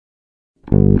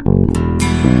If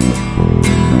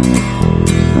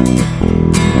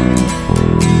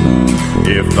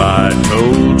I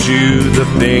told you the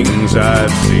things I've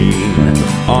seen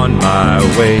on my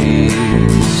ways,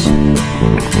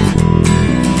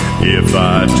 if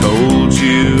I told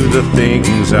you the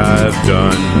things I've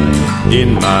done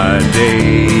in my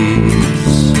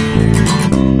days,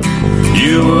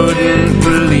 you wouldn't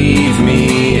believe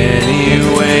me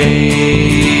anyway.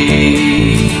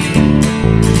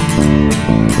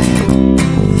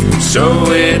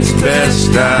 So it's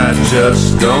best I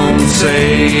just don't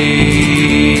say.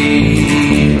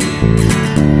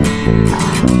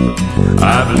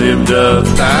 I've lived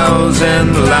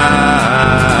 1,000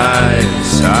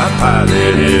 lives, I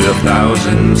piloted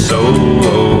 1,000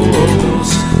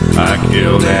 souls, I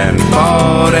killed and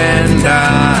fought and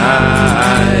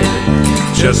died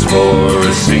just for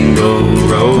a single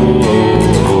role.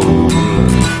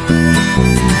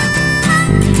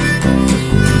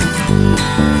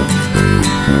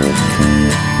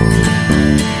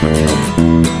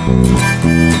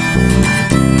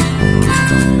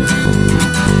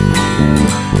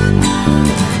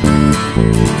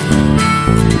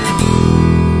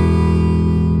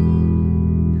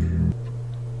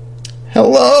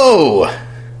 Hello!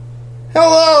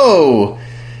 Hello!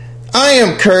 I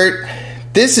am Kurt.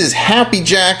 This is Happy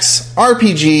Jack's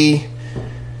RPG.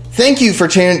 Thank you for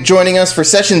joining us for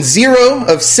session 0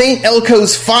 of St.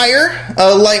 Elco's Fire,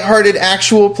 a lighthearted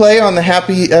actual play on the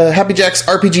Happy Jack's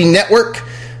RPG network.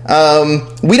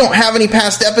 We don't have any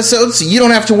past episodes, so you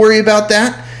don't have to worry about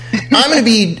that. I'm going to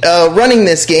be running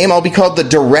this game. I'll be called the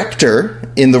director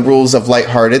in the rules of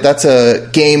Lighthearted. That's a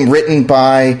game written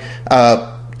by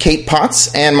Kate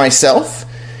Potts and myself.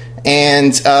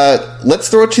 And let's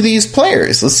throw it to these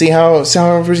players. Let's see how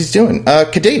everybody's doing.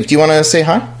 Kadave, do you want to say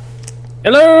hi?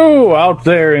 Hello, out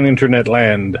there in internet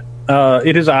land.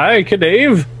 It is I,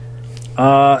 Kadave.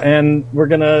 And we're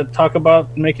going to talk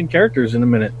about making characters in a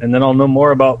minute. And then I'll know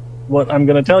more about what I'm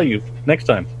going to tell you next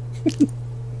time.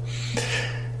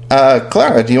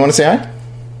 Clara, do you want to say hi?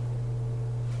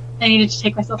 I needed to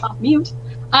take myself off mute.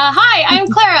 Hi, I'm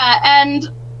Clara, and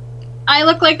I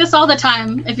look like this all the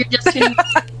time, if you're just tuning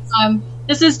in.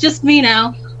 This is just me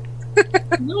now.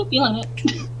 I'm really feeling it.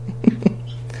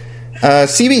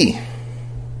 CB.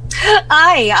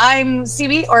 Hi, I'm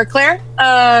CB, or Claire,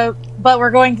 but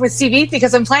we're going with CB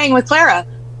because I'm playing with Clara,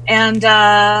 and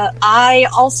I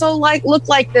also look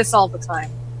like this all the time.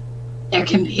 There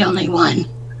can be only one.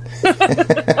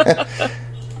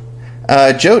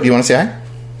 Joe, do you want to say hi?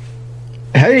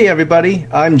 Hey everybody,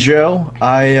 I'm Joe.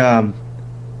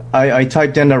 I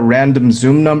typed in a random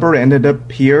Zoom number, ended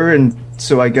up here, and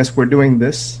so I guess we're doing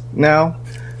this now.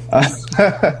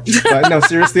 But no,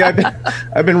 seriously,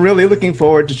 I've been really looking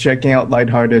forward to checking out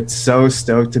Lighthearted. So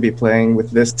stoked to be playing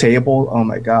with this table. Oh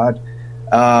my god.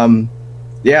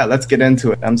 Yeah, let's get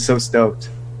into it. I'm so stoked.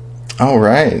 All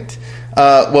right.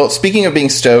 Well, speaking of being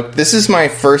stoked, this is my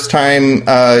first time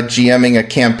GMing a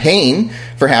campaign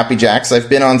for Happy Jacks. I've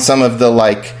been on some of the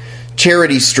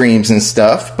charity streams and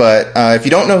stuff, but if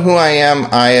you don't know who I am,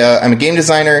 I'm a game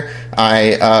designer.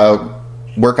 I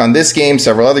work on this game,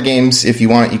 several other games. If you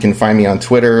want, you can find me on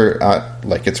Twitter,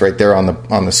 it's right there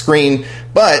on the screen.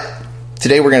 But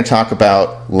today we're going to talk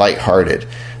about Lighthearted.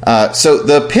 So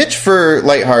the pitch for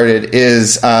Lighthearted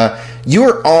is you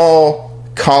are all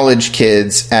college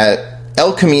kids at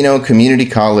El Camino Community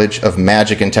College of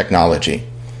Magic and Technology.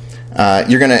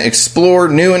 You're going to explore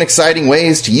new and exciting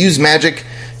ways to use magic,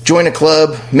 join a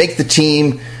club, make the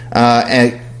team,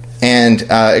 and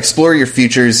explore your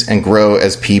futures and grow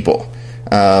as people.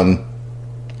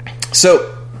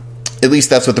 So, at least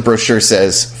that's what the brochure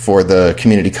says for the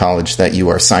community college that you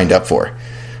are signed up for.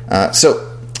 So,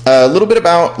 a little bit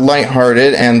about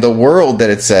Lighthearted and the world that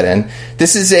it's set in.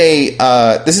 This is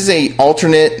a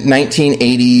alternate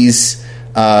 1980s,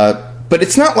 but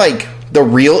it's not like the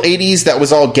real 80s that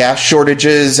was all gas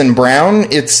shortages and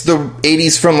brown. It's the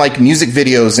 80s from music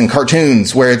videos and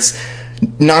cartoons where it's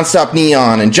nonstop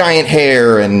neon and giant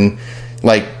hair and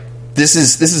this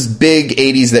is big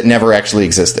 80s that never actually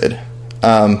existed.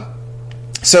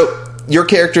 So your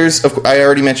characters, I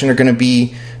already mentioned, are going to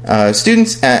be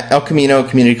students at El Camino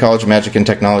Community College of Magic and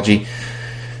Technology.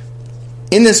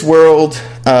 In this world,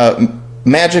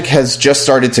 magic has just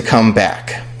started to come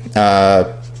back.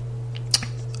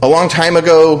 A long time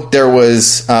ago, there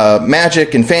was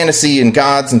magic and fantasy and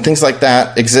gods and things like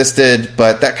that existed,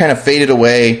 but that kind of faded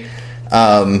away.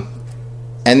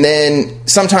 And then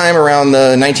sometime around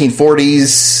the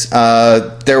 1940s,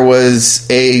 there was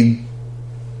a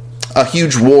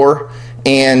huge war,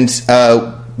 and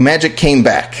magic came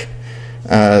back.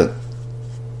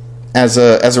 as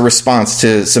a response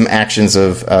to some actions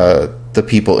of the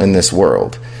people in this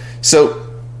world. So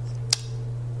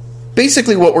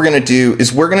basically what we're going to do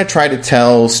is we're going to try to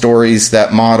tell stories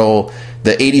that model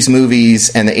the 80s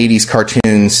movies and the 80s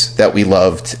cartoons that we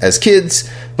loved as kids,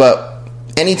 but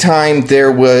anytime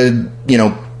there would,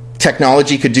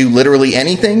 technology could do literally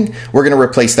anything, we're going to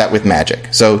replace that with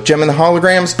magic. So Gem and the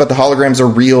Holograms, but the holograms are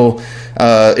real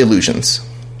illusions.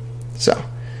 So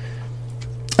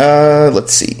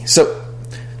let's see. So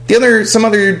some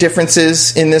other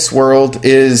differences in this world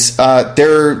is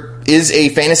there is a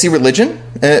fantasy religion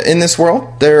in this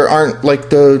world. There aren't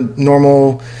like the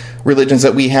normal religions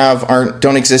that we have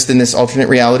don't exist in this alternate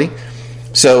reality.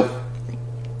 So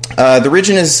the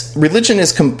religion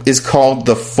is called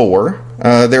the Four.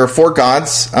 There are 4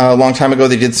 gods. A long time ago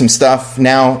they did some stuff.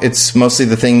 Now it's mostly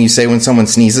the thing you say when someone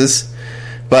sneezes.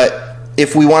 But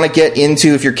if we want to get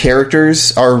into if your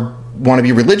characters want to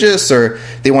be religious or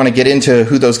they want to get into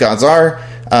who those gods are,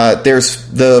 there's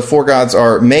the 4 gods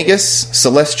are Magus,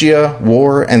 Celestia,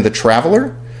 War, and the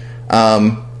Traveler.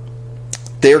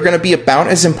 They're going to be about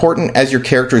as important as your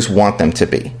characters want them to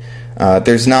be.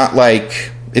 It's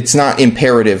not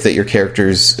imperative that your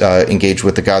characters engage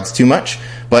with the gods too much,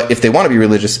 but if they want to be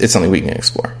religious, it's something we can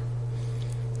explore.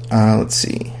 Let's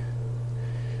see.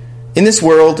 In this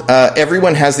world,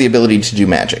 everyone has the ability to do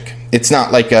magic. It's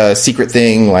not like a secret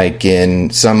thing like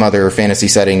in some other fantasy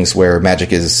settings where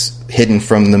magic is hidden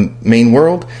from the main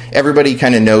world. Everybody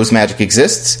kind of knows magic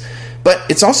exists, but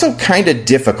it's also kind of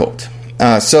difficult.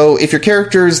 So if your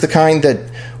character is the kind that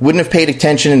wouldn't have paid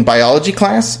attention in biology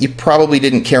class, you probably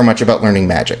didn't care much about learning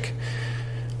magic.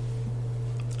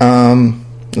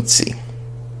 Let's see.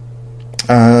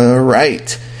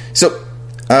 Right. So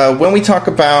when we talk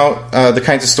about the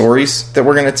kinds of stories that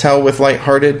we're going to tell with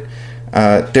Lighthearted,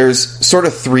 there's sort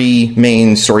of 3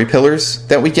 main story pillars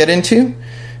that we get into.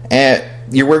 And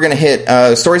we're going to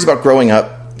hit stories about growing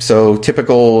up, so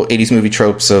typical 80s movie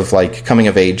tropes of like coming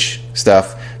of age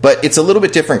stuff. But it's a little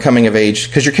bit different coming of age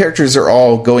because your characters are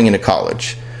all going into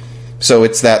college. So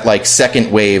it's that like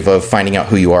second wave of finding out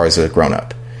who you are as a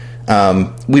grown-up.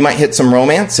 We might hit some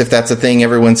romance if that's a thing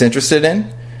everyone's interested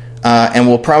in. And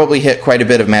we'll probably hit quite a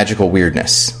bit of magical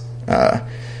weirdness.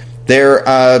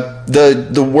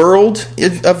 The world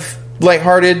of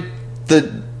Lighthearted,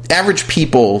 the average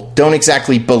people don't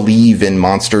exactly believe in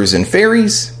monsters and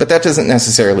fairies, but that doesn't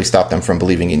necessarily stop them from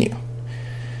believing in you.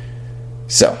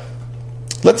 So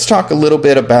let's talk a little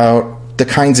bit about the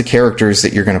kinds of characters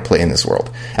that you're going to play in this world.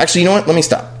 Actually, you know what? Let me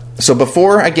stop. So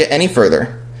before I get any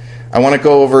further, I want to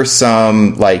go over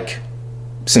some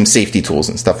safety tools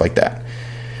and stuff like that.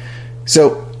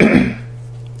 So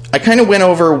I kind of went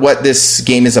over what this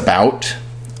game is about.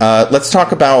 Let's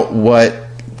talk about what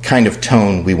kind of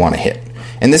tone we want to hit.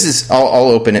 And this is, I'll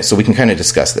open it so we can kind of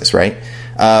discuss this, right?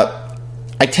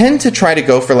 I tend to try to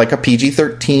go for like a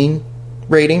PG-13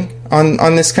 rating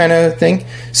on this kind of thing.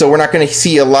 So we're not going to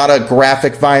see a lot of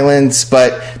graphic violence,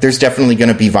 but there's definitely going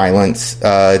to be violence.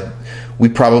 We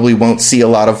probably won't see a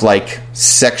lot of like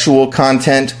sexual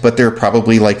content, but there are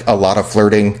probably like a lot of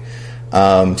flirting,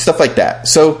 stuff like that.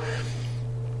 So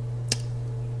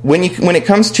when it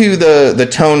comes to the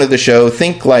tone of the show,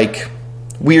 think like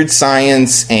Weird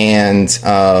Science and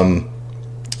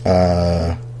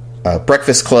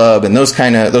Breakfast Club and those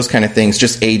kind of things,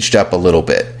 just aged up a little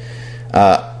bit.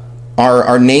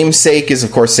 Our namesake is,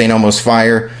 of course, St. Elmo's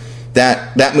Fire.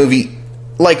 That movie,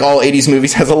 like all 80s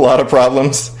movies, has a lot of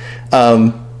problems.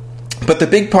 But the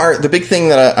big thing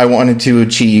that I wanted to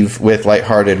achieve with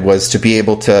Lighthearted was to be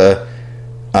able to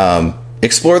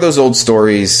explore those old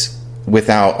stories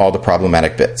without all the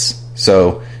problematic bits.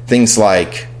 So things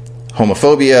like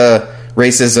homophobia,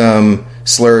 racism,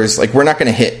 slurs, like we're not going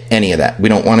to hit any of that. We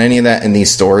don't want any of that in these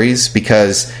stories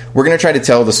because we're going to try to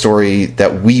tell the story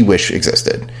that we wish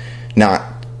existed, not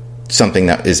something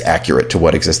that is accurate to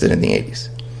what existed in the 80s.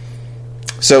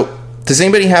 So does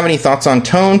anybody have any thoughts on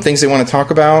tone, things they want to talk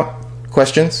about,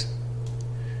 questions?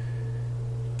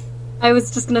 I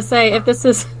was just going to say, if this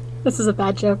is a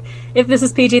bad joke, if this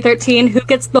is PG-13, who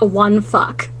gets the one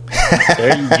fuck?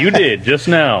 You did just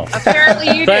now.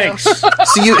 Apparently you Thanks. do. So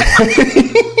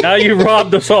Now you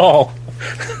robbed us all.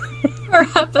 Per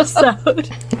episode.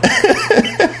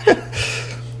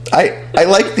 I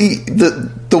like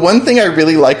the one thing I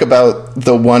really like about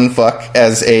the one fuck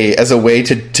as a way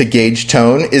to gauge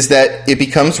tone is that it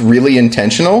becomes really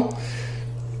intentional,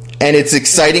 and it's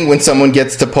exciting when someone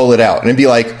gets to pull it out and be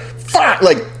like, fuck,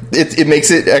 like it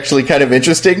makes it actually kind of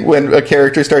interesting when a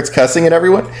character starts cussing at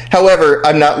everyone. However,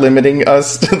 I'm not limiting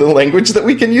us to the language that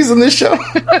we can use in this show.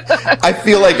 I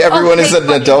feel like everyone is an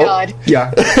adult.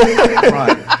 Yeah.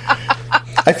 Right.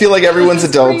 I feel like everyone's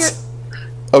adults.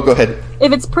 Oh, go ahead.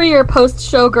 If it's pre or post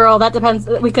Showgirl, that depends.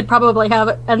 We could probably have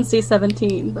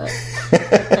NC-17, but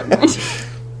never mind.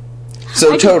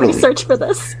 So I totally. did research for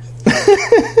this.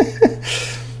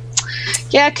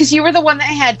 Yeah, because you were the one that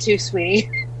had to, sweetie.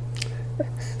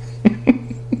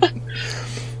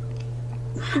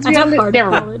 I have hard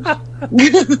Never knowledge.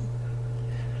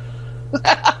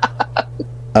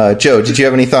 Joe, did you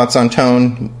have any thoughts on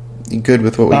tone? You good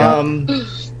with what we got?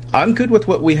 I'm good with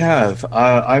what we have.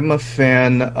 I'm a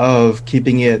fan of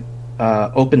keeping it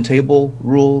open table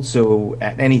rule, so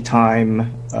at any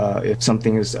time, if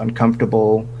something is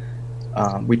uncomfortable,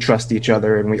 we trust each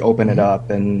other and we open it up,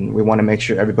 and we want to make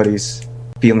sure everybody's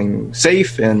feeling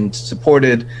safe and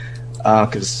supported,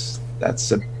 because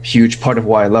that's a huge part of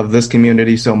why I love this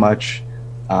community so much.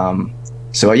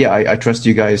 So yeah, I trust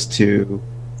you guys to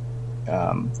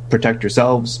protect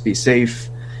yourselves, be safe,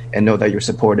 and know that you're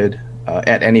supported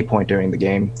at any point during the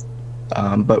game.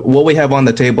 But what we have on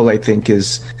the table, I think,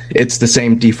 it's the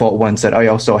same default ones that I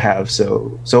also have.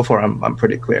 So far, I'm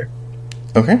pretty clear.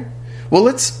 Okay. Well,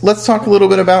 let's talk a little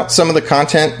bit about some of the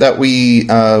content that we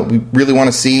really want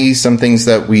to see, some things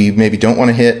that we maybe don't want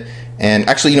to hit. And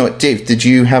actually, you know what, Dave, did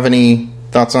you have any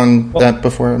thoughts on that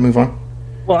before I move on?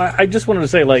 Well, I just wanted to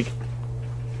say, like,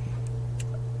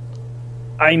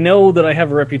 I know that I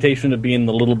have a reputation of being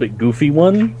the little bit goofy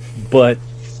one, but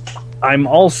I'm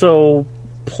also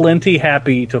plenty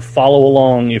happy to follow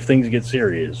along if things get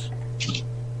serious.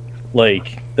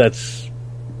 Like, that's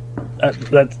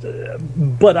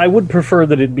but I would prefer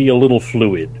that it be a little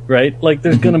fluid, right? Like,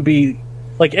 there's going to be,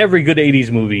 like every good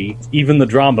 80s movie, even the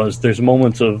dramas, there's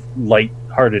moments of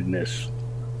lightheartedness.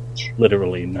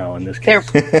 Literally, now in this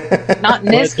case. Not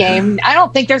in this game. I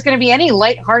don't think there's going to be any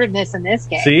lightheartedness in this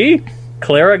game. See?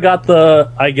 Clara got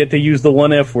I get to use the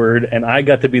one F word, and I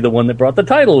got to be the one that brought the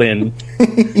title in.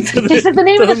 They said the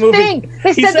name of the thing.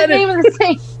 They said the name of the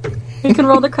thing. We can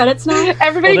roll the credits now.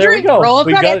 Everybody Well, there drink. we go. Roll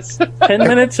We credits. got 10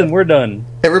 minutes, and we're done.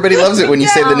 Everybody loves it when you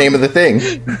say the name of the thing.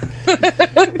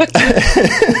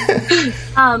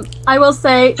 I will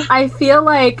say, I feel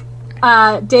like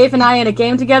Dave and I in a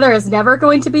game together is never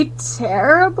going to be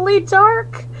terribly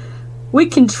dark. We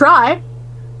can try.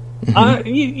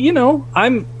 You know,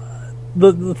 I'm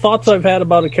the thoughts I've had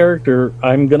about a character.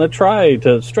 I'm gonna try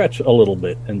to stretch a little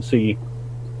bit and see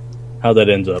how that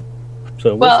ends up.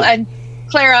 So we'll see. And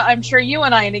Clara, I'm sure you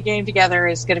and I in a game together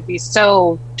is going to be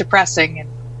so depressing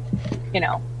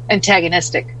and,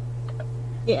 antagonistic.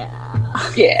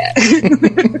 Yeah. Yeah.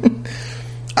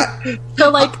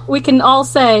 So, like, we can all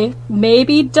say,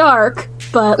 maybe dark,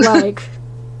 but, like...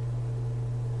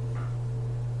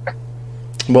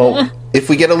 Well, if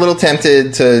we get a little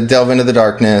tempted to delve into the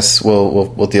darkness,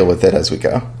 we'll deal with it as we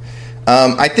go.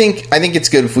 I think it's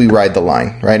good if we ride the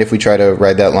line, right? If we try to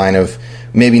ride that line of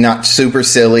maybe not super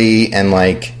silly and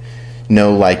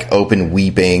no open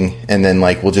weeping, and then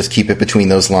we'll just keep it between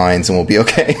those lines and we'll be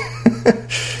okay.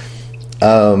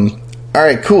 All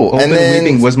right, cool. Open and then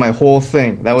weeping was my whole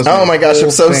thing. That was. Oh my gosh,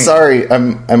 I'm so sorry.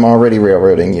 I'm already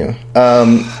railroading you.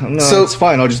 No, it's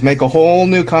fine. I'll just make a whole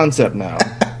new concept now.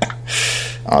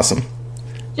 Awesome.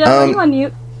 Joe, are you on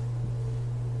mute?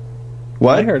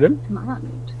 What? I heard him. Am I on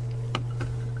mute?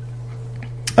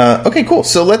 Okay, cool.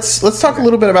 So let's talk a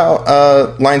little bit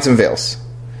about lines and veils.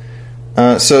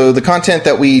 So the content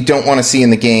that we don't want to see in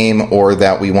the game, or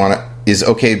that we want is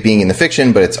okay being in the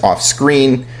fiction, but it's off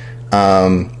screen.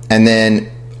 And then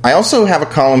I also have a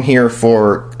column here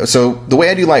for. So the way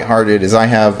I do lighthearted is I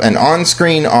have an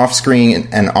on-screen, off-screen,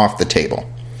 and off the table.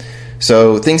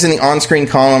 So things in the on-screen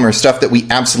column are stuff that we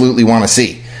absolutely want to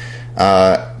see.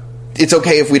 It's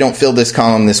okay if we don't fill this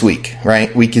column this week,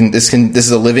 right? This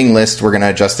is a living list. We're going to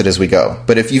adjust it as we go.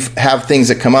 But if you have things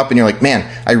that come up and you're like, man,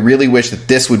 I really wish that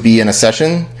this would be in a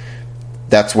session,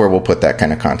 that's where we'll put that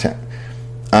kind of content.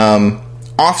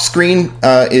 Off-screen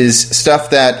is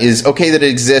stuff that is okay that it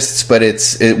exists, but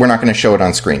we're not going to show it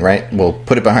on screen, right? We'll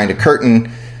put it behind a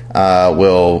curtain.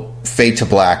 We'll fade to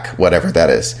black, whatever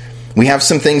that is. We have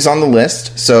some things on the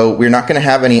list, so we're not going to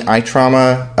have any eye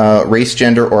trauma, race,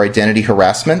 gender, or identity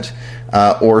harassment,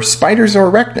 or spiders or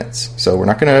arachnids. So we're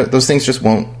not going to; those things just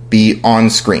won't be on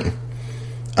screen.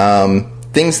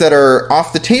 Things that are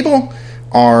off the table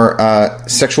are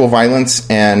sexual violence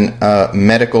and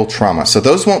medical trauma. So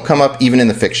those won't come up even in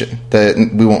the fiction.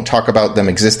 We won't talk about them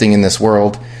existing in this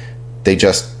world. They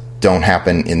just don't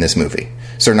happen in this movie.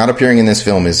 So not appearing in this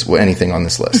film is anything on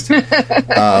this list.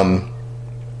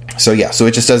 So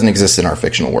it just doesn't exist in our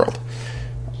fictional world.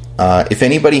 If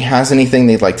anybody has anything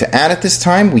they'd like to add at this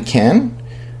time, we can.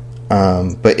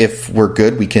 But if we're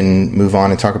good, we can move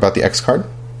on and talk about the X card.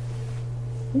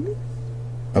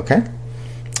 Okay.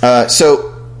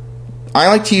 So I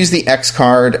like to use the X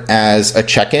card as a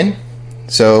check-in.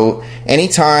 So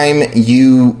anytime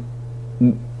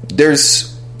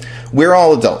we're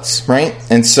all adults, right?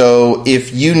 And so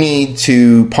if you need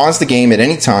to pause the game at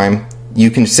any time, you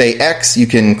can say X, you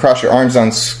can cross your arms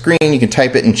on screen, you can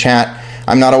type it in chat.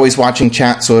 I'm not always watching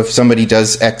chat, so if somebody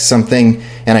does X something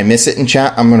and I miss it in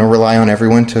chat, I'm going to rely on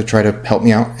everyone to try to help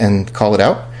me out and call it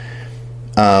out.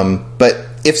 But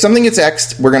if something gets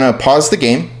X'd, we're going to pause the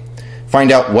game,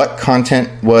 find out what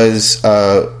content was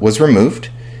removed,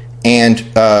 and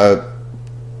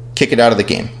kick it out of the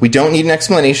game. We don't need an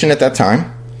explanation at that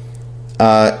time.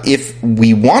 If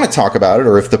we want to talk about it,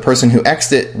 or if the person who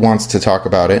X'd it wants to talk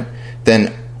about it,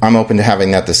 then I'm open to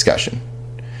having that discussion.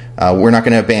 We're not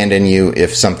going to abandon you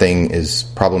if something is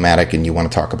problematic and you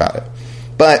want to talk about it.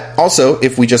 But also,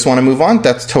 if we just want to move on,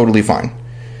 that's totally fine.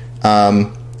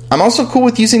 I'm also cool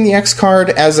with using the X card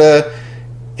as a,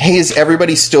 hey, is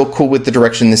everybody still cool with the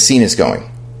direction the scene is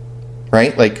going?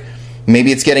 Right? Like,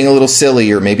 maybe it's getting a little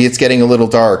silly, or maybe it's getting a little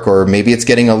dark, or maybe it's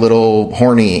getting a little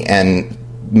horny, and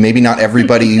maybe not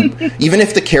everybody, even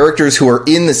if the characters who are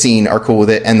in the scene are cool with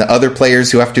it, and the other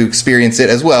players who have to experience it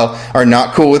as well are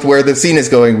not cool with where the scene is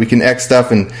going, we can X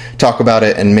stuff and talk about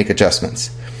it and make adjustments.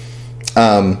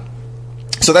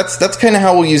 So that's kind of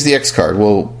how we'll use the X card.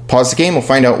 We'll pause the game, we'll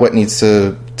find out what needs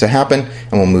to happen,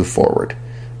 and we'll move forward.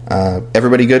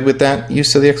 Everybody good with that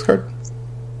use of the X card?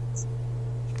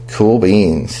 Cool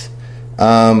beans.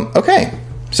 Okay.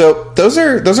 So those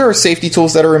are our safety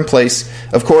tools that are in place.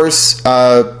 Of course,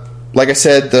 like I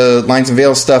said, the Lines and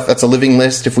Veils stuff, that's a living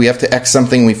list. If we have to X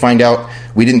something, we find out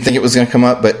we didn't think it was going to come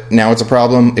up, but now it's a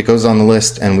problem. It goes on the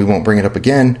list, and we won't bring it up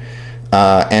again.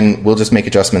 And we'll just make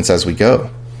adjustments as we go.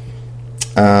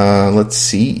 Let's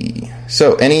see.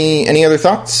 So any other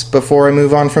thoughts before I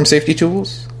move on from safety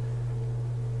tools?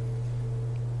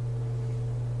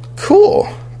 Cool.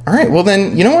 All right, well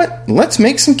then, you know what? Let's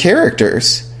make some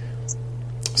characters.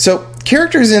 So,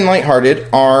 characters in Lighthearted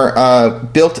are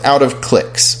built out of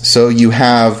cliques. So you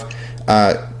have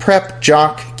Prep,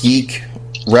 Jock, Geek,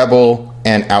 Rebel,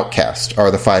 and Outcast are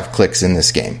the 5 cliques in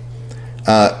this game.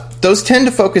 Those tend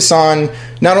to focus on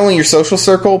not only your social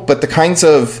circle, but the kinds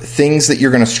of things that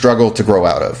you're going to struggle to grow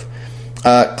out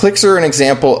of. Cliques are an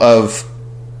example of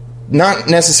not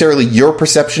necessarily your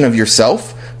perception of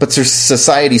yourself, but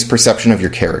society's perception of your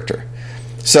character.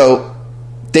 So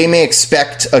they may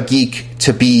expect a geek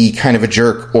to be kind of a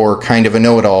jerk, or kind of a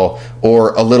know-it-all,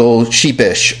 or a little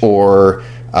sheepish, or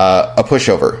a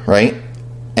pushover, right?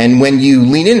 And when you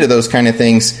lean into those kind of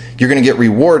things, you're going to get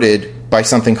rewarded by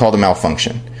something called a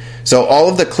malfunction. So all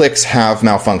of the cliques have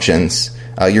malfunctions.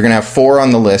 You're going to have 4 on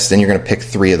the list, and you're going to pick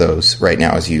 3 of those right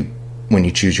now when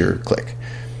you choose your clique.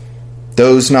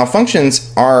 Those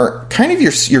malfunctions are kind of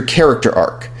your character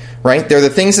arc, right? They're the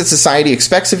things that society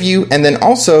expects of you, and then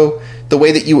also the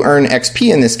way that you earn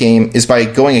XP in this game is by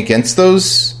going against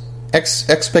those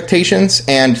expectations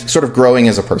and sort of growing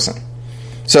as a person.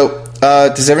 So,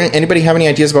 does anybody have any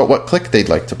ideas about what clique they'd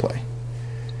like to play?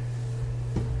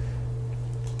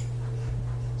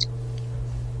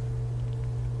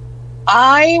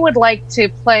 I would like to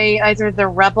play either the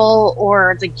Rebel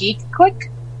or the Geek clique.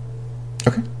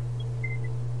 Okay.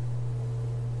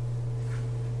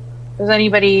 Does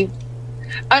anybody...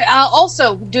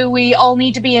 also, do we all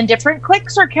need to be in different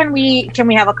cliques, or can we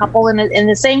have a couple in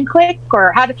the same clique,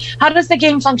 or how does the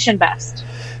game function best?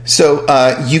 So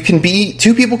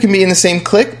 2 people can be in the same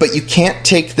clique, but you can't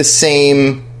take the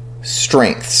same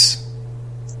strengths.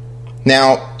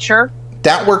 Now, sure,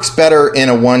 that works better in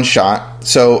a one-shot.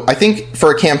 So I think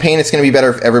for a campaign, it's going to be better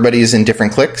if everybody is in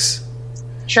different cliques.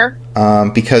 Sure.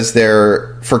 Because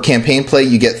for campaign play,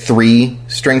 you get 3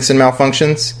 strengths and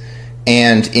malfunctions.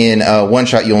 And in a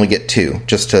one-shot, you only get 2,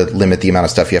 just to limit the amount of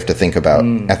stuff you have to think about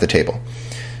at the table.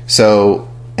 So,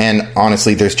 and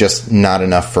honestly, there's just not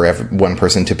enough for one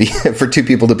person to be, for 2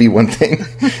 people to be one thing,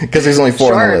 because there's only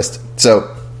 4 on the list.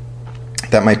 So,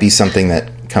 that might be something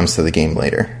that comes to the game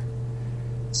later.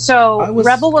 So,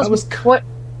 Rebel was what?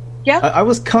 Yeah? I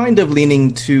was kind of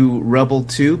leaning to Rebel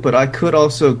too, but I could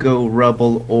also go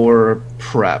Rebel or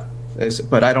Prep.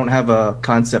 But I don't have a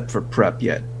concept for Prep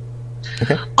yet.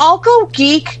 Okay. I'll go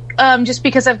Geek, just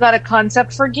because I've got a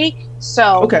concept for Geek.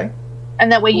 So okay,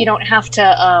 and that way you don't have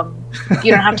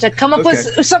to come up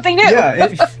with something new.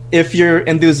 Yeah, if you're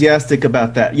enthusiastic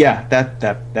about that, yeah,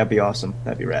 that'd be awesome.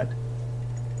 That'd be rad.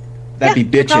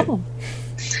 That'd be bitchin'. No,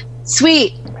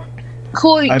 sweet,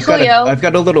 cool. I've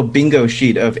got a little bingo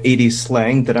sheet of 80s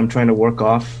slang that I'm trying to work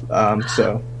off.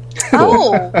 So.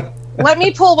 Oh. Let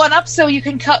me pull one up so you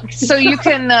can cross things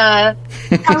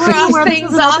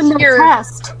off your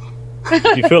test.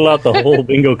 You fill out the whole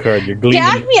bingo card. You're gleaming.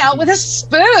 Gag me out with a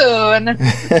spoon.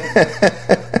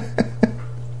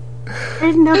 I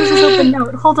didn't know this was open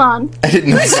note. Hold on. I didn't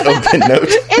know this was open note.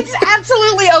 It's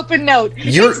absolutely open note.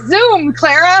 You're- It's Zoom,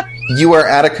 Clara. You are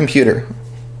at a computer.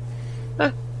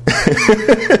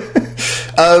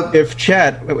 If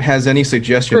chat has any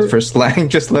suggestions for slang,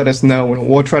 just let us know, and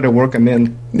we'll try to work them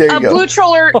in. There you go. Blue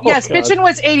Troller, yes, God. bitchin'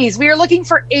 was 80s. We are looking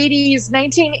for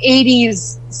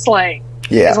 1980s slang.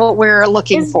 Yeah. Is what we're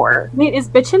looking for. Wait, is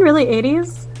bitchin' really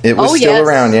 80s? It was Oh, still yes.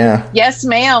 around, yeah. Yes,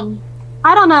 ma'am.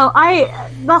 I don't know.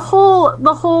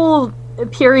 The whole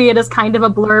period is kind of a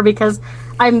blur because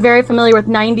I'm very familiar with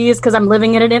 90s because I'm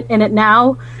living in it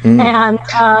now. And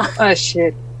Oh,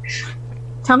 shit.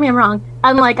 tell me I'm wrong.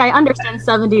 And like I understand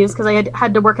 70s because I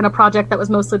had to work in a project that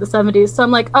was mostly the 70s. So I'm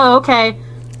like, oh, okay.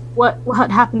 What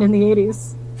happened in the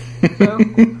 80s? So,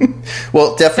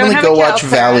 Well, definitely Don't have go a cow, watch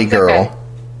Clara. Valley It's Girl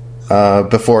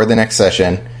before the next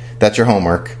session. That's your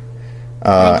homework.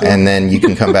 And then you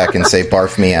can come back and say,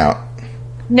 barf me out.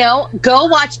 No, go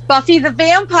watch Buffy the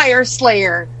Vampire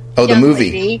Slayer. Oh, the young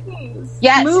movie. lady.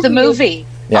 Yes, the movie.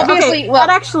 Yeah. Obviously, okay, well,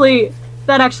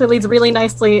 that actually leads really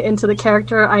nicely into the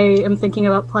character I am thinking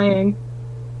about playing.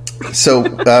 So,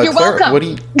 Claire, welcome. what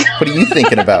are you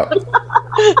thinking about?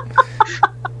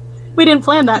 We didn't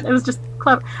plan that. It was just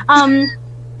clever.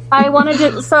 I wanted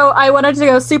to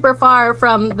go super far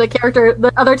from the character.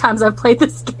 The other times I've played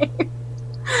this game,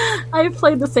 I've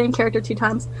played the same character 2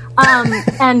 times,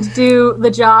 and do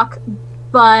the jock.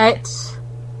 But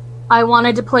I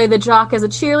wanted to play the jock as a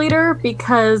cheerleader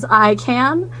because I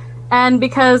can, and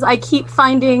because I keep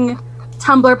finding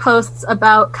Tumblr posts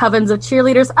about covens of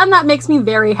cheerleaders, and that makes me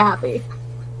very happy.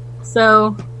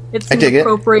 So it's I dig it.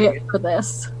 appropriate for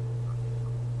this.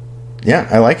 Yeah,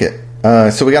 I like it.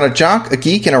 So we got a jock, a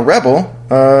geek, and a rebel.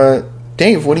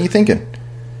 Dave, what are you thinking?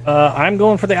 I'm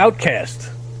going for the outcast.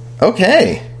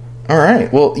 Okay. All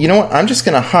right. Well, you know what? I'm just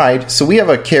going to hide. So we have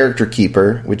a character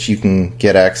keeper, which you can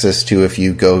get access to if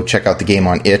you go check out the game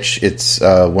on itch. It's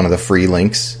one of the free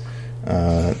links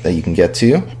that you can get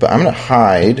to. But I'm going to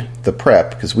hide the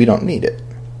prep because we don't need it.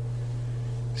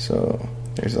 So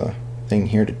there's a thing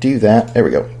here to do that. There we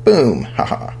go. Boom.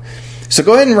 Haha. So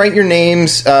go ahead and write your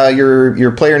names,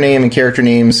 your player name and character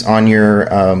names on your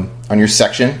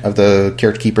section of the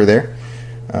character keeper there,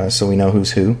 so we know who's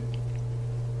who.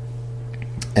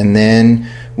 And then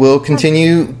we'll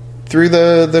continue through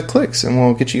the clicks, and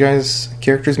we'll get you guys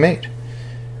characters made.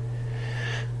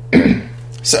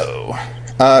 So,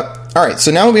 all right.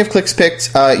 So now that we have clicks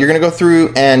picked, you're going to go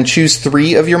through and choose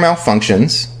 3 of your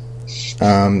malfunctions.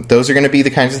 Those are going to be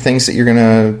the kinds of things that you're going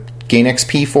to gain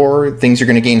XP for, things you're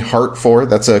going to gain heart for.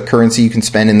 That's a currency you can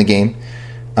spend in the game.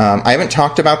 I haven't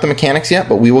talked about the mechanics yet,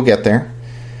 but we will get there.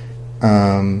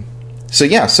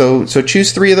 So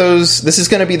choose 3 of those. This is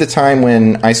going to be the time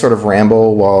when I sort of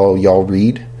ramble while y'all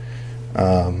read.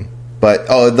 But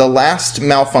the last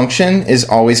malfunction is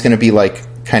always going to be like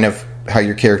kind of how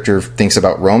your character thinks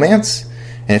about romance.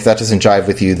 And if that doesn't jive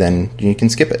with you, then you can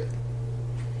skip it.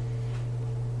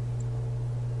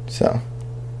 So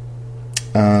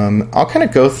I'll kind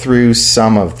of go through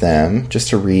some of them just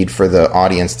to read for the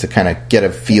audience to kind of get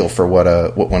a feel for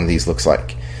what one of these looks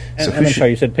like. So I'm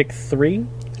sorry, you said pick 3?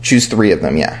 Choose 3 of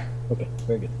them, yeah. Okay,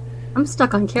 very good. I'm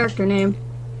stuck on character name.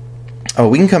 Oh,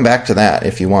 we can come back to that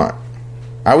if you want.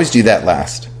 I always do that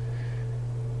last.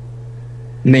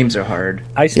 Names are hard.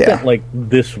 I spent Yeah. like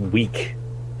this week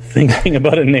thinking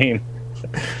about a name.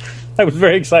 I was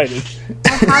very excited. I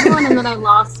had one and then I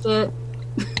lost it.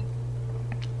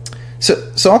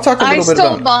 So I'll talk a I little bit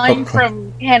stole about... mine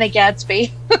from Hannah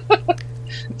Gadsby.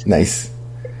 Nice.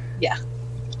 Yeah.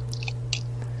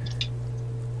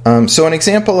 So an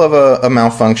example of a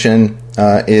malfunction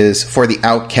is for the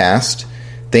outcast.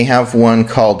 They have one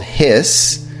called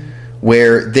Hiss,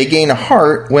 where they gain a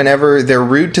heart whenever they're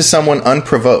rude to someone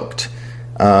unprovoked.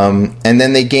 And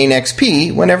then they gain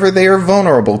XP whenever they are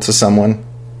vulnerable to someone.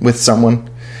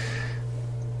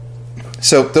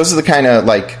 So those are the kind of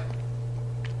like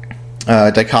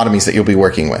dichotomies that you'll be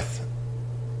working with.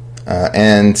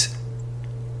 And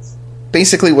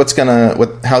basically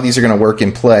how these are going to work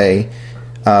in play,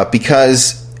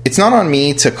 because it's not on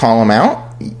me to call them out.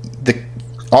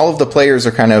 All of the players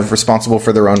are kind of responsible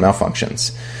for their own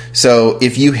malfunctions. So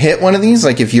if you hit one of these,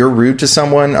 like if you're rude to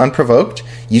someone unprovoked,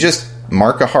 you just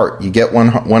mark a heart. You get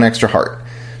one extra heart.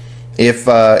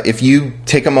 If you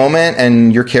take a moment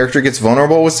and your character gets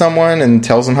vulnerable with someone and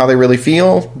tells them how they really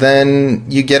feel,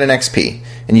 then you get an XP,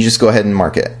 and you just go ahead and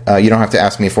mark it. You don't have to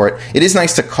ask me for it. It is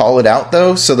nice to call it out,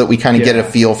 though, so that we kind of get a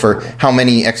feel for how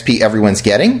many XP everyone's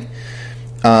getting.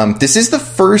 This is the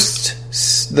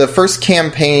first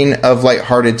campaign of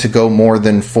Lighthearted to go more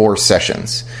than 4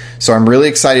 sessions. So I'm really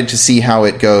excited to see how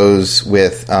it goes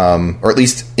with, or at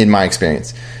least in my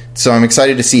experience. So I'm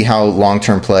excited to see how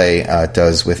long-term play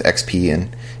does with XP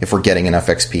and if we're getting enough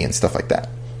XP and stuff like that.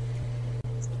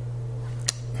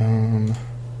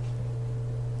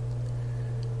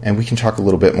 And we can talk a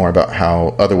little bit more about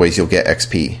how other ways you'll get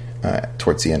XP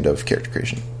towards the end of character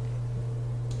creation.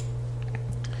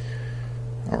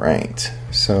 All right.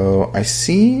 So I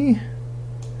see.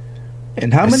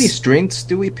 And how many strengths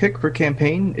do we pick per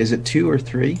campaign? Is it 2 or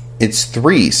 3? It's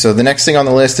 3. So the next thing on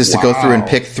the list is to go through and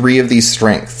pick 3 of these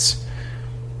strengths.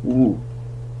 Ooh.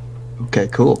 Okay,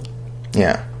 cool.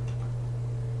 Yeah.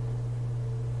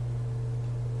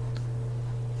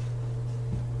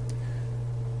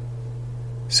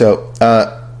 So,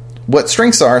 what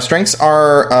strengths are? Strengths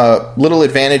are little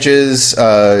advantages,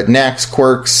 knacks,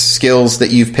 quirks, skills that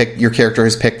your character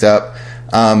has picked up.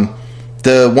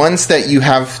 The ones that you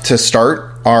have to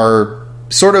start are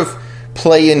sort of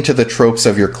play into the tropes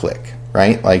of your clique,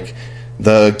 right? Like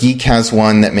the geek has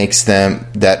one that makes them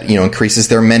increases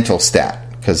their mental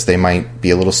stat because they might be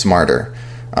a little smarter,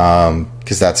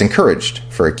 because that's encouraged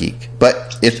for a geek.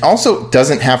 But it also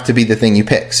doesn't have to be the thing you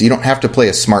pick, so you don't have to play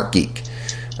a smart geek.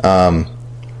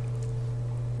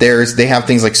 They have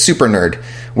things like Super Nerd,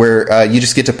 where you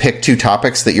just get to pick 2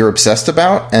 topics that you're obsessed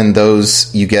about, and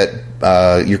those you get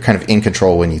you're kind of in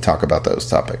control when you talk about those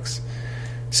topics.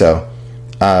 So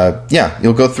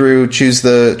you'll go through, choose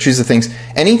the things.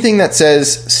 Anything that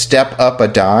says step up a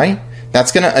die,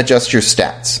 that's going to adjust your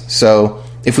stats. So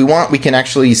if we want, we can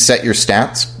actually set your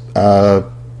stats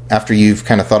after you've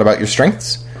kind of thought about your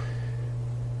strengths.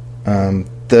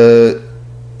 The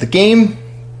game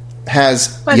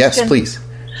has Question. Yes, please.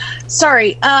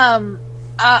 Sorry, I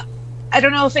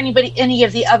don't know if any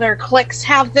of the other cliques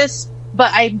have this,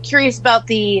 but I'm curious about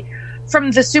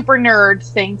from the Super Nerd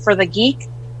thing for the geek.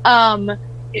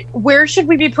 Where should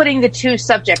we be putting the 2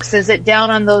 subjects? Is it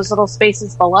down on those little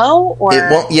spaces below, or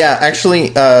it won't? Yeah, actually,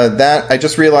 that I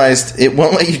just realized it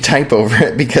won't let you type over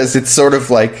it because it's sort of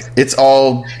like it's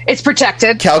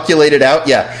protected, calculated out.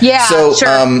 Yeah, yeah. So sure.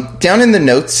 Down in the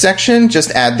notes section,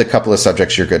 just add the couple of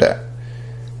subjects you're good at.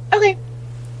 Okay.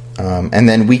 And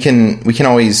then we can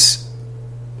always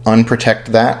unprotect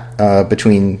that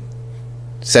between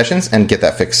sessions and get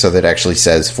that fixed so that it actually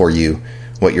says for you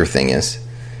what your thing is.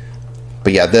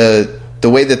 But yeah, the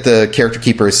way that the character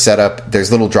keeper is set up,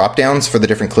 there's little drop downs for the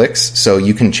different cliques, so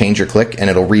you can change your clique and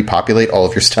it'll repopulate all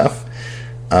of your stuff.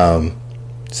 But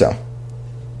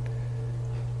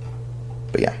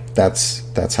yeah, that's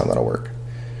how that'll work.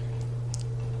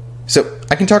 So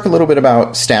I can talk a little bit about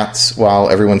stats while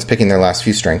everyone's picking their last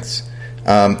few strengths.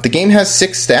 The game has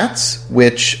 6 stats,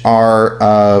 which are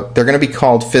they're going to be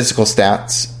called physical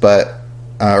stats,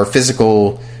 or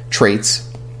physical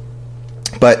traits,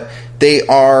 but they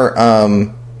are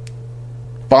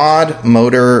bod,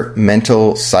 motor,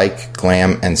 mental, psych,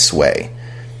 glam, and sway.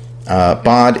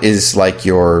 Bod is like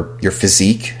your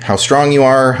physique, how strong you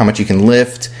are, how much you can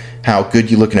lift, how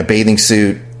good you look in a bathing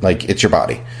suit, like it's your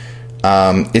body.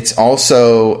 It's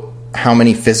also how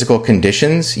many physical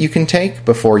conditions you can take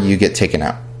before you get taken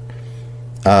out.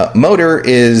 Motor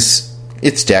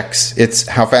it's dex. It's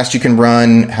how fast you can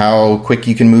run, how quick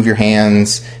you can move your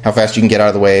hands, how fast you can get out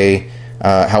of the way,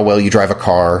 how well you drive a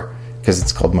car, because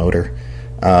it's called motor.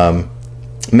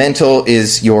 Mental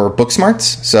is your book smarts,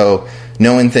 so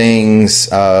knowing things,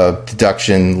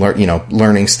 deduction,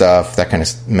 learning stuff, that kind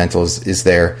of mental is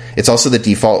there. It's also the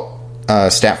default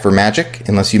stat for magic,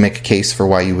 unless you make a case for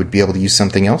why you would be able to use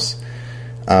something else.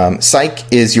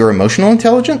 Psych is your emotional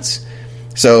intelligence.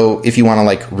 So if you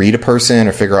want to read a person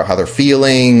or figure out how they're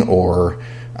feeling or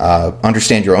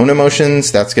understand your own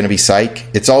emotions, that's going to be psych.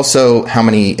 It's also how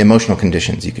many emotional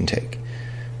conditions you can take.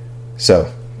 So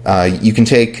you can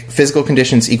take physical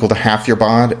conditions equal to half your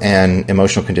bod and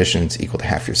emotional conditions equal to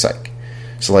half your psych.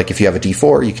 So if you have a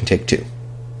D4, you can take 2.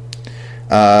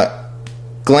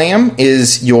 Glam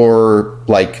is your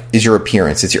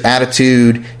appearance. It's your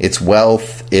attitude. It's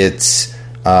wealth. It's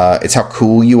how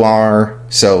cool you are.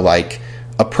 So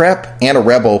a prep and a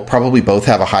rebel probably both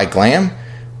have a high glam.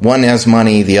 One has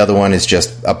money. The other one is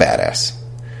just a badass.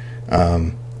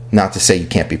 Not to say you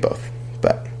can't be both,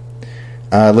 but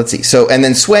let's see. So and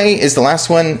then sway is the last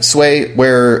one. Sway,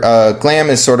 where glam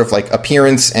is sort of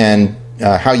appearance and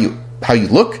how you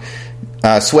look.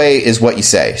 Sway is what you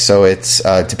say. So it's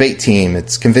a debate team.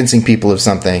 It's convincing people of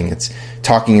something. It's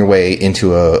talking your way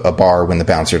into a bar when the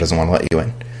bouncer doesn't want to let you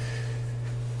in.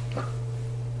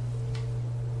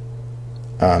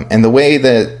 And the way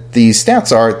that these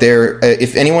stats are, they're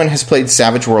if anyone has played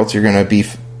Savage Worlds, you're going to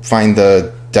find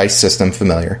the dice system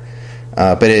familiar.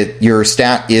 But your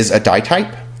stat is a die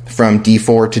type from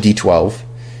D4 to D12,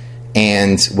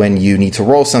 and when you need to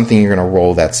roll something, you're going to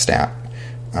roll that stat.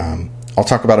 I'll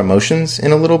talk about emotions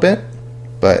in a little bit,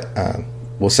 but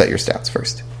we'll set your stats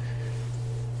first.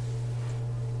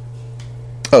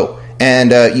 Oh,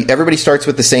 and everybody starts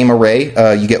with the same array.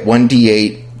 You get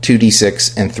 1d8,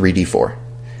 2d6, and 3d4.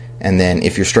 And then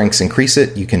if your strengths increase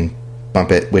it, you can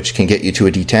bump it, which can get you to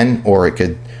a d10, or it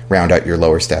could round out your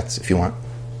lower stats if you want.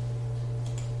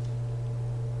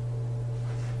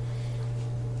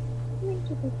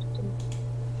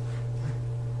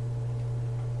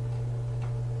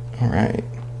 All right.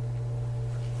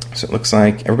 So it looks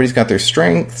like everybody's got their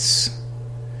strengths.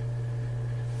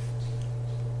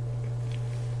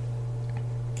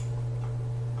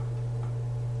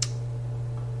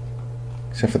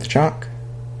 Except for the chalk.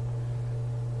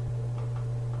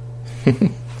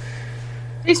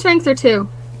 Three strengths or two?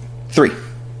 3.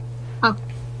 Oh.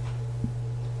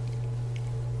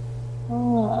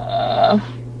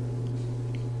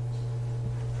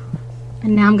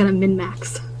 And now I'm gonna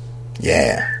min-max.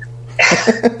 Yeah.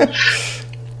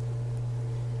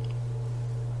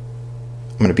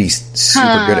 I'm gonna be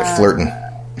super good at flirting.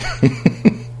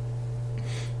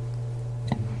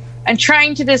 I'm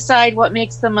trying to decide what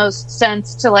makes the most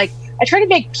sense to, like, I try to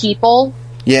make people.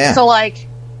 Yeah. So, like,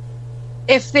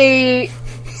 if they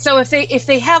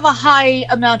have a high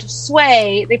amount of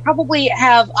sway, they probably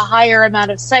have a higher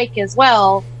amount of psych as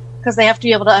well, because they have to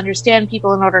be able to understand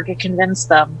people in order to convince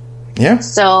them. Yeah.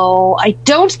 So I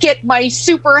don't get my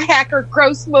super hacker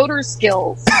gross motor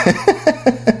skills.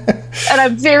 And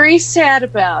I'm very sad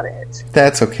about it.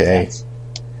 That's okay.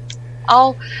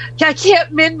 I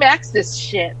can't min-max this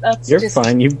shit. You're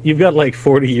fine. You've got like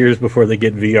 40 years before they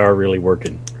get VR really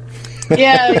working.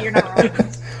 Yeah, you're not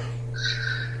wrong.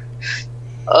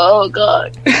 Oh,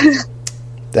 God.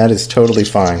 That is totally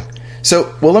fine.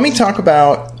 So, well, let me talk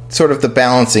about sort of the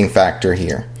balancing factor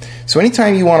here. So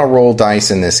anytime you want to roll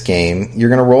dice in this game, you're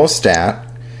going to roll a stat,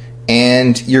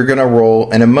 and you're going to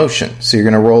roll an emotion. So you're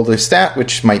going to roll the stat,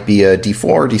 which might be a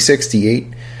D4,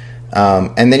 D6,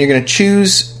 D8, and then you're going to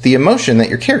choose the emotion that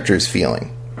your character is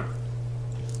feeling.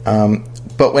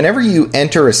 But whenever you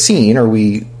enter a scene, or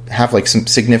we have like some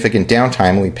significant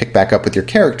downtime and we pick back up with your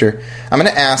character, I'm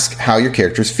going to ask how your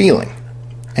character's feeling.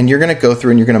 And you're going to go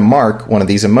through and you're going to mark one of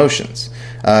these emotions.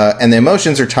 And the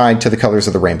emotions are tied to the colors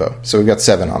of the rainbow. So we've got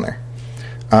 7 on there.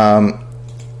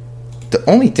 The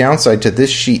only downside to this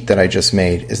sheet that I just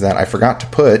made is that I forgot to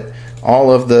put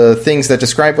all of the things that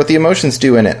describe what the emotions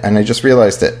do in it, and I just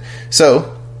realized it.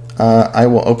 So I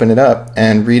will open it up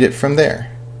and read it from there.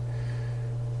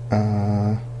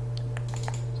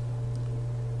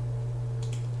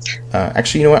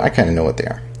 Actually, you know what? I kind of know what they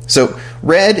are. So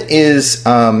red is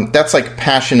that's like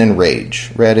passion and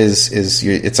rage. Red is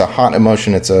it's a hot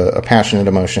emotion. It's a passionate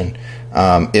emotion.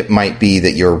 It might be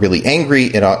that you're really angry.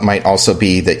 It might also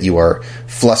be that you are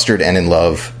flustered and in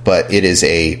love. But it is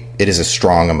a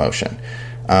strong emotion.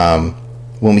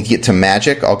 When we get to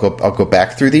magic, I'll go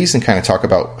back through these and kind of talk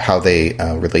about how they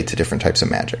relate to different types of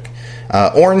magic.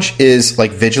 Orange is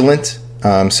like vigilant.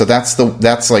 So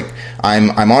that's like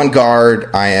I'm on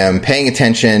guard. I am paying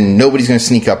attention. Nobody's going to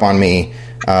sneak up on me.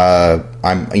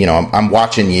 I'm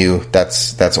watching you.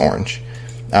 That's orange.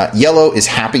 Yellow is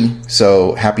happy.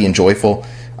 So happy and joyful.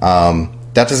 That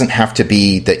doesn't have to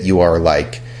be that you are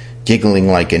like giggling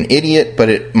like an idiot, but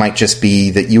it might just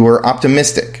be that you are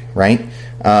optimistic, right?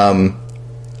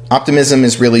 Optimism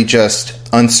is really just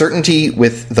uncertainty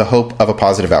with the hope of a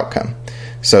positive outcome.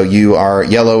 So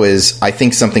yellow is, I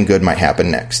think something good might happen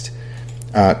next.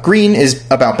 Green is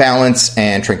about balance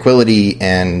and tranquility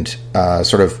and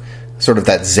sort of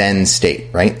that Zen state,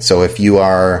 right? So if you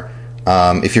are,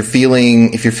 if you're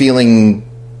feeling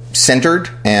centered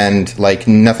and like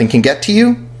nothing can get to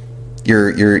you,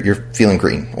 you're feeling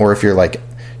green. Or if you're like,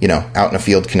 out in a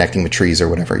field connecting with trees or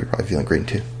whatever, you're probably feeling green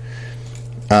too.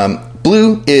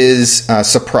 Blue is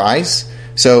surprise.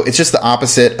 So it's just the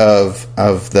opposite of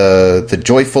the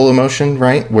joyful emotion,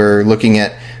 right? We're looking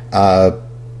at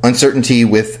uncertainty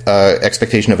with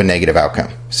expectation of a negative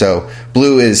outcome. So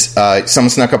blue is someone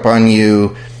snuck up on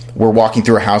you. We're walking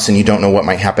through a house and you don't know what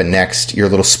might happen next. You're a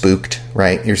little spooked,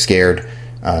 right? You're scared.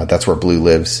 That's where blue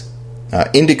lives.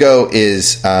 Indigo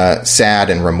is sad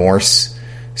and remorse.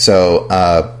 So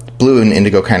blue and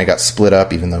indigo kind of got split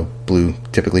up, even though blue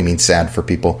typically means sad for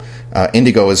people.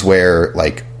 Indigo is where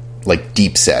like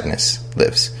deep sadness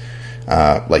lives.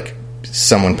 Like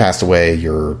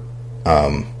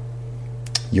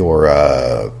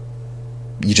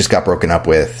you just got broken up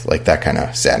with, like that kind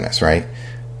of sadness, right?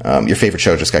 Your favorite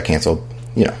show just got canceled,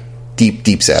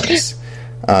 deep sadness.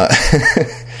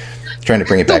 Trying to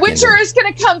bring it back. The Witcher is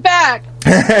going to come back.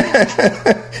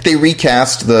 They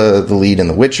recast the lead in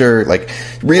The Witcher, like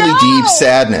really deep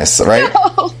sadness, right?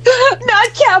 No,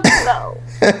 not Captain.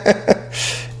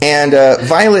 And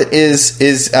Violet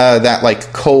is that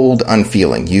like cold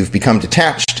unfeeling. You've become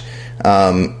detached.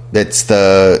 It's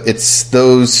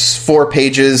those 4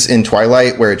 pages in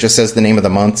Twilight where it just says the name of the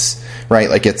months, right?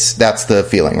 Like that's the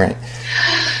feeling, right?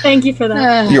 Thank you for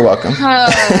that. You're welcome.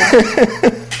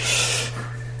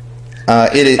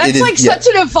 That's such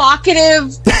an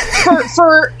evocative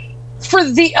for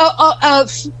the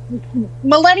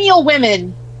millennial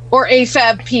women or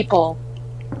AFAB people.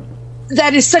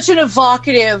 That is such an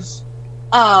evocative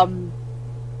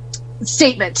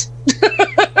statement.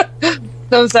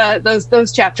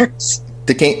 those chapters.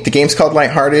 The game's called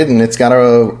Lighthearted, and it's got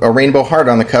a rainbow heart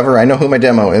on the cover. I know who my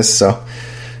demo is, so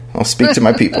I'll speak to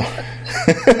my people.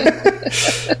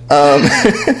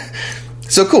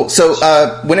 So cool. So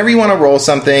whenever you want to roll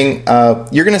something,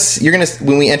 you're gonna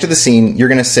when we enter the scene, you're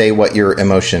gonna say what your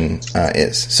emotion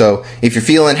is. So if you're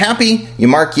feeling happy, you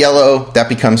mark yellow. That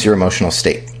becomes your emotional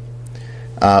state.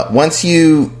 Once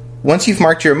you've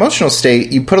marked your emotional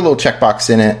state, you put a little checkbox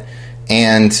in it,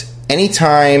 and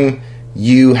anytime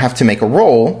you have to make a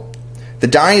roll, the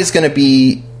die is going to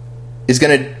be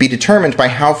determined by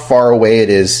how far away it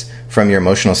is from your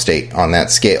emotional state on that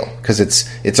scale, because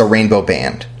it's a rainbow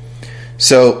band.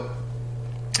 So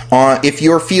if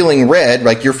you're feeling red,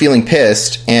 like you're feeling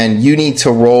pissed, and you need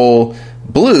to roll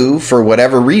blue for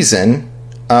whatever reason,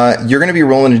 you're going to be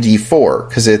rolling a d4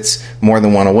 because it's more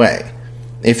than one away.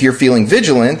 If you're feeling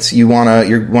vigilant, you want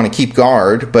to keep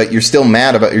guard, but you're still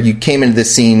mad about, or you came into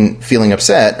this scene feeling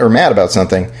upset or mad about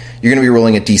something, you're going to be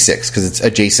rolling a d6 because it's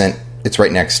adjacent. It's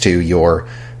right next to your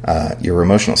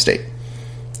emotional state.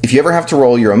 If you ever have to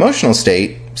roll your emotional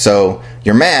state, so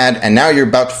you're mad and now you're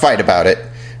about to fight about it,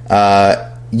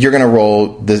 you're going to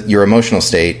roll your emotional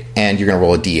state and you're going to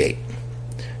roll a d8.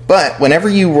 But whenever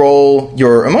you roll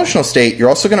your emotional state, you're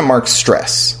also going to mark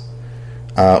stress,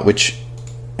 which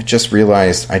I just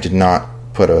realized I did not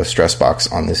put a stress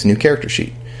box on this new character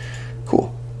sheet.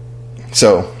 Cool.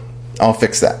 So I'll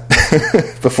fix that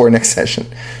before next session.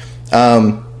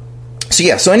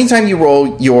 So anytime you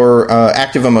roll your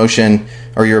active emotion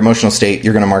or your emotional state,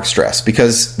 you're going to mark stress,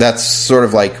 because that's sort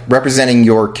of like representing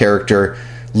your character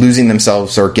losing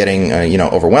themselves or getting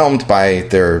overwhelmed by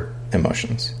their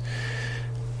emotions.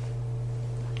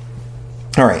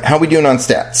 All right, how are we doing on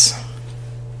stats?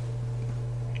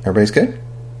 Everybody's good?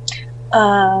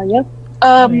 Yep.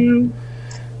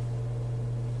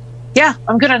 Yeah,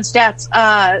 I'm good on stats.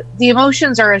 The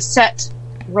emotions are a set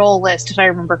roll list, if I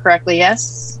remember correctly.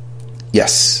 Yes.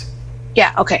 Yes.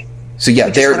 Yeah. Okay. So yeah,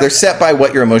 they're set by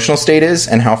what your emotional state is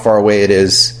and how far away it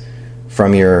is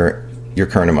from your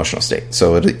current emotional state.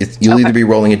 So you'll either be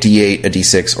rolling a d8, a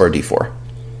d6, or a d4.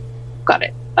 Got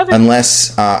it. Okay.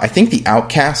 Unless I think the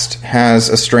Outcast has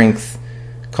a strength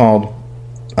called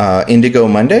Indigo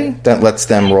Monday that lets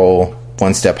them roll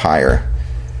one step higher.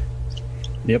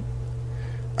 Yep.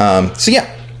 So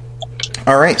yeah.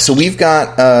 All right. So we've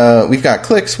got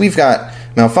clicks, we've got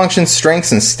malfunctions,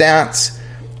 strengths, and stats.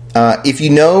 If you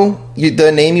know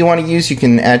the name you want to use, you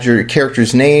can add your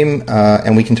character's name,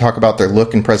 and we can talk about their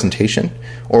look and presentation,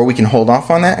 or we can hold off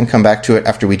on that and come back to it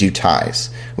after we do ties,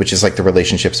 which is like the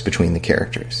relationships between the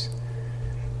characters.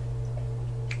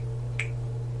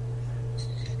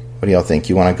 What do y'all think?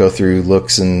 You want to go through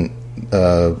looks and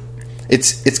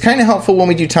it's kind of helpful when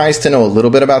we do ties to know a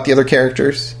little bit about the other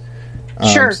characters.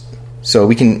 Sure. So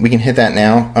we can hit that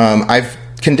now. I've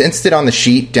condensed it on the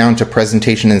sheet down to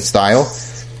presentation and style.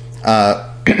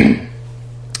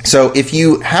 So if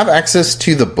you have access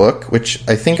to the book, which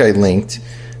I think I linked,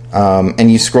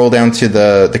 and you scroll down to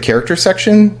the character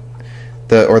section,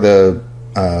 the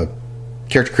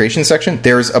character creation section,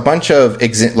 there's a bunch of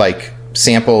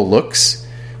sample looks,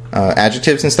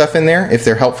 adjectives and stuff in there if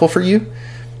they're helpful for you.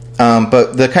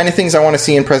 But the kind of things I want to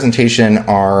see in presentation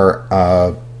are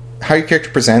how your character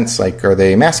presents. Like, are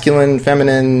they masculine,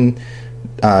 feminine?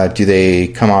 Do they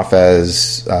come off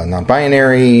as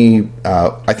non-binary?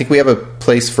 I think we have a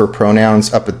place for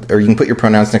pronouns or you can put your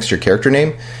pronouns next to your character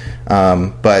name.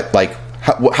 But like,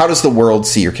 how does the world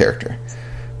see your character?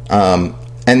 And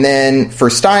then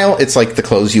for style, it's like the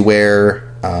clothes you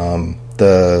wear,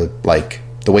 the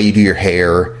way you do your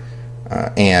hair,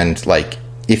 and like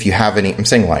if you have any. I'm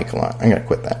saying like a lot. I'm gonna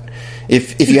quit that.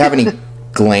 If you have any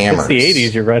glamours, it's the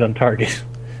 80s. You're right on target.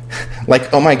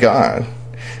 Like, oh my god.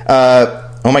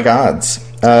 Oh my gods.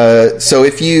 So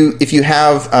if you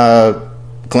have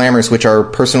glamours, which are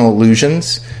personal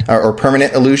illusions or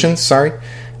permanent illusions. Sorry,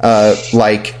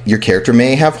 like your character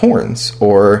may have horns,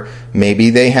 or maybe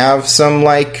they have some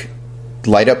like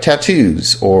light up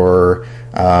tattoos, or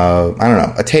I don't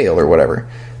know, a tail or whatever.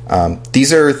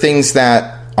 These are things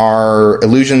that are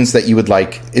illusions that you would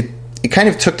like. It kind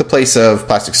of took the place of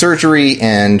plastic surgery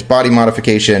and body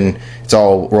modification. It's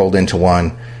all rolled into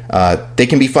one. They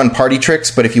can be fun party tricks,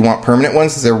 but if you want permanent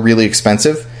ones, they're really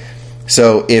expensive.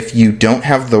 So if you don't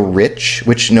have the rich,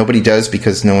 which nobody does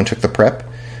because no one took the prep,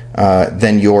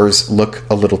 then yours look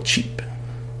a little cheap.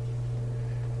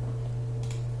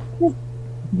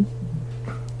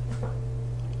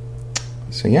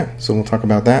 So yeah, so we'll talk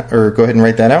about that, or go ahead and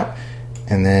write that out,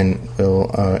 and then we'll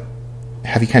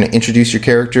have you kind of introduce your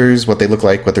characters, what they look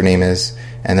like, what their name is,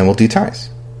 and then we'll do ties.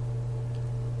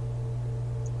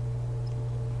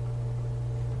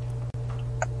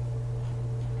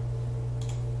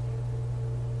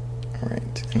 All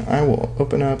right, and I will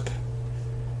open up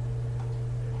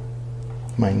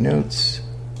my notes.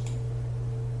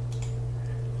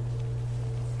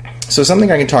 So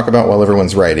something I can talk about while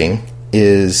everyone's writing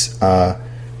is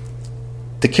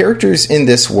the characters in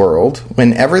this world,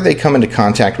 whenever they come into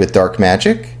contact with dark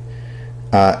magic,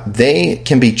 they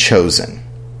can be chosen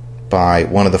by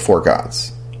one of the four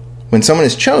gods. When someone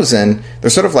is chosen, they're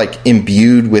sort of like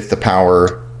imbued with the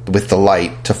power, with the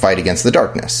light, to fight against the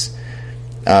darkness.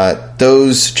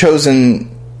 Those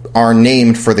chosen are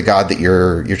named for the god that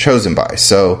you're chosen by.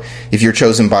 So if you're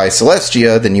chosen by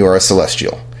Celestia, then you are a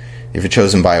Celestial. If you're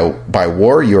chosen by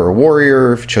War, you're a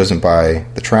warrior. If you're chosen by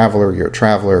the Traveler, you're a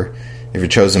Traveler. If you're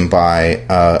chosen by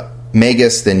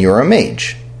Magus, then you're a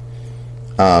mage.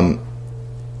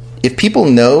 If people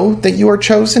know that you are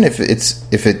chosen,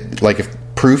 if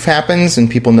proof happens and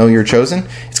people know you're chosen,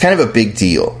 it's kind of a big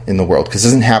deal in the world because it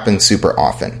doesn't happen super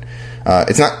often.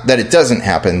 It's not that it doesn't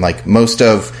happen. Like most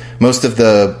of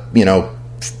the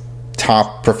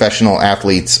top professional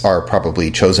athletes are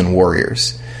probably chosen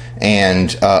warriors,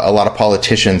 and a lot of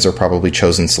politicians are probably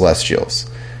chosen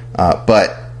Celestials.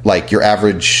 But like your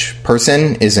average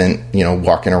person isn't,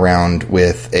 walking around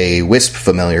with a Wisp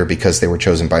familiar because they were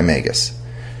chosen by Magus.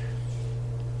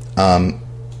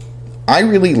 I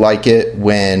really like it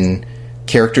when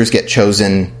characters get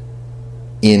chosen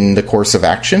in the course of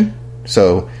action.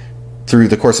 So through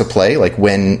the course of play, like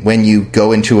when you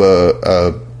go into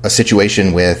a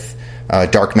situation with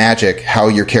dark magic, how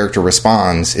your character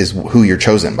responds is who you're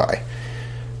chosen by.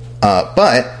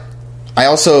 But I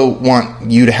also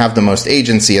want you to have the most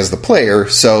agency as the player,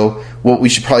 so what we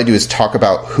should probably do is talk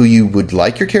about who you would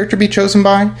like your character to be chosen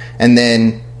by, and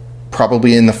then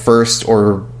probably in the first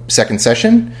or second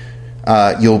session,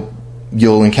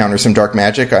 you'll encounter some dark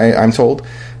magic, I'm told,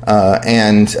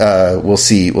 and we'll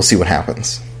see what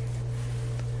happens.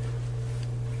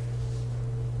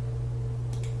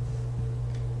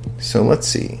 So let's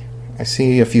see. I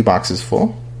see a few boxes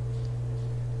full.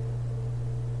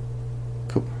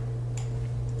 Cool.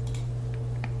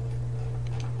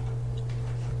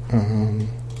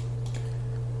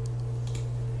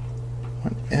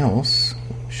 What else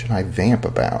should I vamp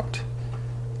about?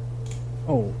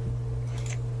 Oh.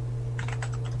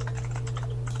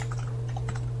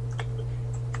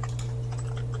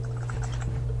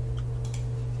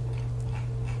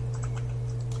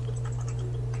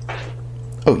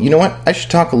 Oh, you know what? I should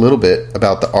talk a little bit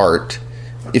about the art.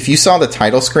 If you saw the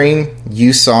title screen,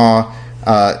 you saw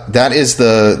that is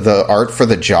the art for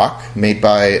the Jock made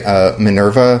by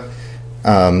Minerva,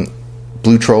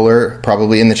 Blue Troller,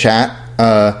 probably in the chat.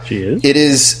 She is? It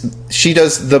is. She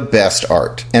does the best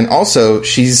art. And also,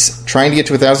 she's trying to get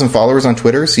to 1,000 followers on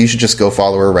Twitter, so you should just go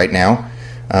follow her right now.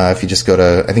 If you just go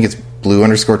to, I think it's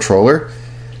Blue_Troller,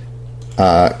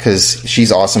 because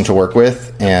she's awesome to work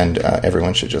with, and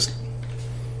everyone should just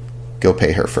go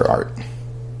pay her for art.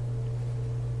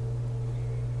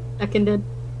 Seconded.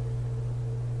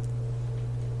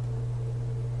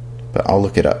 But I'll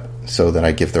look it up so that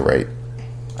I give the right.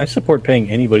 I support paying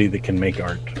anybody that can make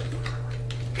art.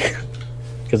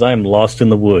 Because I am lost in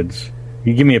the woods.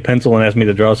 You give me a pencil and ask me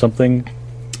to draw something.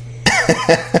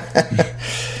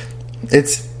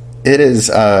 It is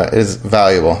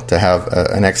valuable to have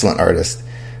an excellent artist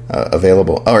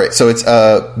available. All right, so it's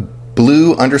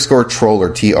Blue_Troller,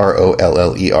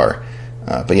 Troller.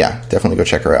 But yeah, definitely go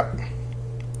check her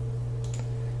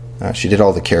out. She did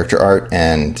all the character art,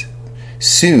 and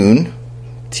soon,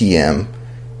 TM,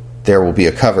 there will be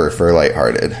a cover for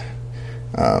Lighthearted.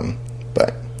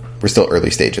 But we're still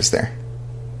early stages there.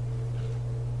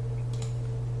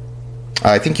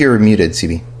 I think you're muted,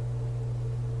 CB.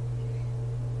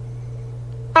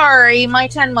 Sorry, my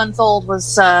 10-month-old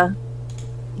was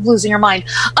losing your mind.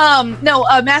 No,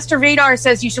 Master Vadar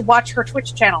says you should watch her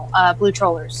Twitch channel, Blue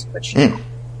Trollers. Which,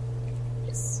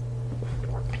 yes.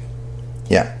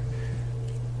 Yeah.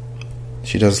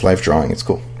 She does live drawing. It's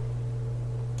cool.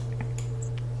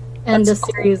 And a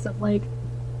series of like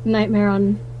Nightmare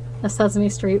on a Sesame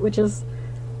Street, which is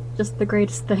just the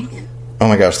greatest thing. Oh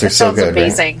my gosh, they're That so sounds good.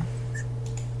 amazing. Right?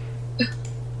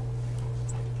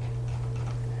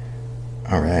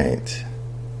 All right.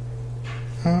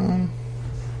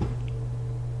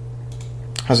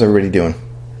 How's everybody doing?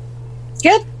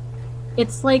 Good.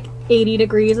 It's like 80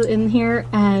 degrees in here,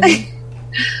 and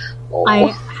I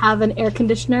have an air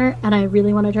conditioner, and I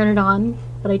really want to turn it on,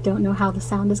 but I don't know how the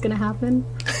sound is going to happen.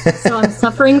 So I'm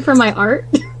suffering for my art.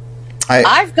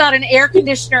 I've got an air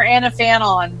conditioner and a fan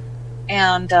on,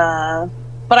 and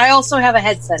but I also have a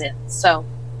headset in. So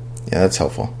Yeah, that's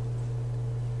helpful.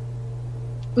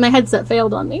 My headset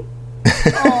failed on me.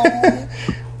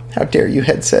 How dare you,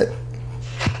 headset?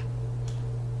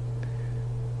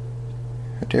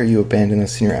 How dare you abandon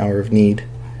us in your hour of need?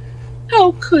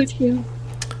 how could you?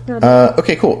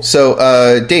 Okay, cool.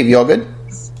 So, Dave, you all good?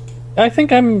 I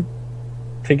think I'm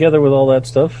together with all that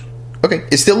stuff. Okay,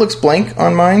 it still looks blank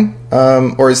on mine,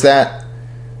 or is that?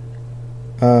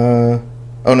 Oh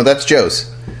no, that's Joe's.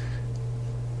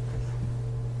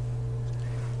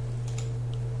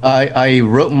 I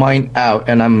wrote mine out,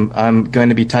 and I'm going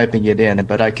to be typing it in,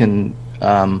 but I can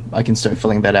start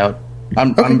filling that out.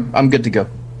 I'm good to go.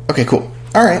 Okay, cool.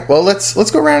 All right. Well,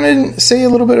 let's go around and say a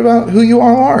little bit about who you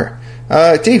all are.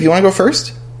 Dave, you want to go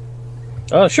first?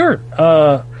 Sure.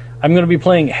 I'm going to be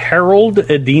playing Harold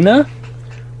Edina.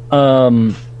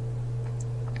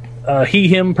 He,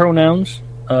 him pronouns.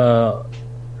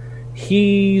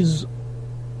 He's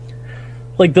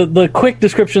like the quick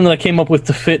description that I came up with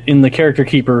to fit in the character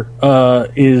keeper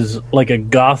is like a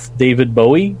goth David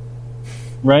Bowie,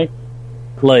 right?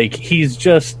 Like he's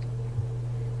just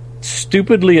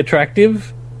stupidly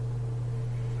attractive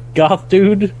goth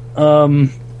dude.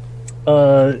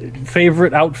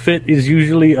 Favorite outfit is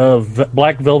usually a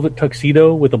black velvet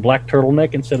tuxedo with a black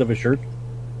turtleneck instead of a shirt.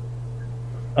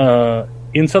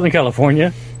 In Southern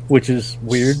California, which is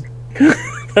weird.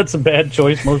 That's a bad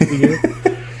choice most of the year.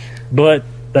 But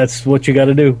that's what you got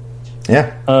to do.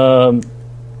 Yeah.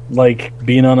 Like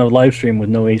being on a live stream with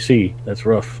no AC. That's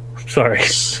rough. Sorry.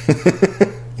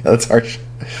 That's harsh.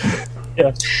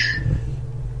 Yeah.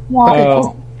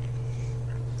 Wow.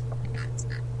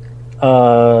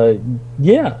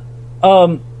 Yeah.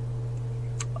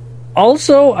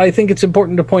 Also, I think it's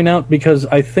important to point out because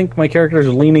I think my character is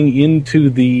leaning into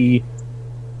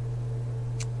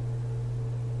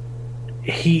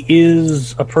he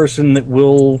is a person that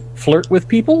will flirt with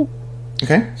people.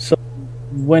 Okay. So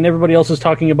when everybody else is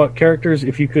talking about characters,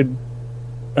 if you could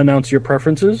announce your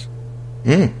preferences,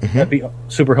 that'd be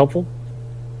super helpful.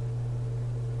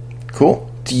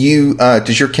 Cool. Do you?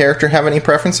 Does your character have any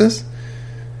preferences?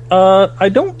 I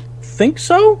don't think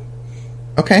so.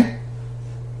 Okay.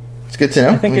 It's good to know.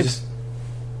 I think it's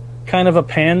kind of a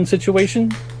pan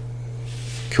situation.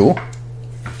 Cool.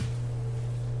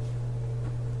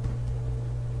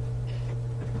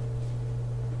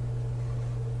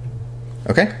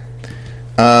 Okay.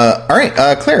 All right.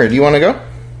 Clara, do you want to go?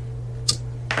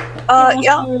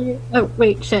 Yeah. Oh,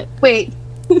 wait, shit. Wait.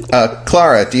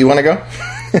 Clara, do you want to go?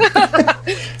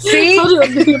 See? I told you it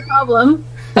was going to be a problem.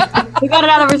 We got it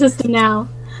out of our system now.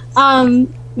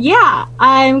 Yeah,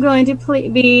 I'm going to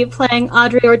be playing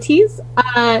Audrey Ortiz.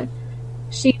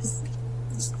 She's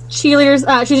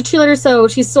cheerleaders. She's a cheerleader, so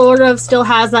she sort of still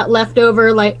has that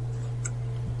leftover, like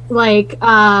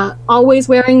always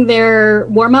wearing their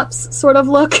warm-ups sort of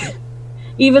look,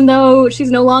 even though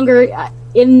she's no longer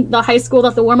in the high school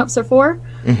that the warm-ups are for.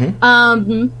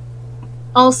 Mm-hmm.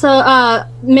 Also,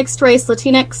 mixed race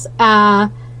Latinx.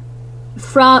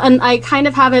 And I kind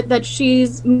of have it that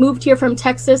she's moved here from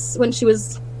Texas when she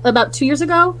was about 2 years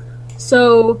ago,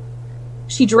 so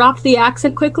she dropped the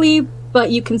accent quickly,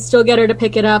 but you can still get her to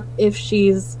pick it up if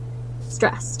she's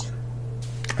stressed.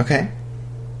 Okay.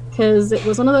 Because it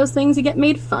was one of those things you get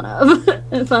made fun of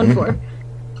and fun for.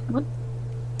 What?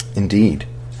 Indeed.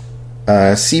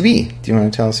 CB, do you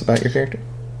want to tell us about your character?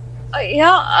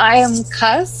 Yeah, I am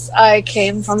Cass. I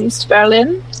came from East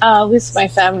Berlin with my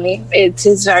family. It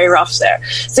is very rough there.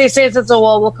 They say that the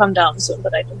wall will come down soon,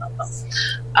 but I do not know.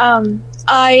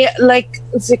 I like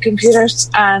the computers,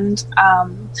 and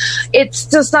it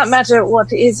does not matter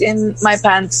what is in my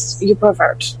pants, you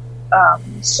pervert.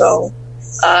 So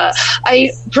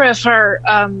I prefer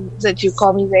that you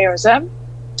call me they or them.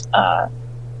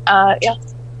 Yeah.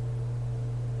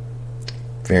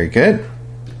 Very good.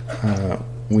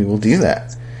 We will do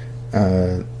that.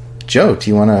 Joe, do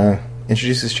you want to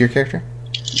introduce us to your character?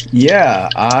 Yeah,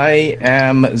 I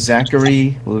am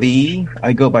Zachary Lee.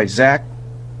 I go by Zach.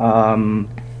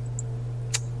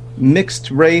 Mixed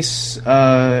race,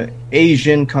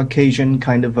 Asian, Caucasian,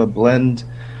 kind of a blend.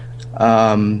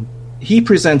 He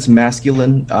presents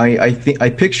masculine. I think I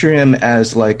picture him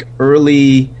as like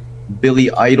early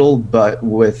Billy Idol, but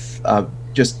with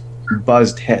just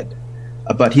buzzed head.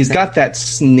 But he's got that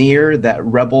sneer, that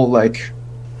rebel like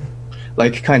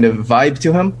kind of vibe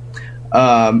to him.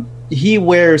 He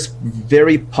wears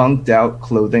very punked out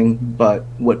clothing, but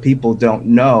what people don't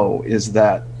know is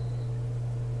that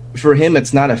for him,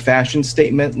 it's not a fashion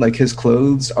statement. Like, his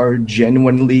clothes are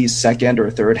genuinely second or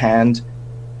third hand.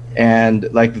 And,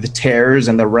 like, the tears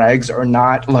and the rags are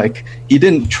not, like, he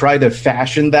didn't try to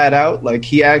fashion that out. Like,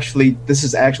 this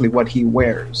is actually what he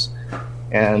wears.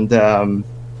 And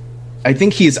I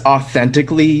think he's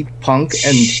authentically punk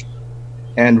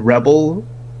and rebel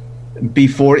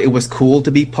before it was cool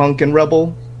to be punk and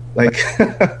rebel. Like,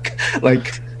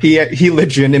 He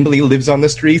legitimately lives on the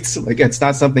streets. Like, it's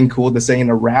not something cool to say in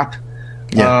a rap.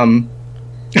 Yeah.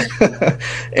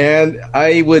 And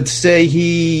I would say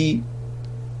he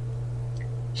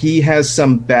has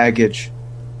some baggage,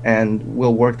 and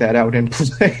we'll work that out in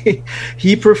play.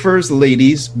 He prefers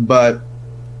ladies, but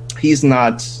he's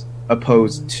not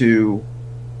opposed to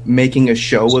making a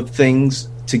show of things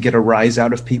to get a rise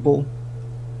out of people.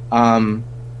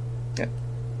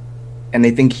 And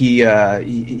I think he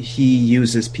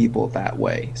uses people that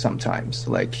way sometimes.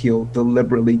 Like, he'll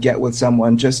deliberately get with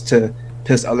someone just to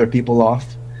piss other people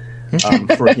off.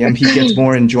 For him, he gets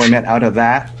more enjoyment out of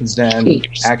that than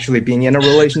actually being in a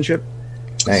relationship.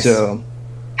 Nice. So,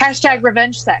 Hashtag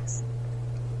revenge sex.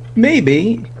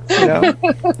 maybe, you know.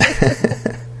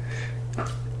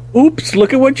 Oops,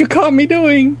 look at what you caught me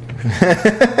doing.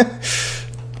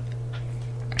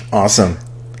 Awesome.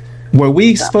 Were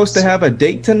we supposed to have a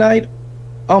date tonight?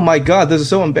 Oh my god, this is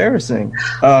so embarrassing.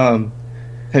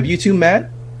 Have you two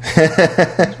met?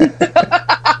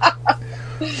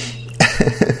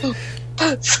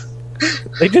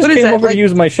 They just came over to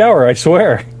use my shower, I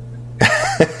swear.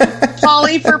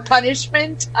 Polly for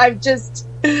punishment? This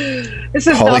is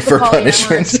Polly not the for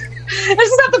punishment. This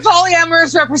is not the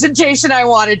polyamorous representation I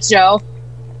wanted, Joe.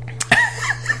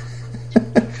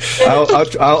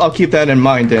 I'll keep that in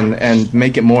mind and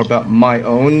make it more about my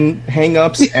own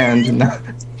hang-ups and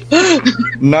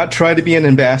not try to be an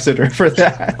ambassador for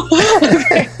that.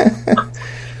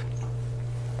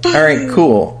 All right,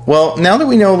 cool. Well, now that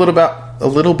we know a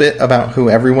little bit about who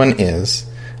everyone is,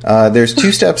 there's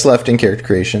 2 steps left in character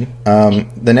creation.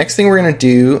 The next thing we're going to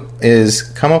do is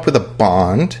come up with a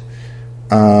bond,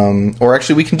 or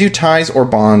actually we can do ties or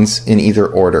bonds in either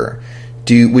order.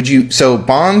 So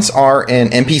bonds are an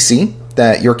NPC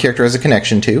that your character has a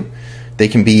connection to. They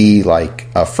can be like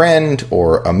a friend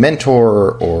or a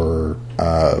mentor or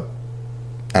a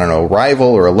rival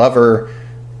or a lover,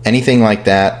 anything like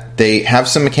that. They have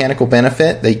some mechanical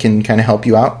benefit. They can kind of help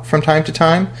you out from time to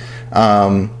time.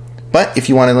 But if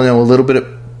you want to know a little bit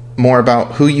more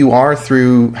about who you are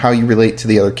through how you relate to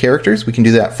the other characters, we can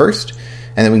do that first,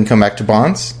 and then we can come back to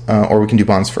bonds, or we can do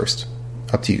bonds first.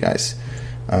 Up to you guys.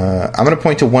 I'm going to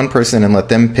point to one person and let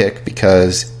them pick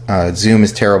because Zoom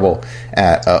is terrible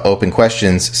at open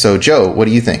questions. So, Joe, what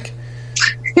do you think?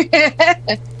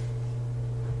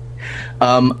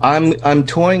 I'm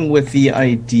toying with the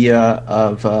idea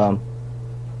of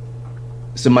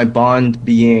so my bond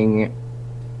being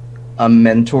a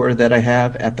mentor that I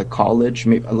have at the college,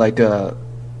 like the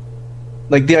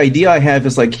idea I have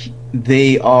is like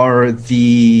they are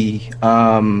the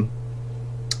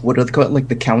what do they call it? Like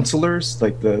the counselors,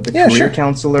 like the career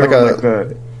counselor, like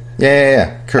the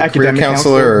career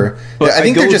counselor. I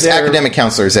think they're just academic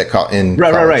counselors in college.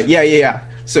 Right. Yeah.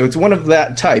 So it's one of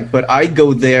that type, but I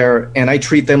go there and I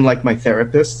treat them like my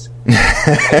therapist.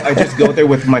 I just go there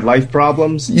with my life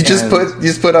problems. You just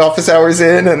put office hours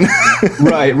in and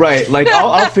right. Like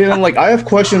I'll feel like I have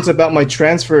questions about my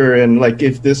transfer and like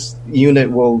if this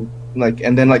unit will like,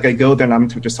 and then like I go there and I'm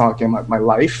just talking about my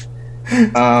life.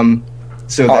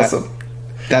 So awesome.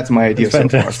 That's my idea so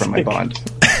far for my bond.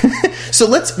 So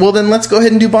let's go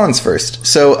ahead and do bonds first.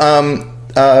 So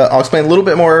I'll explain a little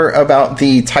bit more about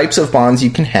the types of bonds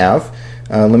you can have.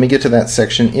 Let me get to that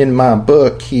section in my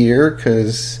book here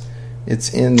because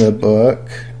it's in the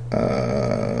book.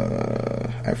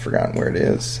 I've forgotten where it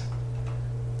is.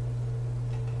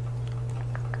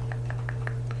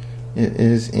 It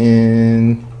is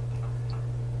in.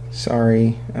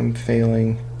 Sorry, I'm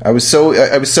failing. I was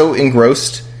so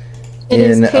engrossed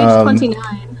in page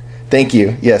 29. Thank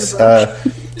you. Yes.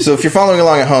 So if you're following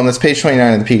along at home, that's page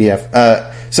 29 of the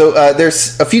PDF. So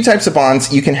there's a few types of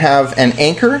bonds. You can have an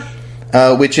anchor,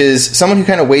 which is someone who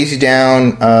kind of weighs you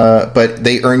down, but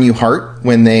they earn you heart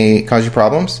when they cause you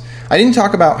problems. I didn't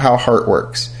talk about how heart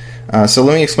works. So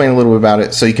let me explain a little bit about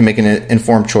it so you can make an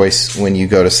informed choice when you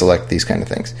go to select these kind of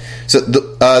things. So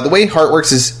the way heart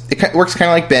works is it works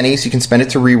kind of like bennies. You can spend it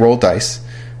to re-roll dice.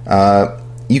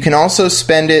 You can also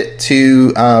spend it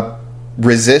to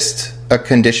resist a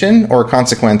condition or a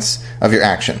consequence of your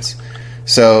actions.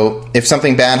 So if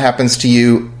something bad happens to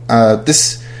you, I'm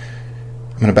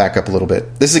going to back up a little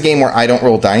bit. This is a game where I don't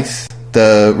roll dice.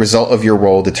 The result of your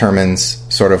roll determines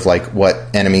sort of like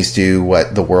what enemies do,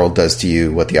 what the world does to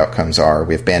you, what the outcomes are.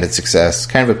 We have banded success,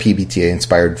 kind of a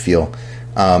PBTA-inspired feel.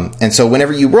 And so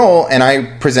whenever you roll and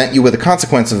I present you with a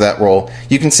consequence of that roll,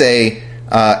 you can say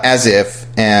as if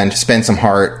and spend some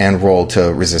heart and roll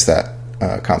to resist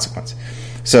that consequence.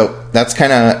 So that's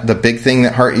kind of the big thing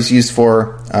that heart is used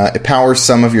for. It powers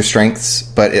some of your strengths,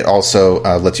 but it also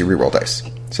lets you reroll dice.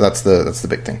 So that's the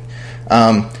big thing.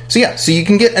 So you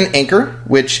can get an anchor,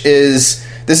 which is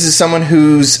someone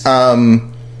who's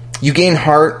you gain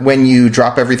heart when you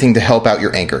drop everything to help out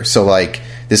your anchor. So like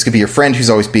this could be your friend who's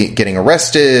always getting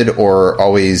arrested or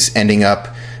always ending up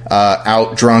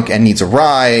out drunk and needs a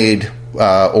ride,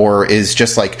 or is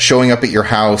just like showing up at your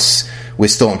house with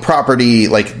stolen property.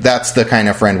 Like that's the kind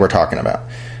of friend we're talking about.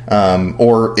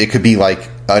 Or it could be like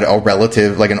a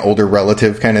relative, like an older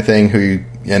relative kind of thing who you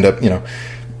end up,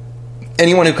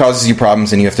 anyone who causes you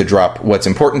problems and you have to drop what's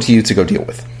important to you to go deal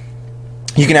with.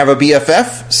 You can have a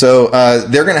BFF, so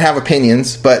they're going to have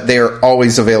opinions, but they are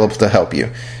always available to help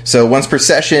you. So once per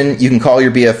session, you can call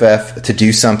your BFF to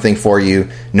do something for you,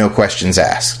 no questions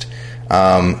asked.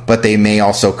 But they may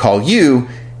also call you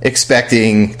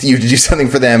expecting you to do something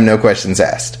for them, no questions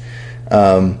asked.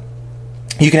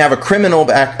 You can have a criminal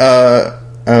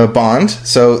bond.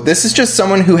 So this is just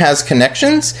someone who has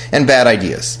connections and bad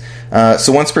ideas.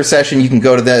 So once per session, you can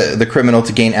go to the criminal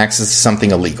to gain access to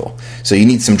something illegal. So you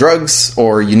need some drugs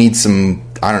or you need some,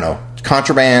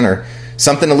 contraband or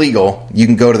something illegal. You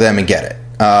can go to them and get it.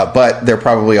 But they're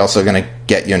probably also going to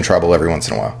get you in trouble every once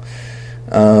in a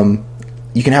while.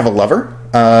 You can have a lover,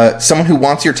 someone who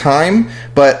wants your time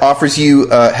but offers you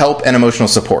help and emotional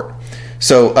support.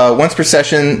 So once per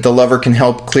session, the lover can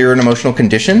help clear an emotional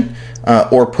condition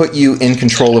or put you in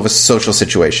control of a social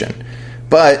situation.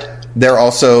 But they're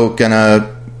also going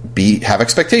to have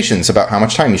expectations about how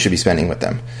much time you should be spending with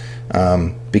them.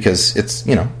 Because it's,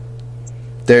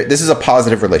 this is a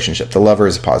positive relationship. The lover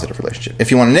is a positive relationship.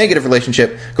 If you want a negative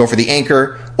relationship, go for the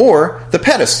anchor or the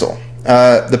pedestal.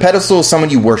 The pedestal is someone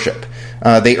you worship.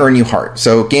 They earn you heart.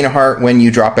 So gain a heart when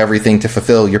you drop everything to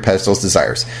fulfill your pedestal's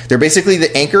desires. They're basically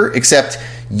the anchor, except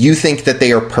you think that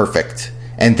they are perfect,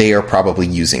 and they are probably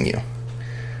using you.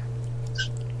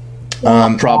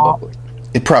 Probably.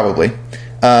 Probably. You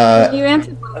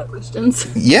answered my questions.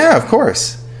 Yeah, of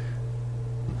course.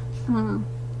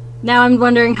 Now I'm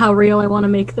wondering how real I want to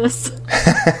make this.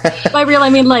 By real, I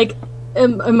mean like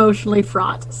emotionally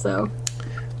fraught. So.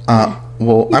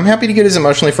 Well, I'm happy to get as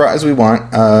emotionally fraught as we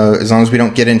want, as long as we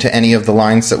don't get into any of the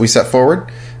lines that we set forward.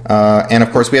 And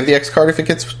of course, we have the X card if it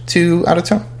gets too out of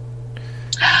tone.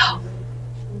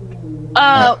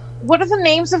 What are the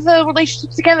names of the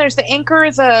relationships again? There's the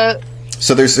anchor,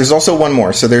 So there's also one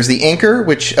more. So there's the anchor,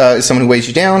 which is someone who weighs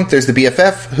you down. There's the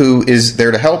BFF, who is there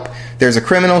to help. There's a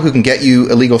criminal who can get you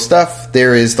illegal stuff.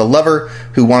 There is the lover,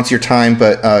 who wants your time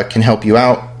but can help you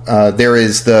out. There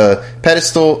is the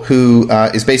pedestal, who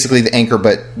is basically the anchor,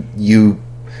 but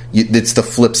it's the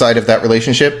flip side of that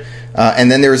relationship.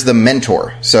 And then there's the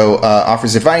mentor, so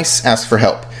offers advice, asks for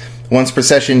help. Once per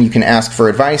session, you can ask for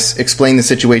advice, explain the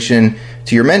situation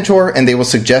to your mentor, and they will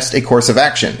suggest a course of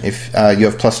action if you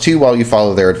have +2 while you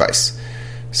follow their advice.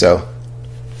 So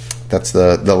that's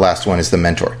the last one is the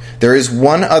mentor. There is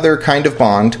one other kind of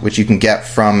bond, which you can get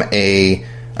from a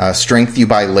strength you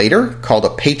buy later, called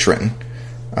a patron.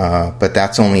 But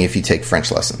that's only if you take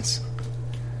French lessons.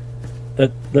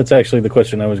 That's actually the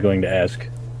question I was going to ask.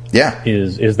 Yeah.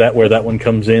 Is that where that one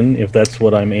comes in, if that's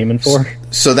what I'm aiming for?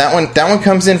 So that one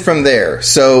comes in from there.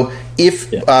 So if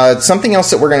something else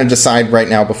that we're going to decide right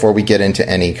now before we get into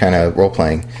any kind of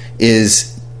role-playing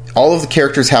is all of the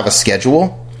characters have a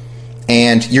schedule,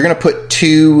 and you're going to put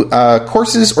 2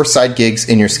 courses or side gigs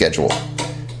in your schedule.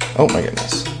 Oh my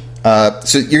goodness.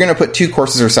 So you're going to put 2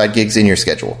 courses or side gigs in your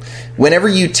schedule. Whenever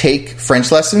you take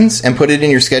French lessons and put it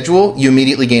in your schedule, you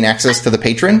immediately gain access to the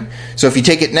patron. So if you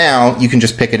take it now, you can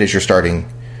just pick it as your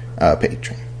starting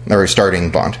patron or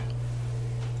starting bond.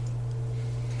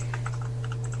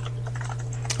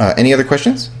 Any other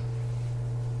questions?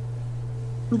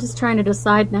 I'm just trying to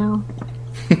decide now.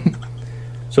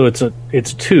 So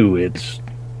it's two. It's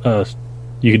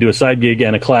you can do a side gig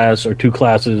and a class, or two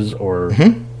classes, or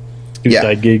two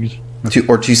side gigs.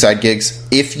 Two side gigs.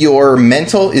 If your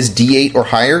mental is D8 or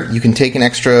higher, you can take an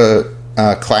extra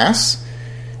class,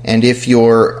 and if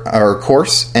your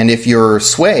course, and if your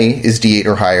sway is D8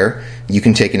 or higher, you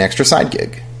can take an extra side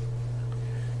gig.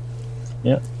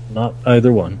 Yeah, not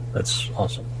either one. That's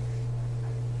awesome.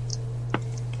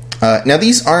 Now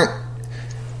these aren't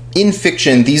in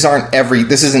fiction. This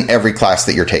isn't every class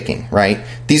that you're taking, right?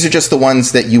 These are just the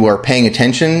ones that you are paying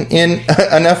attention in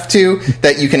enough to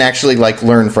that you can actually like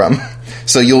learn from.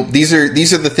 So these are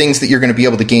the things that you're going to be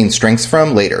able to gain strengths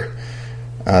from later.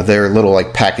 They're little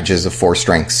like packages of 4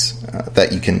 strengths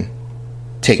that you can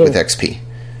take with XP.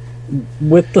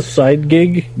 With the side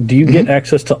gig, do you get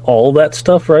access to all that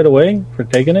stuff right away for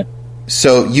taking it?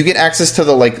 So you get access to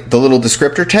the little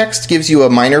descriptor text gives you a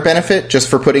minor benefit just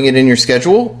for putting it in your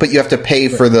schedule, but you have to pay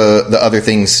for the other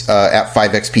things at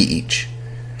 5 XP each.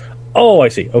 Oh, I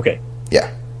see. Okay.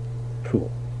 Yeah. Cool.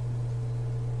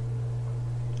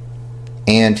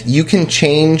 And you can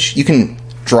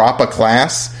drop a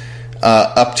class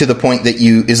up to the point that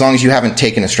as long as you haven't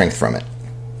taken a strength from it.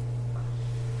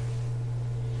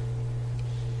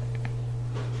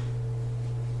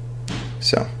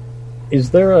 So,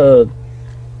 is there a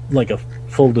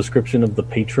full description of the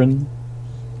patron?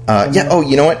 Yeah. Oh,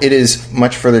 you know what? It is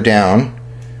much further down,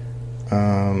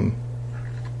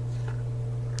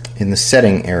 in the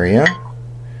setting area.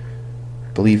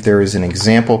 I believe there is an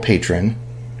example patron.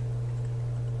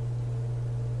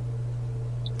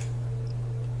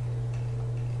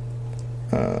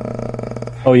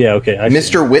 Oh yeah. Okay.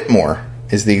 Mr. Whitmore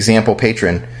is the example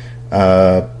patron.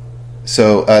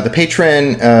 So the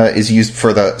patron is used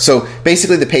for so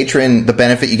basically the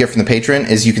benefit you get from the patron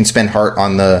is you can spend heart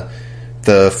on the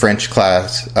French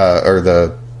class or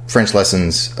the French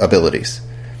lessons abilities.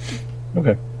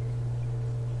 Okay.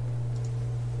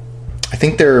 I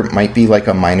think there might be like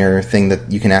a minor thing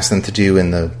that you can ask them to do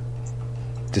in the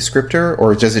descriptor,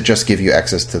 or does it just give you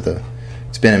access to the?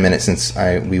 It's been a minute since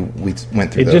we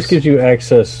went through. It just gives you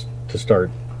access to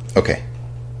start. Okay.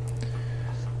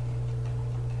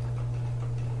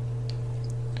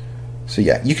 So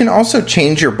yeah, you can also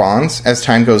change your bonds as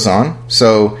time goes on.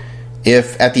 So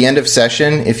if at the end of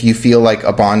session, if you feel like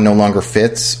a bond no longer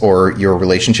fits or your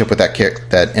relationship with that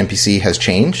NPC has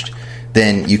changed,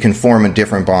 then you can form a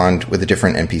different bond with a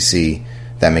different NPC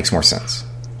that makes more sense.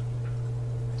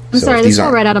 I'm sorry, this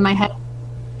fell right out of my head.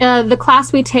 The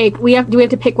class we take, do we have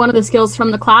to pick one of the skills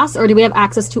from the class, or do we have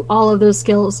access to all of those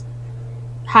skills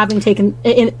having taken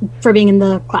for being in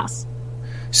the class?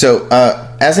 So,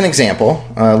 as an example,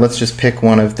 let's just pick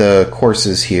one of the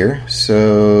courses here.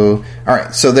 So, all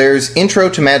right. So there's Intro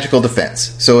to Magical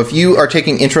Defense. So if you are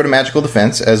taking Intro to Magical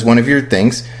Defense as one of your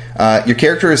things, your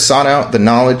character has sought out the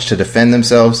knowledge to defend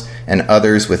themselves and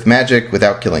others with magic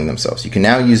without killing themselves. You can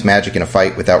now use magic in a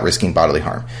fight without risking bodily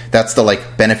harm. That's the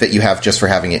benefit you have just for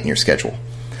having it in your schedule.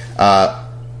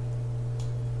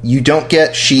 You don't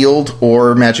get Shield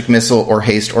or Magic Missile or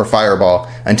Haste or Fireball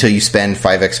until you spend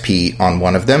 5 XP on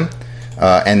one of them,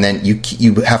 and then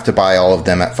you have to buy all of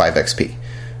them at 5 XP.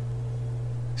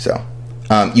 So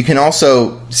you can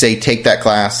also say take that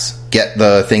class, get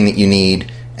the thing that you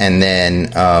need, and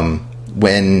then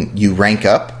when you rank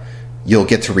up, you'll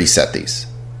get to reset these.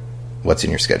 What's in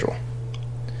your schedule?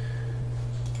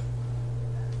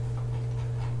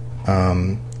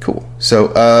 Cool.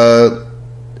 So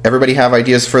everybody have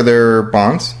ideas for their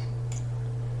bonds?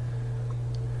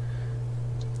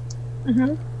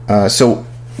 Mm-hmm. So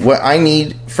what I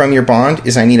need from your bond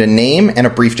is I need a name and a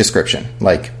brief description.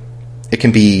 It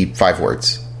can be 5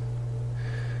 words.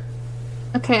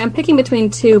 Okay, I'm picking between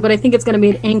 2, but I think it's going to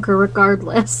be an anchor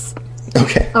regardless.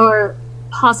 Okay. Or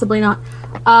possibly not.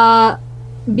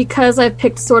 Because I've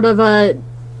picked sort of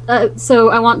so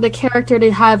I want the character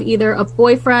to have either a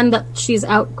boyfriend that she's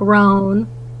outgrown.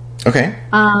 Okay.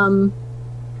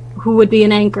 Who would be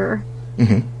an anchor.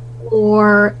 Mm-hmm.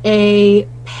 Or a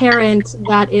parent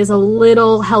that is a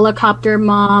little helicopter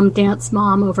mom, dance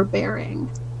mom overbearing.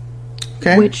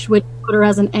 Okay. Which would put her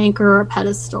as an anchor or a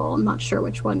pedestal. I'm not sure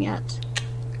which one yet.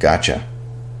 Gotcha.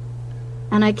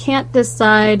 And I can't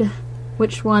decide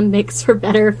which one makes for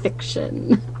better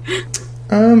fiction.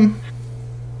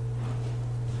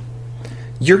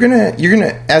 You're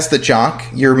gonna as the jock,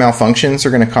 your malfunctions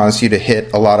are gonna cause you to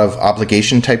hit a lot of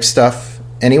obligation type stuff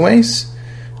anyways.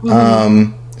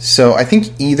 Mm-hmm. So I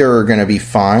think either are gonna be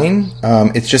fine.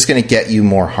 It's just gonna get you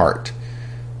more heart.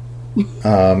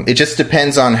 It just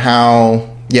depends on how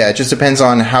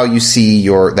you see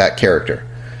that character.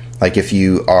 Like if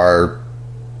you are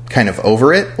kind of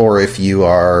over it, or if you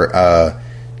are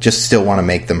just still want to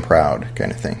make them proud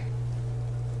kind of thing?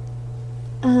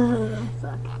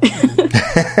 Fuck.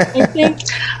 I think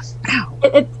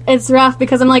it's rough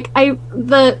because I'm like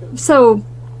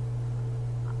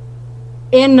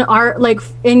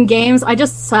in games I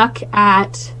just suck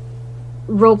at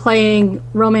role-playing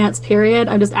romance, period.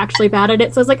 I'm just actually bad at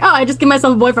it, so it's like, I just give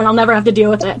myself a boyfriend, I'll never have to deal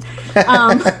with it.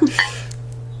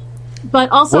 But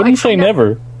also Wouldn't say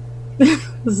never. This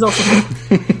is also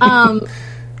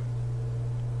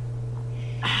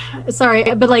sorry,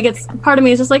 but like, it's part of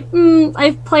me is just like,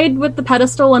 I've played with the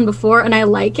pedestal one before and I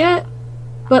like it,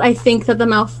 but I think that the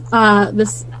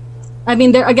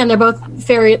they're both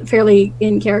fairly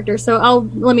in character, so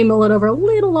let me mull it over a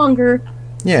little longer.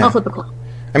 Yeah, I'll flip a coin.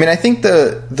 I mean, I think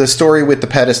the story with the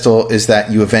pedestal is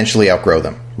that you eventually outgrow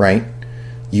them, right?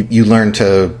 You learn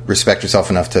to respect yourself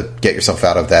enough to get yourself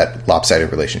out of that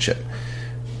lopsided relationship.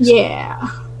 Yeah.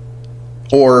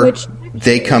 Or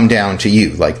they come down to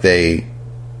you, like they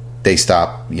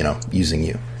stop, using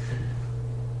you.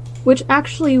 Which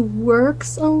actually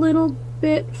works a little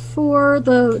bit for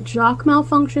the jock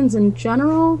malfunctions in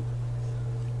general.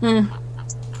 Again,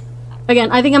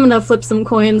 I think I'm going to flip some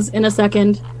coins in a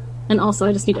second, and also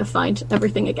I just need to find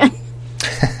everything again.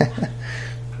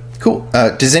 Cool.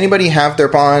 Does anybody have their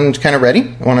bond kind of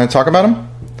ready? Want to talk about them?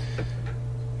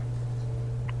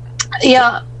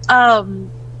 Yeah.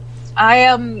 I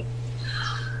am.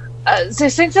 So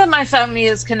since that my family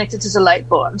is connected to the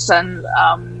Lightborns, and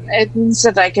it means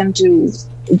that I can do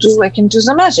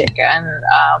some magic, and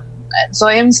so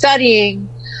I am studying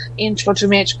intro to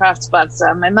magecraft. But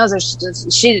my mother,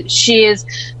 she is.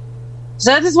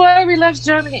 That is why we left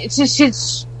Germany.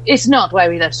 It's not why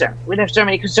we left Germany. We left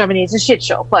Germany because Germany is a shit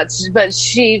show. But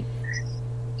she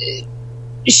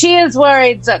is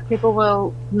worried that people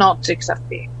will not accept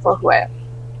me for who I am.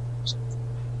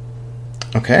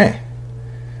 Okay.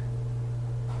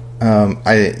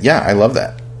 I love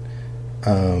that.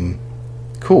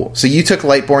 Cool. So you took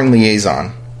Lightborn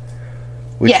Liaison,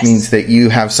 which Yes. means that you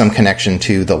have some connection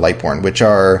to the Lightborn, which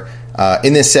are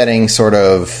in this setting sort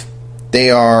of, they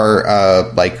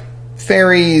are like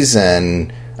fairies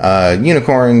and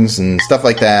unicorns and stuff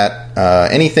like that.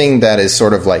 Anything that is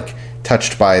sort of like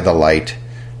touched by the light,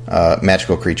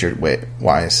 magical creature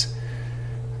wise,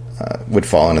 would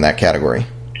fall into that category.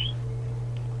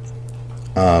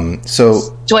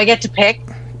 So Do I get to pick?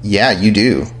 yeah, you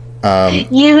do.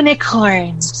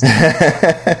 Unicorns.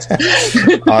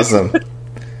 Awesome.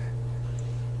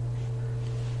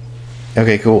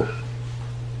 Okay, cool.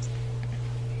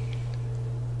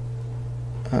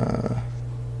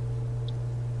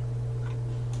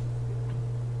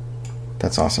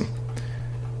 That's awesome.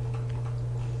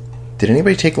 Did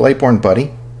anybody take Lightborn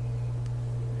Buddy?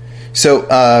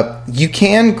 So you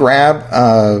can grab,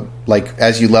 like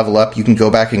as you level up, you can go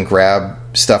back and grab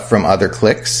stuff from other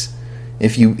cliques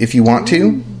if you want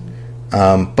to,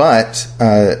 but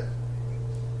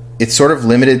it's sort of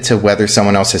limited to whether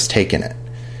someone else has taken it.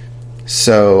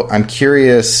 So I'm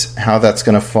curious how that's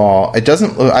going to fall. It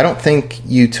doesn't. I don't think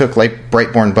you took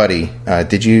Brightborn Buddy.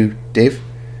 Did you, Dave?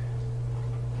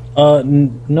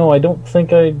 No, I don't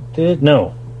think I did.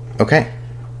 No. Okay.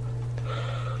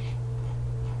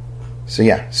 So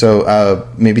yeah. So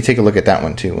maybe take a look at that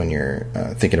one too when you're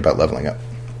thinking about leveling up.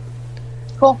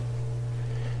 Cool.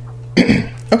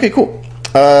 Okay, cool.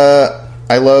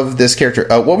 I love this character.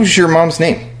 What was your mom's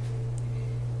name?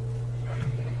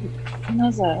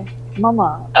 Another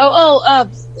mama.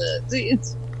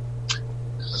 It's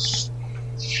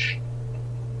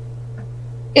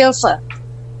Ilsa.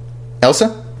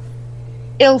 Elsa?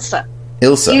 Ilsa.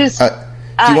 Ilsa.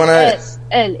 Do you want to...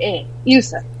 ISLA.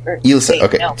 Ilsa. Ilsa,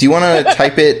 okay. No. Do you want to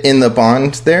type it in the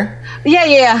bond there?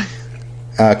 Yeah.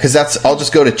 Because I'll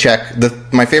just go to check.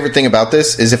 My favorite thing about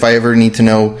this is if I ever need to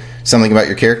know something about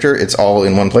your character, it's all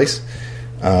in one place.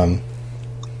 And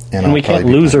we can't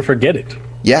lose or forget it.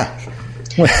 Yeah.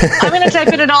 I'm going to type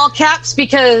it in all caps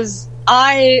because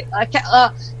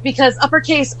because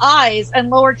uppercase I's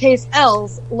and lowercase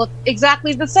L's look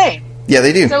exactly the same. Yeah,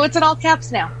 they do. So it's in all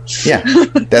caps now. Yeah,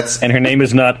 that's... And her name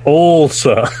is not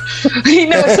Olsa.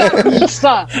 No, it's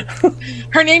not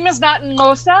Olsa. Her name is not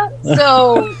Ngosa,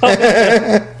 so...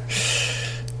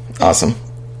 Awesome.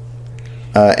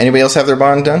 Anybody else have their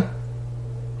bond done?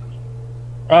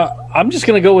 I'm just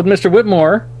going to go with Mr.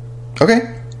 Whitmore.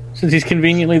 Okay. Since he's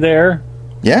conveniently there.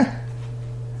 Yeah.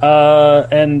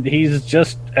 And he's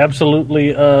just absolutely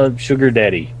a sugar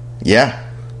daddy. Yeah.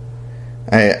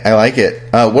 I like it.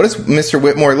 What does Mr.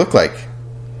 Whitmore look like?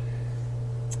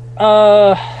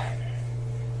 I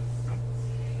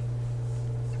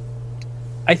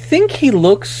think he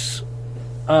looks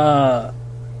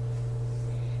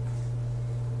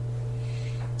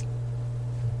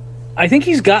I think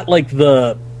he's got like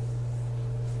the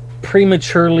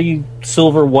prematurely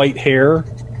silver white hair,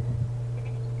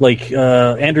 like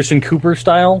Anderson Cooper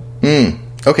style.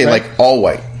 Okay, Right. like all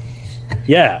white.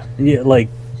 Yeah, like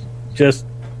just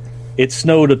it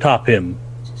snowed atop him.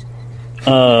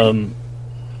 And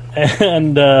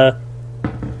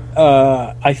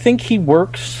I think he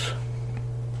works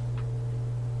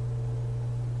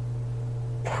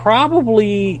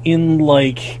probably in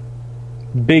like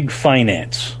big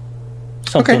finance,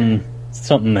 something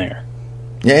there.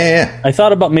 Yeah. I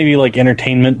thought about maybe like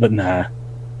entertainment, but nah,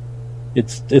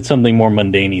 it's something more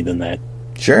mundane than that.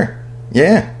 Sure.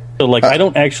 Yeah. So like, I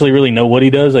don't actually really know what he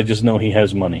does. I just know he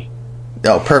has money.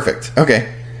 Oh, perfect.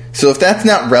 Okay. So if that's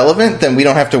not relevant, then we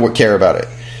don't have to care about it.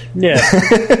 Yeah.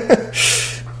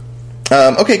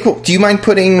 Okay, cool. Do you mind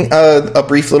putting a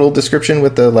brief little description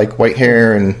with the like white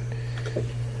hair and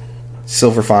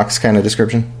silver fox kind of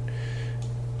description?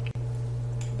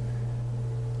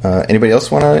 Anybody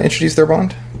else want to introduce their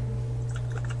bond?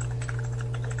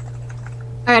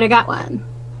 All right, I got one.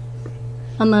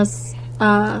 Unless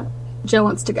Joe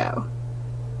wants to go.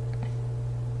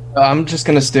 I'm just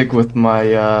gonna stick with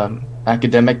my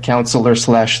academic counselor /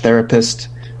 therapist,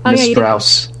 Oh, Miss yeah, you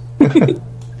Strauss.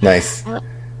 Nice.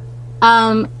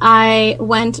 I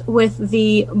went with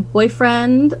the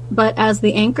boyfriend, but as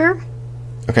the anchor.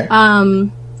 Okay.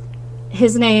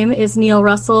 His name is Neil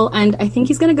Russell, and I think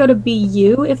he's going to go to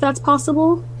BU if that's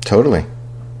possible. Totally.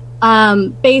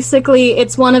 Basically,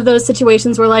 it's one of those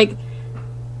situations where, like,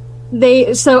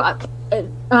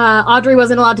 Audrey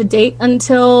wasn't allowed to date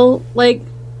until, like,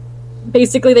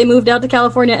 basically they moved out to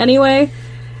California anyway.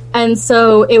 And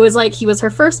so it was like he was her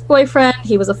first boyfriend,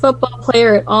 he was a football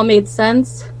player, it all made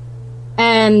sense.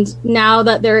 And now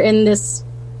that they're in this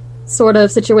sort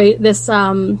of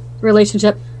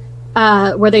relationship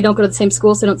where they don't go to the same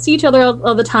school, so they don't see each other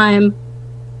all the time,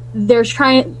 they're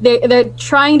trying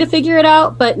to figure it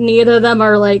out, but neither of them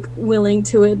are like willing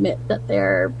to admit that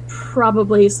they're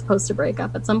probably supposed to break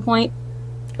up at some point.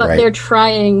 But Right. they're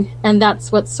trying, and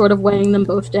that's what's sort of weighing them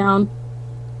both down.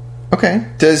 Okay.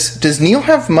 Does Neil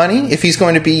have money if he's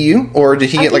going to BU, or did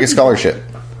he get like a scholarship?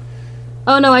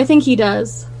 Oh no, I think he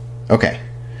does. Okay.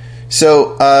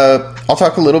 So I'll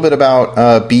talk a little bit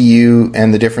about BU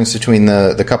and the difference between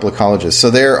the couple of colleges. So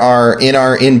there are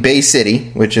in Bay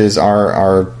City, which is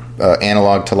our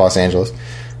analog to Los Angeles.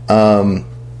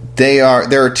 There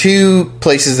are two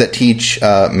places that teach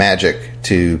magic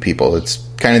to people. It's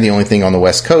kind of the only thing on the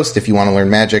West Coast if you want to learn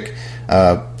magic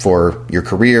for your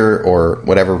career or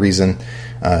whatever reason.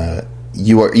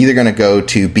 You are either going to go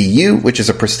to BU, which is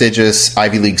a prestigious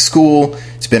Ivy League school.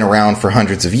 It's been around for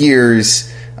hundreds of years.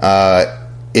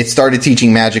 It started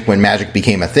teaching magic when magic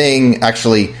became a thing.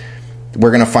 Actually,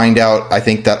 we're going to find out, I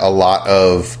think, that a lot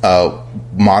of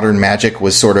modern magic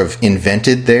was sort of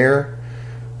invented there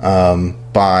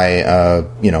by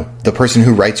the person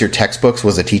who writes your textbooks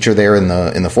was a teacher there in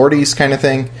the 40s kind of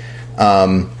thing.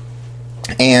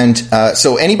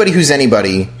 So anybody who's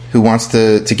anybody who wants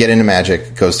to get into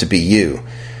magic goes to BU.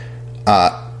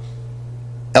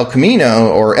 El Camino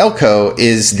or Elko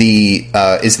is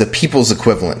the people's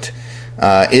equivalent.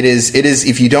 It is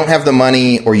if you don't have the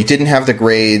money or you didn't have the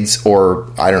grades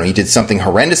or I don't know, you did something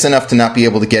horrendous enough to not be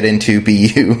able to get into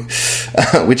BU,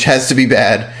 which has to be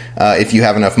bad if you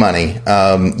have enough money.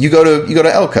 You go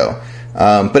to Elko.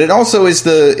 But it also is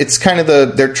they're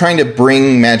trying to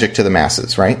bring magic to the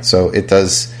masses, right? So it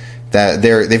does that.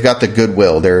 They've got the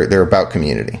goodwill. They're about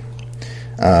community.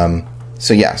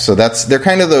 So they're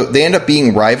kind of they end up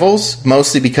being rivals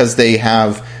mostly because they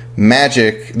have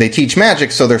magic. They teach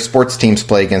magic, so their sports teams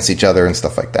play against each other and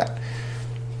stuff like that.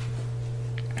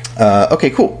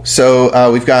 Okay, cool.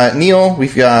 So we've got Neil,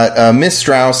 we've got Miss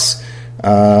Strauss,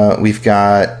 we've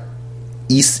got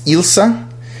Ilsa,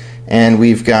 and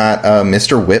we've got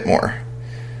Mr. Whitmore.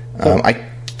 I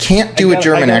can't do a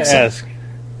German accent.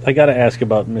 I gotta ask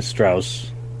about Miss Strauss.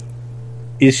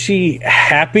 Is she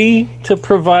happy to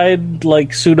provide like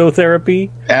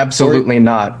pseudotherapy? Absolutely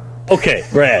not. Okay,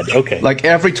 Brad. Okay. Like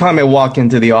every time I walk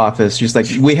into the office, she's like,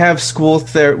 "We have school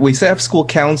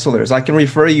counselors. I can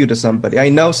refer you to somebody. I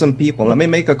know some people. Let me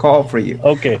make a call for you."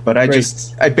 Okay, but I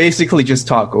great. basically just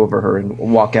talk over her and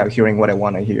walk out hearing what I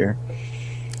want to hear.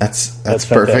 That's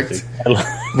perfect. I love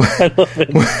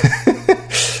it.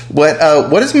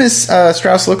 What does Miss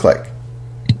Strauss look like?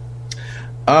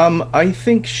 I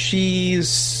think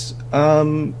she's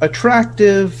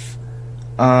attractive,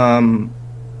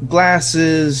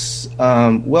 glasses,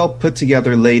 well put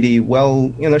together lady.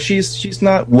 Well, she's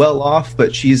not well off,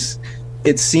 but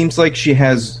it seems like she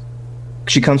comes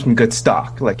from good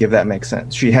stock, like if that makes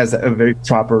sense. She has a very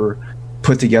proper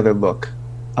put together look.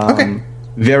 Okay.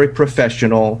 Very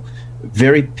professional,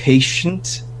 very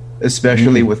patient,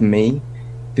 especially with me,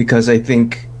 because I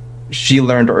think she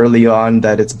learned early on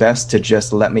that it's best to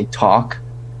just let me talk.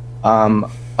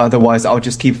 Otherwise, I'll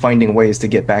just keep finding ways to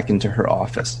get back into her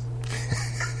office.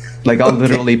 Like, I'll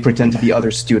literally pretend to be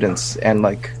other students and,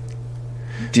 like,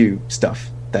 do stuff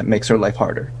that makes her life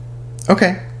harder.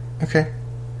 Okay.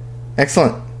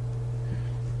 Excellent.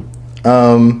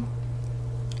 I'm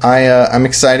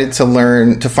excited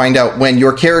to find out when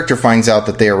your character finds out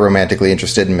that they are romantically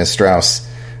interested in Miss Strauss,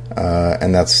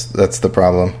 and that's the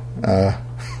problem.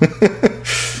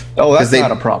 Oh, that's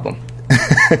not a problem.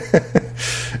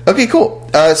 Okay, cool.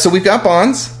 So we've got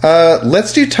bonds.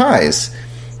 Let's do ties.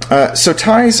 So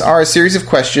ties are a series of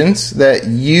questions that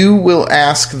you will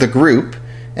ask the group,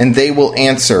 and they will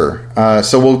answer.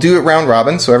 So we'll do it round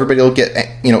robin. So everybody will get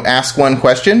ask one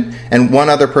question, and one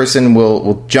other person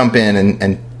will jump in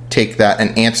and take that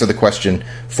and answer the question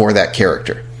for that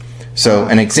character. So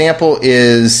an example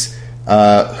is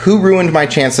who ruined my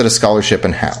chance at a scholarship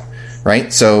and how?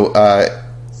 Right. So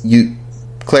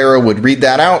Clara would read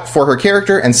that out for her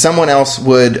character, and someone else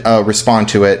would respond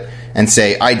to it and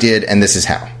say, I did, and this is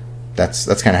how.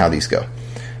 That's kind of how these go.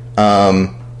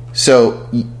 So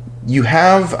you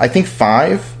have, I think,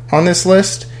 5 on this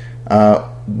list.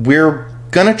 We're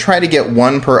going to try to get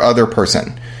one per other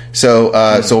person. So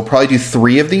we'll probably do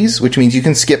 3 of these, which means you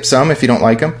can skip some if you don't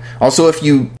like them. Also, if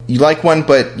you like one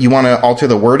but you want to alter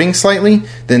the wording slightly,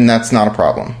 then that's not a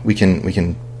problem. We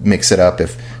can mix it up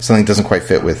if something doesn't quite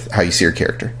fit with how you see your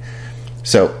character.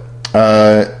 So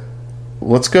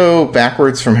let's go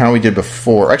backwards from how we did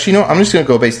before. Actually, no, I'm just going to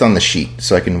go based on the sheet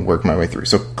so I can work my way through.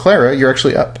 So Clara, you're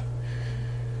actually up.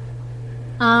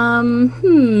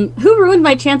 Who ruined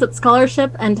my chance at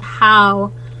scholarship and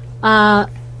how?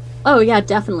 Oh yeah,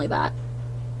 definitely that.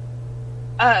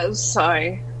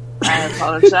 Sorry. I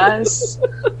apologize.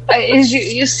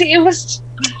 You see, it was.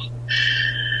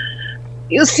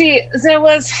 You see, there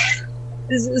was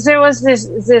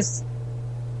this.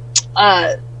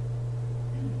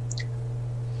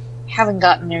 Haven't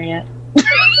gotten there yet.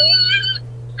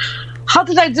 How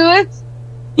did I do it?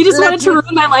 You just wanted to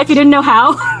ruin my life. You didn't know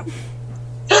how.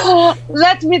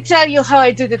 Let me tell you how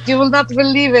I did it. You will not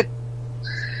believe it.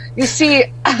 You see,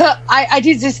 I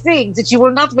did this thing that you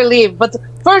will not believe. But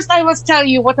first, I must tell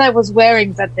you what I was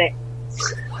wearing that day.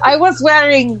 I was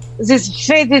wearing this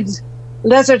faded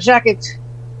leather jacket.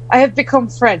 I have become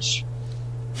French.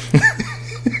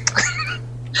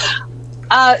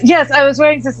 Yes, I was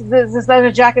wearing this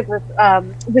leather jacket with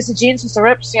the jeans with the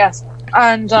rips. Yes,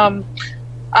 and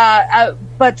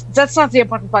but that's not the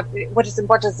important part. What is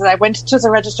important is that I went to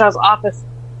the registrar's office,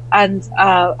 and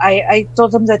I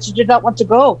told him that you did not want to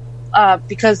go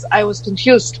because I was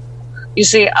confused. You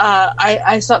see,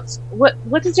 I thought,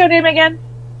 what is your name again?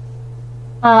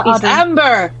 It's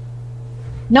Amber.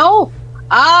 No.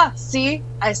 See,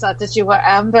 I thought that you were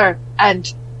Amber,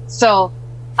 and so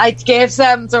I gave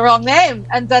them the wrong name,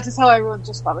 and that is how I ruined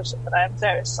your scholarship. But I am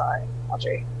very sorry,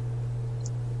 Audrey.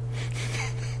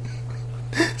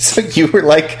 So you were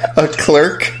like a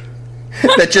clerk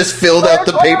that just filled out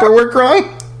the paperwork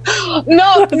wrong?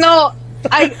 No.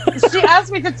 She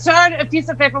asked me to turn a piece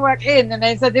of paperwork in, and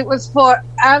I said it was for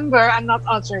Amber and not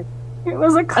Audrey. It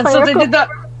was a And clerical.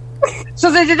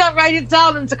 so they did not write it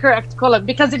down in the correct column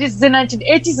because it is the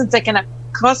 1980s and they cannot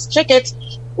cross-check it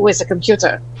with a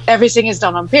computer. Everything is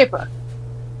done on paper.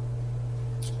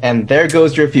 And there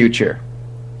goes your future.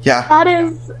 Yeah. That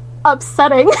is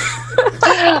upsetting.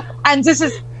 And this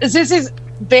is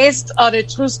based on a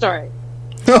true story.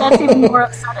 That's even more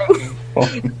upsetting.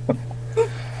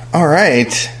 All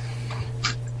right.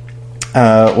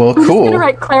 Well, I'm just cool. gonna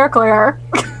write clerical error.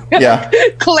 Yeah.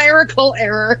 Clerical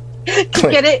error.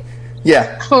 Get it?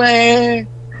 Yeah. Clay.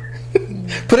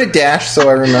 Put a dash so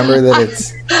I remember that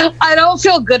it's I don't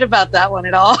feel good about that one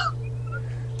at all.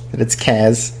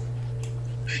 Kaz.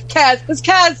 Kaz. It's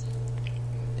Kaz.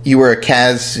 You were a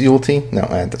casualty? No,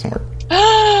 that doesn't work.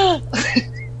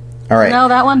 All right. No,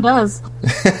 that one does.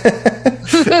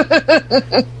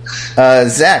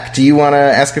 Zach, do you want to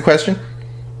ask a question?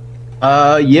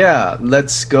 Yeah,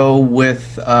 let's go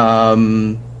with,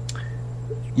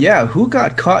 who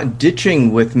got caught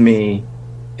ditching with me,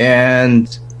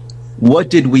 and what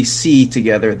did we see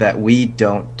together that we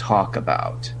don't talk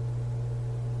about?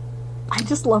 I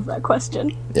just love that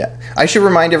question. Yeah. I should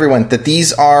remind everyone that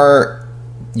these are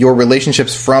your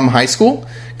relationships from high school,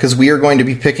 because we are going to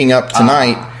be picking up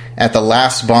tonight at the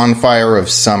last bonfire of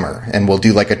summer, and we'll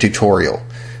do like a tutorial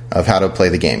of how to play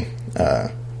the game.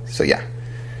 So yeah.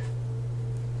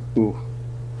 Ooh.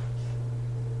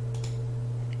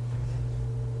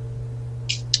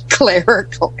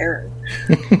 Claire.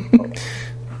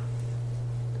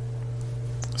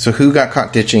 So who got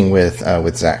caught ditching with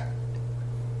Zach?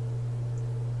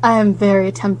 I am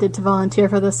very tempted to volunteer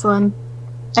for this one.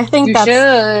 I think You that's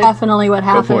should. definitely what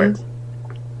Go for happened.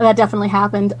 That definitely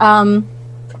happened.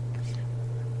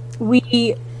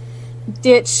 We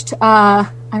ditched,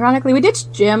 ironically, we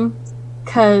ditched gym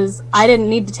because I didn't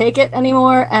need to take it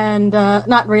anymore, and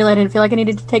not really, I didn't feel like I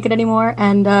needed to take it anymore,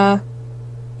 and, I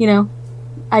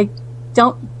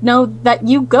don't know that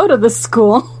you go to this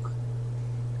school.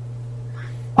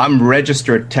 I'm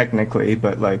registered technically,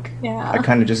 but Yeah. I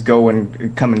kind of just go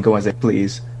and come and go as I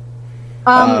please.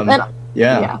 And-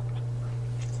 Yeah.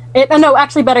 no,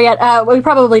 actually, better yet, we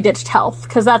probably ditched health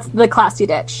because that's the class you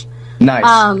ditch. Nice.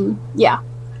 Yeah,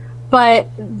 but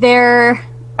there.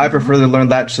 I prefer to learn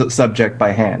that subject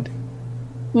by hand.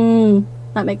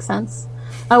 That makes sense.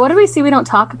 What do we see we don't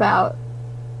talk about?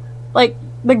 Like,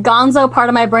 the gonzo part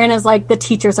of my brain is like, the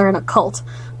teachers are in a cult.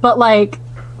 But, like...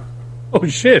 Oh,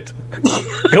 shit.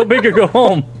 Go big or go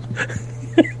home.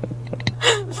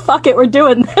 Fuck it, we're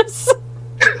doing this.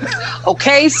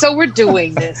 Okay, so we're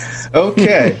doing this.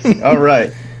 Okay. All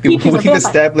right. Teachers are We've vampires.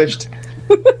 established.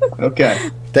 Okay.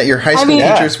 That your high school mean-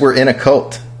 teachers were in a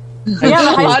cult. Yeah, the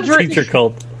high school- Audrey- Teacher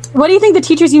cult. what do you think the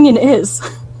teachers' union is?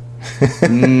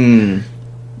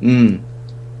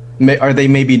 Are they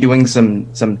maybe doing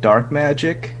some dark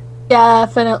magic?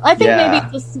 Definitely. I think Yeah. maybe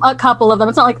just a couple of them.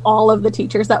 It's not like all of the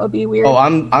teachers. That would be weird. Oh,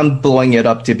 I'm blowing it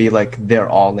up to be like they're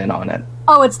all in on it.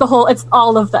 Oh, it's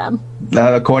all of them.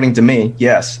 According to me,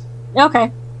 yes.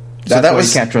 Okay. That's that why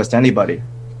was- you can't trust anybody.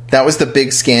 That was the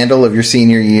big scandal of your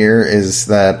senior year, is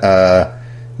that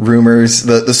rumors,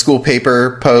 the school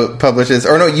paper publishes,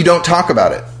 or no, you don't talk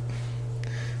about it.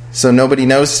 So nobody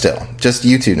knows still. Just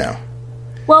you two know.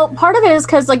 Well, part of it is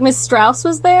because, like, Miss Strauss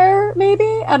was there, maybe?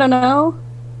 I don't know.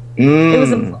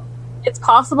 It's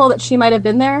possible that she might have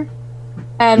been there.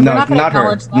 And No, we're not going to not her.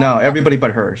 acknowledge that. No, everybody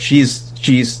but her. She's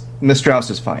Miss Strauss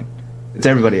is fine. It's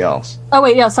everybody else. Oh,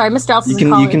 wait, yeah, sorry. Miss Strauss is You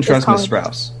college. can is trust Miss college.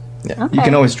 Strauss. Yeah. Okay. You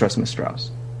can always trust Miss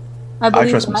Strauss. I I believe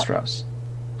trust that. Miss Strauss.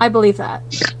 I believe that.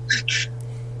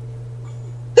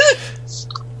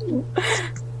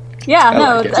 Yeah, I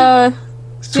no. like it.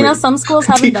 You know, Sweet. some schools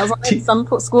have Te- embezzlement. te- Some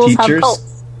schools have teachers?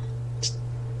 cults.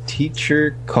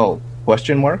 Teacher cult?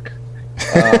 Question mark?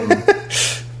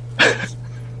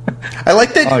 I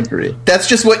like that. Audrey. That's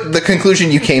just what the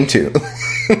conclusion you came to.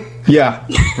 Yeah,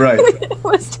 right. It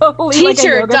was totally like a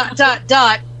Teacher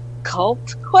yoga-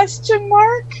 cult question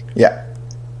mark? Yeah.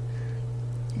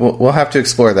 We'll have to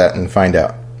explore that and find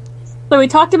out. So we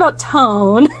talked about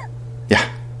tone.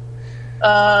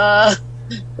 Yeah.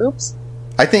 Oops.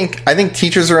 I think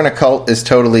teachers are in a cult is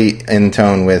totally in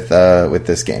tone with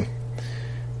this game.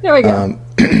 There we go.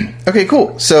 Okay,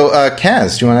 cool. So,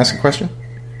 Kaz, do you want to ask a question?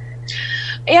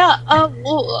 Yeah,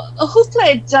 who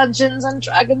played Dungeons and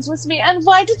Dragons with me, and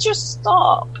why did you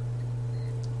stop?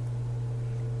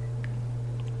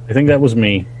 I think that was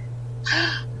me.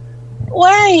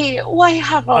 Why? Why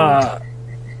haven't?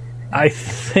 I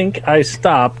think I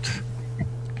stopped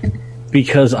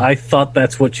because I thought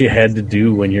that's what you had to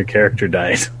do when your character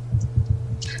died.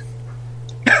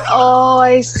 Oh,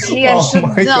 I see. I Oh should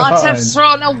my not have God.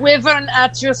 thrown a wyvern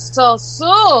at you so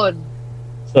soon.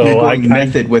 So I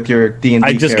method with your D&D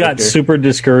I just got character. super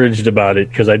discouraged about it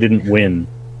because I didn't win.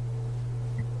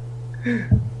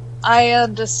 I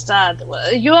understand.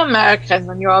 Well, you Americans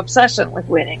and your obsession with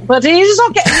winning, but it is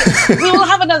okay. We will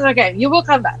have another game. You will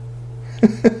come back.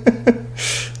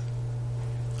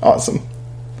 Awesome.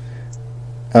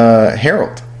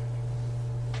 Harold.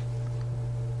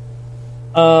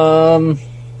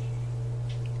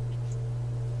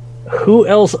 Who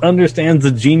else understands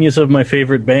the genius of my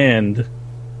favorite band,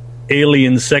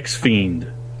 Alien Sex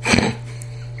Fiend?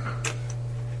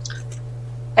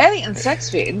 Alien sex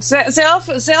fiends. They're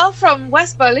all from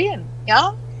West Berlin,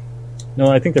 yeah?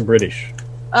 No, I think they're British.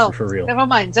 Oh, For real. Never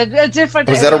mind. A different.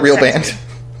 Was that a alien real sex band? fiend.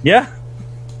 Yeah,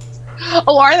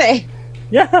 Oh, are they?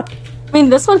 yeah. I mean,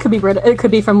 this one could be it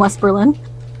could be from West Berlin.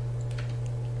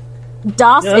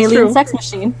 Das Yeah, that's Alien true. Sex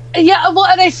Machine. Yeah. Well,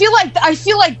 and I feel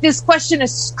like this question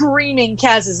is screaming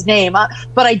Kaz's name,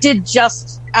 but I did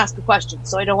just ask a question,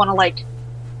 so I don't want to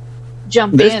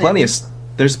jump There's in.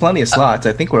 there's plenty of slots.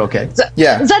 I think we're okay.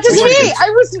 Yeah. That is me. I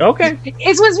was Okay.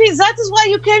 It was me. That is why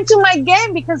you came to my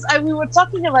game, because we were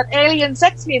talking about alien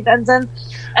sex fiend, and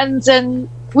then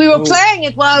we were playing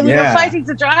it while we were Yeah. fighting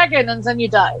the dragon, and then you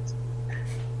died.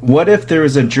 What if there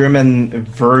was a German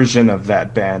version of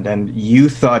that band and you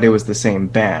thought it was the same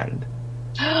band?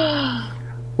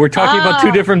 We're talking about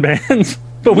two different bands,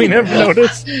 but we never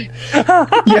noticed.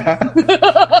 Yeah.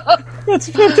 That's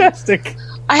fantastic.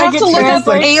 I have get to look up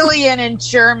translate. alien in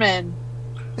German.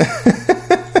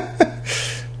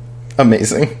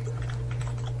 Amazing.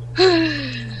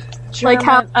 Like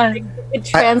how German, it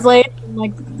translates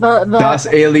like the Das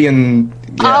Alien.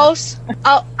 Yeah. Aus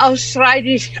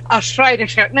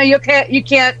Schreidisch. No, you can't. You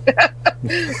can't.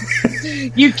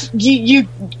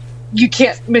 you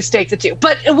can't mistake the two.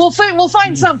 But we'll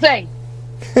find something.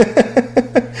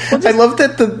 I love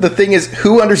that the thing is,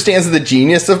 who understands the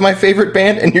genius of my favorite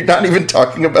band, and you're not even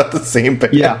talking about the same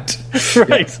band. Yeah.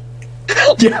 Right.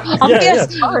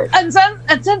 Yes. part. And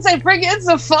then they bring in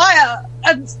the fire,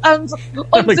 and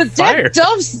like the fire. dead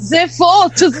doves they fall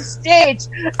to the stage,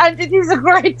 and it is a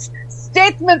great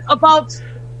statement about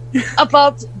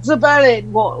the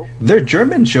Berlin Wall. Their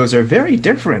German shows are very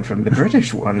different from the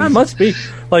British ones. That must be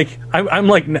like I'm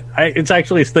like it's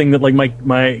actually a thing that like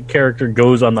my character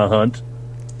goes on the hunt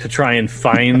to try and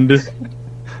find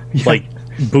like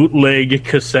bootleg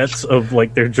cassettes of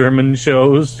like their German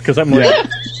shows because I'm like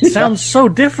it sounds so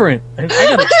different. I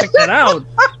gotta check that out.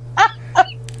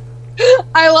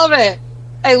 I love it.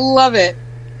 I love it.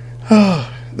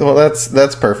 Well,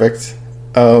 that's perfect.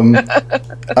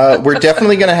 We're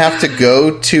definitely going to have to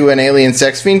go to an Alien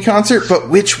Sex Fiend concert, but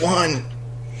which one?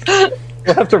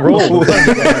 We'll have to roll. Which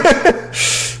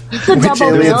double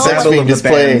Alien bill. Sex Battle Fiend of the is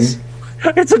playing? Bands.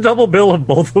 It's a double bill of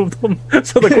both of them.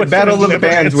 So the question Battle is of the never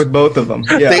Bands answered. with both of them.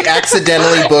 Yeah. They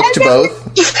accidentally booked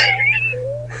both.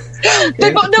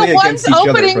 They have to play One's against each other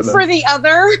opening for them. for the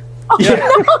other.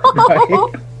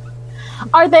 Right?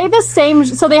 Are they the same?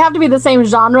 So they have to be the same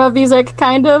genre of music,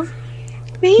 kind of.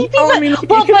 Maybe, Oh, I mean, it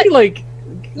well, could but be like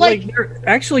they're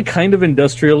actually kind of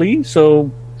industrially. So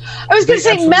I was going to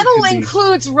they say absolutely metal could be.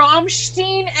 includes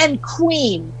Rammstein and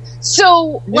Queen.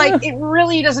 So, like, it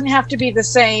really doesn't have to be the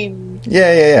same.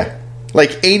 Yeah. Like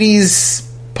 80s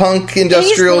punk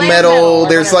industrial 80s glam metal. or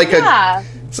There's whatever.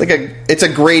 like it's a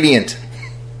gradient.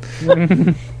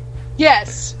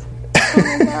 Yes.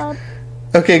 Oh my god.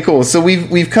 Okay, cool. So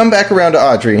we've come back around to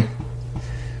Audrey.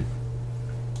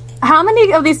 How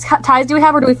many of these ties do we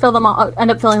have, or do we fill them all? End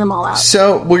up filling them all out?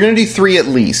 So we're going to do 3 at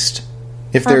least.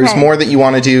 If there's Okay. more that you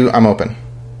want to do, I'm open.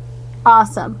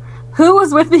 Awesome. Who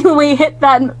was with me when we hit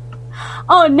that?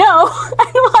 Oh no!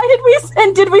 And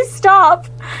why did we stop?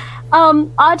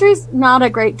 Audrey's not a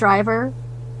great driver.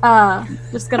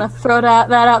 Just gonna throw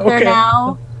that out there Okay.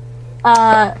 now.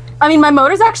 I mean, my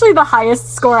motor's actually the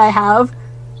highest score I have,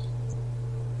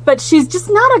 but she's just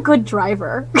not a good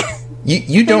driver.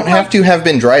 You don't have to have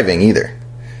been driving either.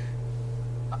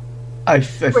 I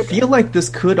feel like this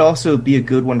could also be a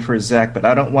good one for Zach, but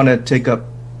I don't want to take up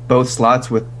both slots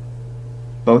with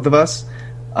both of us.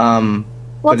 But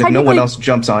if no one technically- else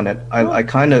jumps on it, I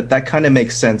kind of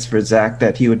makes sense for Zach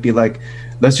that he would be like,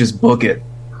 let's just book it.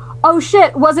 Oh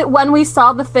shit! Was it when we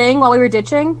saw the thing while we were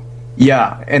ditching?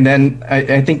 Yeah, and then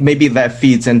I think maybe that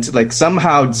feeds into like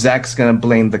somehow Zach's gonna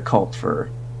blame the cult for.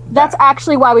 That's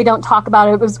actually why we don't talk about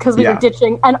it. It was because we Yeah. were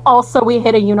ditching, and also we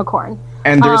hit a unicorn.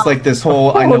 And there's like this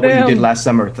whole I know what you damn. did last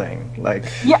summer thing. Like,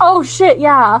 Yeah. Oh shit!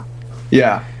 Yeah.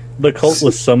 yeah, the cult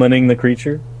was summoning the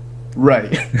creature,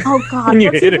 right. Oh god. and you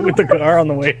what's hit it with the car on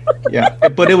the way. Yeah,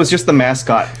 but it was just the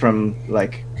mascot from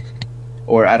like,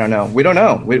 or I don't know. We don't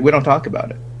know. We don't talk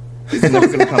about it. It's never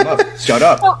going to come up. Shut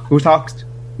up. Who talked?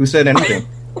 Who said anything?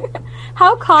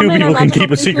 How Two common people are can magical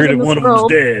keep a secret creatures in if one this of them's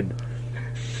world? dead.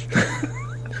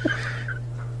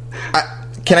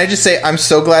 Can I just say I'm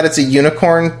so glad it's a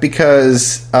unicorn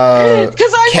because I'm a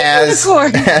Kaz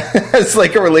unicorn. has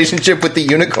like a relationship with the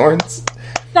unicorns.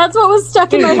 That's what was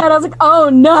stuck in my head. I was like, oh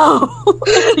no,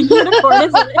 it's a unicorn,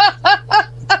 isn't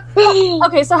it?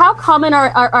 Okay, so how common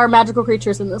are magical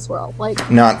creatures in this world? Like,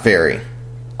 Not very.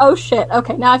 oh shit.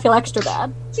 Okay, now I feel extra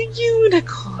bad. It's a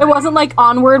unicorn. It wasn't like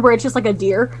Onward where it's just like a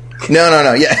deer.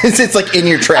 No. Yeah, it's like in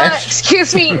your trash.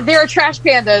 Excuse me, they're trash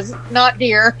pandas, not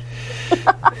deer.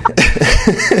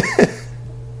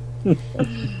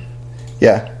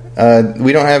 Yeah.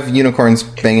 We don't have unicorns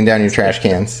banging down your trash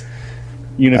cans.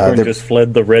 Unicorn they're- just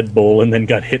fled the Red Bull and then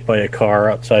got hit by a car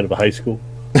outside of a high school.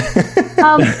 But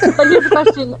here's the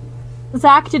question,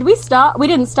 Zach, did we stop? We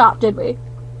didn't stop, did we?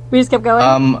 We just kept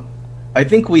going. I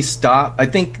think we stopped. I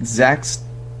think Zach's.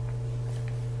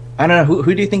 I don't know.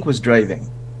 Who do you think was driving?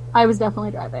 I was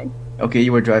definitely driving. Okay,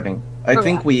 you were driving. I Oh,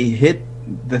 think yeah. we hit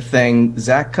the thing.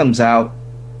 Zach comes out,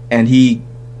 and he's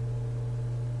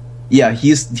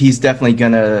definitely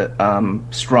gonna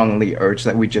strongly urge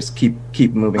that we just keep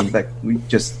moving. That we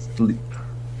just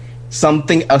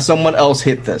someone else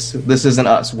hit this. This isn't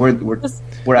us. We're This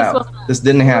out. wasn't us. This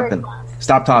didn't We're happen. in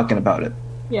Stop talking about it.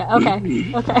 Yeah.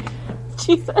 Okay. Okay.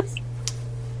 Jesus.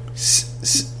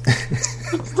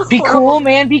 Be cool,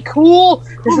 man. Be cool.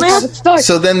 This is how it starts.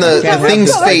 So then the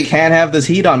thing's I fate. can't have this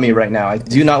heat on me right now. I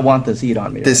do not want this heat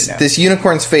on me. This right now. this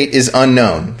unicorn's fate is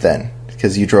unknown then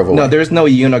because you drove away. No, there's no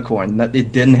unicorn.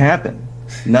 It didn't happen.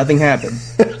 Nothing happened.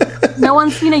 No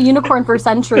one's seen a unicorn for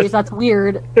centuries. That's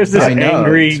weird. There's this I know,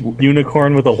 angry it's-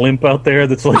 unicorn with a limp out there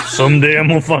that's like, someday I'm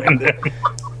gonna find him.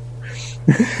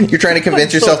 You're trying to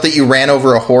convince yourself that you ran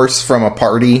over a horse from a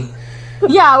party.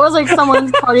 Yeah, it was like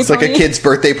someone's party. It's like a kid's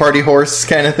birthday party horse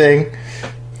kind of thing.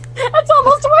 It's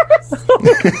almost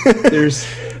worse.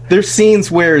 There's scenes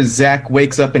where Zach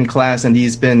wakes up in class and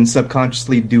he's been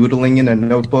subconsciously doodling in a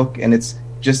notebook, and it's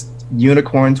just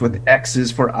unicorns with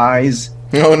X's for eyes.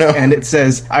 Oh no! And it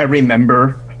says, "I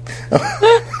remember,"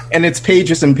 and it's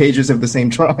pages and pages of the same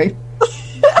drawing.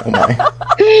 Oh my!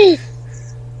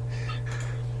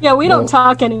 Yeah, we don't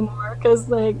talk anymore because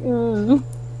like. A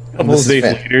couple This of is days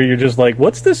fa- later, you're just like,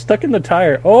 what's this stuck in the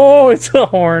tire? Oh, it's a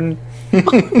horn. All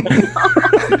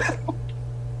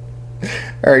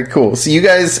right, cool. So you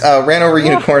guys ran over a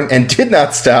unicorn and did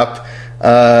not stop,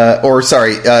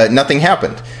 nothing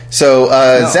happened. So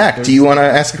Zach, do you want to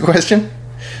ask a question?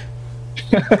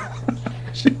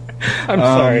 I'm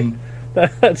sorry.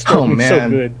 That's so man.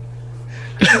 good.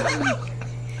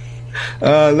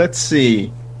 Let's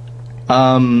see.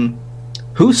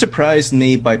 Who surprised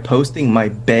me by posting my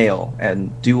bail,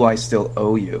 and do I still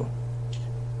owe you?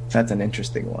 That's an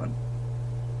interesting one.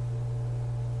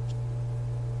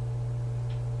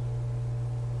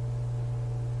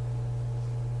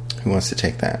 Who wants to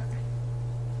take that?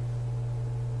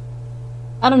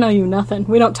 I don't know you nothing.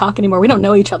 We don't talk anymore. We don't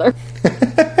know each other.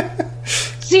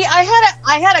 See,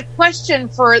 I had a question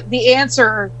for the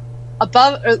answer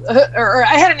above, or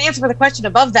I had an answer for the question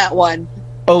above that one,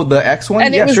 Oh, the X one?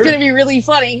 and Yeah, it was sure. going to be really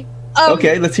funny.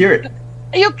 Okay, let's hear it.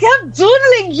 You kept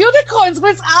doodling unicorns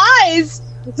with eyes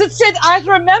that said, "I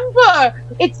remember."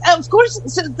 It's of course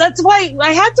that's why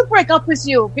I had to break up with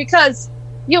you, because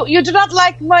you do not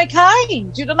like my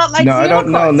kind. You do not like No, I don't.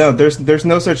 unicorns. No. There's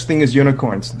no such thing as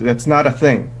unicorns. That's not a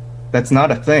thing. That's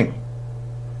not a thing.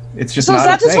 It's just So not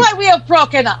that a is thing. why we have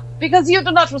broken up, because you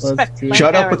do not respect my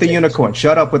Shut up with the heritage. unicorn.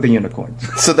 Shut up with the unicorn.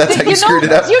 So that's how you You screwed it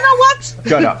know, up. you know what?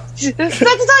 Shut up. That is how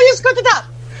you screwed it up.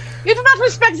 You do not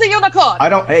respect the unicorn. I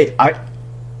don't. Hey,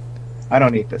 I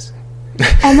don't need this.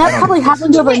 And that probably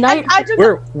happened overnight. I do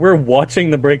not. We're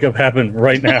watching the breakup happen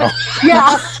right now.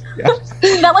 Yeah.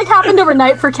 That like happened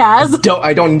overnight for Kaz.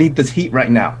 I don't need this heat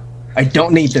right now. I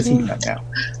don't need this heat right now.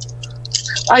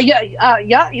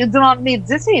 Yeah, you do not need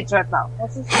this heat right now.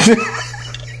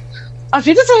 I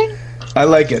feel the same. I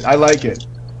like it. I like it.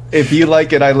 If you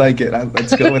like it, I like it.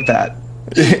 Let's go with that.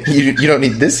 you don't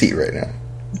need this heat right now.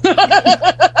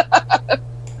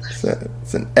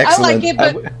 It's an I excellent. like it,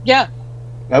 but yeah.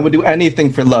 I would do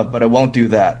anything for love, but I won't do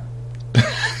that. I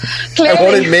Clearly,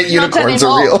 won't admit not unicorns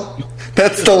are anymore. real.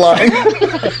 That's the line.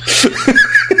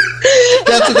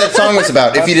 That's what that song was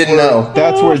about. If you didn't know,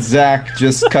 That's where Zach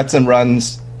just cuts and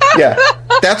runs. yeah,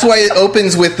 that's why it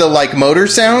opens with the like motor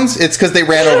sounds. It's because they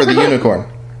ran over the unicorn.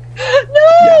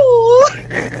 No.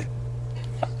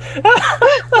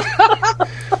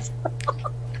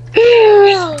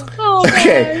 Oh,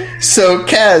 Okay, so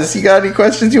Kaz, you got any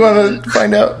questions you want to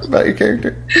find out about your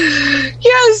character?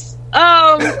 Yes.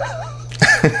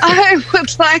 I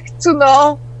would like to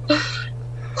know,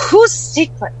 whose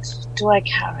secret do I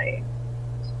carry?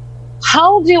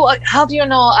 How do you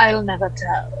know I'll never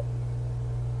tell?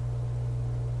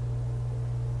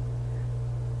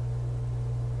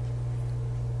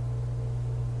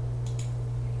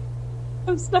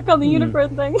 I'm stuck on the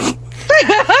unicorn thing.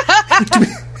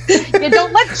 You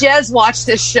don't let Jez watch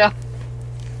this show.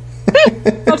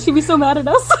 Oh, she'd be so mad at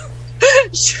us.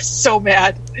 She's so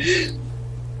mad.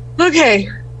 Okay.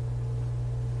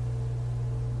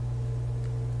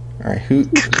 All right, who's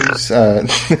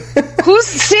Whose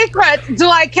secret do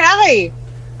I carry?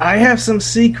 I have some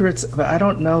secrets, but I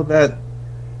don't know that.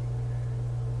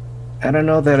 I don't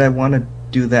know that I want to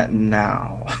do that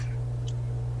now.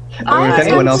 Or if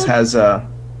anyone else has a.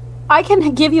 I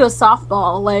can give you a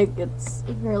softball. Like, it's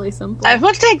really simple. I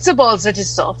will take the balls that is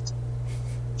soft.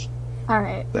 All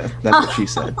right. That's what she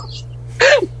said.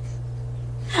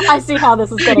 I see how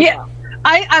this is going to Yeah. go.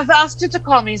 I've asked you to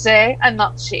call me Zay and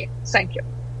not she. Thank you.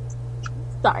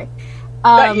 Sorry.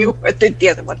 Not you, or the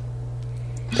other one.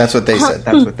 That's what they said.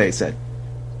 That's what they said.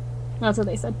 That's what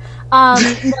they said.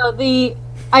 No,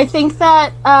 I think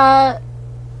that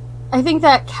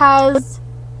Kaz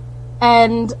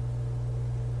and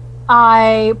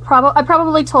I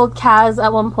probably told Kaz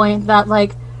at one point that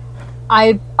like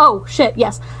I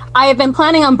have been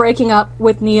planning on breaking up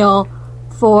with Neil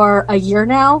for a year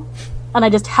now, and I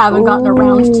just haven't gotten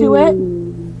around to it.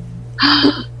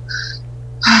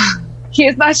 He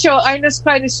is not your eines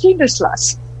kleines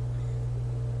Kinderschloss.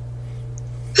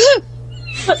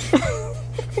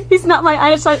 He's not my.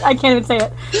 I can't even say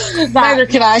it. Neither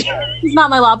can I. He's not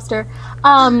my lobster.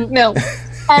 No.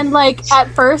 And like at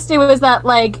first, it was that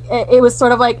like it was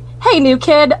sort of like, hey, new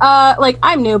kid. Like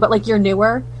I'm new, but like you're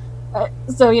newer.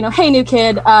 So you know, hey, new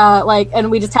kid. Like,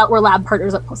 and we just we're lab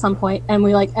partners at some point, and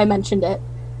we like I mentioned it,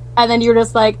 and then you're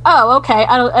just like, oh, okay.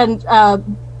 I don't. And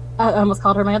I almost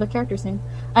called her my other character's name.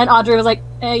 And Audrey was like,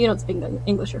 you don't speak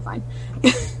English, you're fine.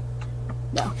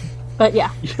 No. But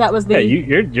yeah, that was the...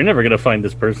 Yeah, you're never going to find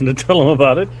this person to tell him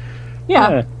about it.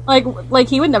 Yeah. Like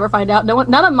he would never find out.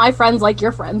 None of my friends like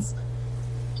your friends.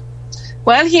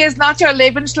 Well, he is not your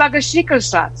Lebenslager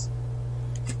Schickelstadt.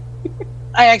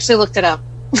 I actually looked it up.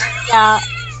 Yeah.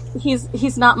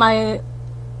 He's not my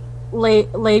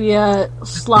labia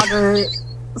slogger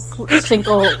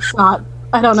Schinkel snot.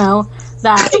 I don't know.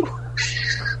 That...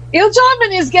 Your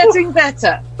German is getting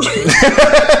better.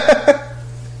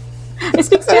 I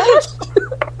speak Spanish.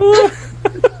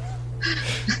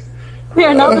 We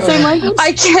are not the same language.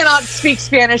 I cannot speak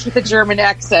Spanish with a German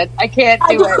accent. I can't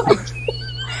do it.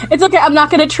 It's okay. I'm not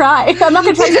going to try. I'm not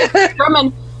going to try to speak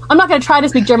German. I'm not going to try to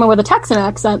speak German with a Texan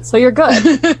accent. So you're good.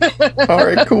 All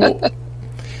right, cool.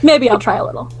 Maybe I'll try a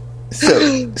little.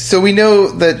 So we know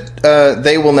that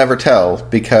they will never tell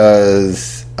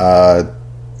because.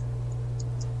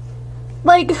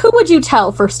 Like, who would you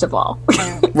tell, first of all?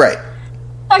 Right.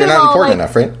 They're not important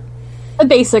enough, right?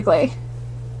 Basically.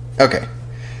 Okay.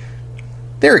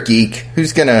 They're a geek.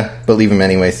 Who's gonna believe him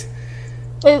anyways?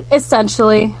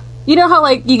 Essentially. You know how,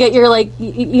 like, you get your, like,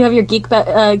 you have your geek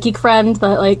friend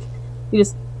that, like, you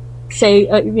just say,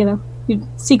 your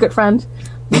secret friend.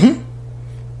 Mm-hmm.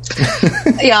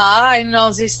 Yeah, I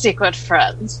know this secret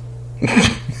friend. You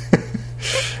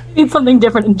need something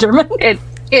different in German.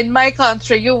 In my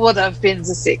country, you would have been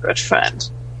the secret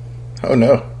friend. Oh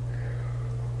no.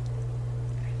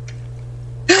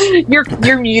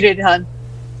 You're muted, hun.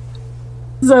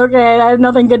 It's okay. I have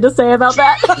nothing good to say about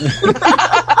that.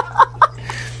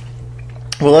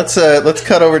 Well, let's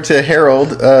cut over to Harold.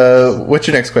 What's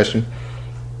your next question?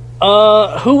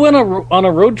 Who went on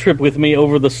a road trip with me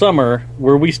over the summer?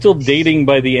 Were we still dating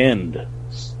by the end?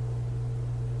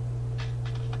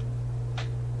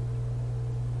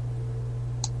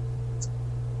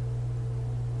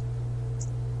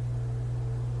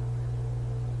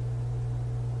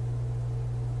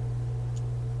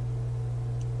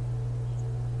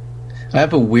 I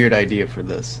have a weird idea for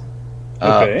this.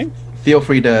 Okay. Feel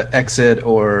free to exit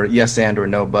or yes and or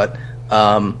no, but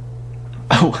I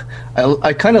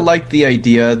kind of like the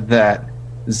idea that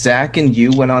Zach and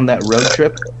you went on that road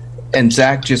trip, and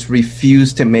Zach just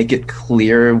refused to make it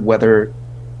clear whether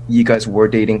you guys were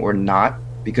dating or not,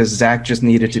 because Zach just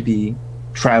needed to be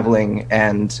traveling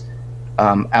and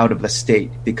out of the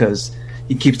state, because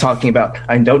he keeps talking about,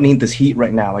 I don't need this heat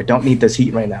right now. I don't need this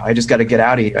heat right now. I just got to get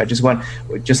out of here.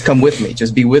 Just come with me.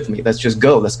 Just be with me. Let's just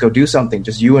go. Let's go do something.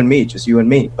 Just you and me.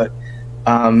 But,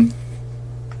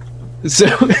 so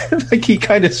like he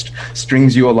kind of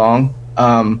strings you along,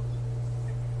 and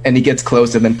he gets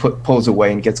close and then pulls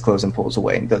away and gets close and pulls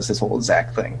away and does this whole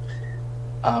Zach thing.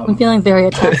 I'm feeling very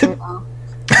attacked right now.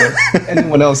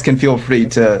 Anyone else can feel free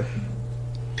to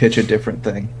pitch a different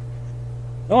thing.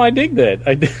 Oh, I dig that.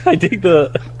 I dig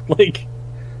the, like,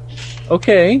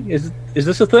 okay, is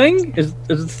this a thing? Is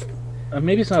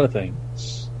maybe it's not a thing.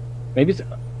 Maybe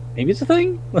it's a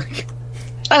thing. Like,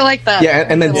 I like that. Yeah,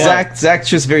 and then Zach's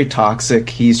just very toxic.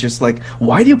 He's just like,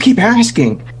 why do you keep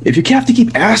asking? If you have to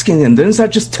keep asking, then does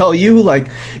that just tell you like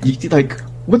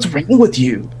what's wrong with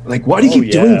you? Like, why do you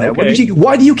keep doing that? Okay.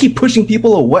 Why do you keep pushing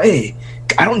people away?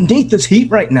 I don't need this heat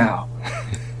right now.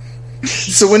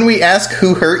 So when we ask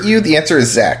who hurt you, the answer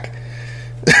is Zach.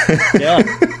 yeah.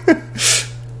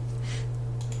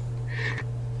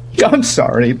 I'm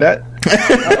sorry. That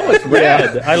Oh, it's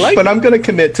rad. I like but it. I'm going to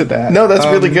commit to that. No, that's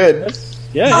really good.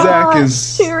 Yeah. Zach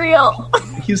is... Too real.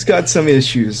 He's got some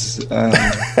issues.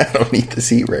 I don't need this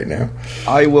heat right now.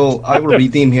 I will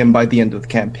redeem him by the end of the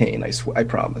campaign. I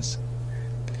promise.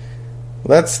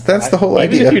 That's the whole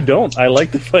Even idea. if you don't, I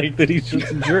like the fact that he's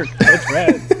just a jerk. That's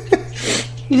rad.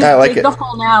 You just I like dig it. the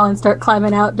hole now and start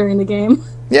climbing out during the game.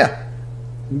 Yeah.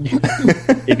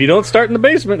 If you don't start in the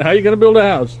basement, how are you going to build a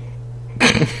house?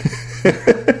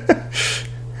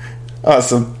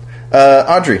 Awesome.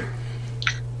 Audrey.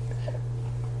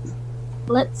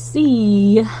 Let's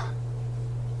see.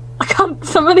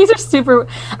 Some of these are super...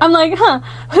 I'm like,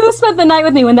 who spent the night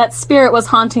with me when that spirit was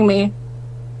haunting me?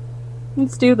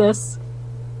 Let's do this.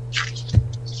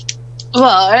 Well,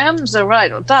 I am the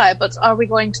ride or die, but are we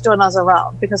going to do another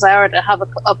round? Because I already have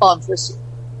a bond with you.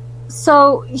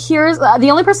 So here's the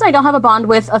only person I don't have a bond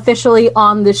with officially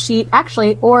on the sheet,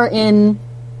 actually, or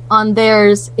on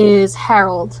theirs is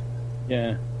Harold.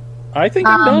 Yeah, I think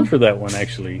I'm down for that one.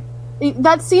 Actually,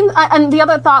 that seems. And the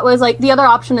other thought was like the other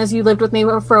option is you lived with me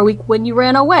for a week when you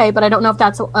ran away, but I don't know if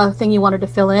that's a thing you wanted to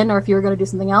fill in or if you were going to do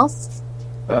something else.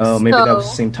 Oh, maybe that was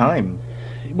the same time.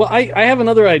 well, I have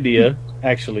another idea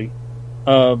actually,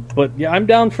 but yeah, I'm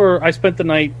down for. I spent the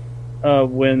night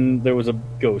when there was a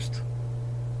ghost.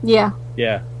 Yeah.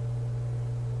 Yeah.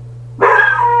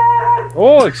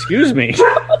 Oh, excuse me.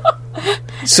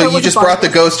 So you just brought the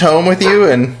ghost home with you,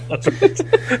 and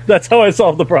That's how I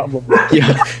solved the problem.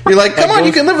 Yeah. you're like, "Come on,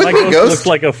 you can live with My me, ghost ghost. looks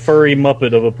like a furry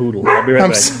muppet of a poodle. I'll be right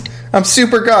I'm, back. I'm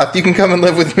super goth. You can come and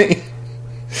live with me."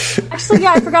 Actually,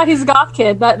 yeah, I forgot he's a goth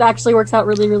kid. That actually works out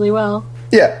really, really well.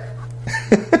 Yeah.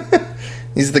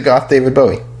 He's the goth David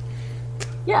Bowie.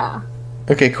 Yeah.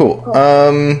 Okay, cool.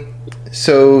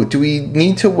 So do we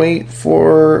need to wait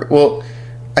for? Well,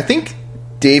 I think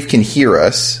Dave can hear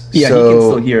us. Yeah, so he can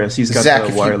still hear us. He's got Zach, if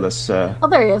the you- wireless. Oh,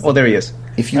 there he is. Oh, there he is.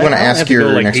 If you want to I don't ask have to your go,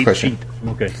 like, next 8 question. feet.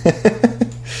 Okay.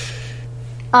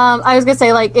 I was gonna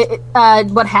say like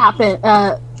what happened.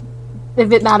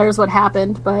 If it matters what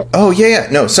happened, but Oh yeah.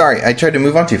 No, sorry, I tried to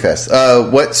move on too fast.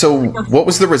 What? So what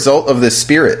was the result of this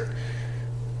spirit?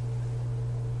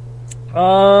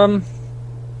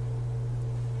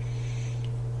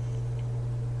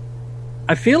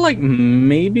 I feel like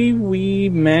maybe we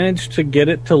managed to get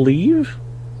it to leave.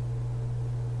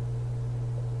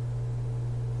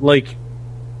 Like,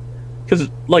 because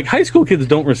like high school kids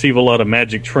don't receive a lot of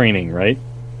magic training, right?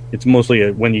 It's mostly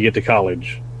when you get to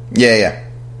college. Yeah.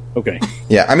 Okay.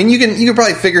 Yeah. I mean, you can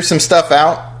probably figure some stuff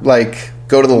out, like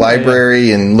go to the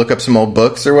library and look up some old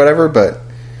books or whatever. But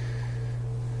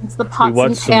it's the We pots and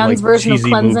watched some pans like version of cheesy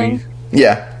cleansing. movies.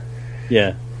 yeah,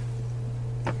 Yeah.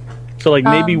 So like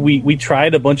maybe we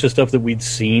tried a bunch of stuff that we'd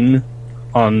seen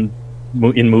in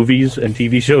movies and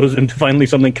TV shows, and finally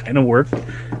something kind of worked,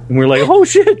 and we're like, oh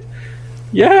shit,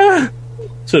 yeah.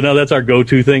 So now that's our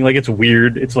go-to thing. Like it's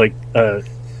weird. It's like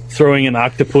throwing an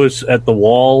octopus at the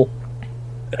wall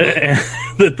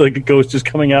that the ghost is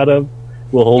coming out of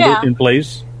will hold Yeah. it in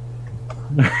place,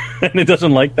 and it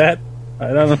doesn't like that. I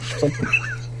don't know. Something.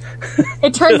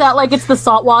 It turns out like it's the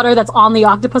salt water that's on the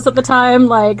octopus at the time.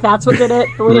 Like that's what did it.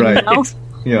 But we didn't Right. know.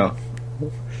 Yeah.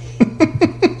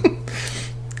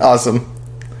 awesome.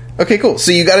 Okay, cool.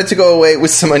 So you got it to go away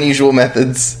with some unusual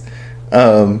methods.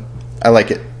 I like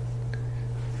it.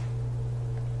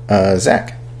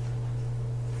 Zach.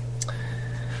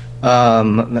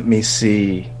 Let me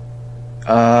see.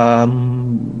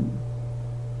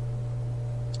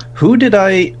 Who did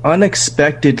I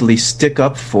unexpectedly stick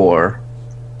up for?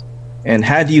 And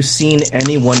had you seen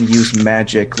anyone use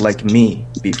magic like me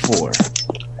before?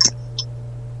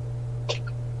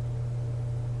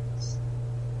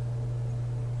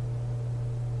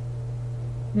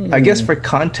 I guess for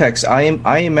context, I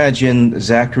imagine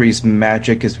Zachary's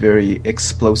magic is very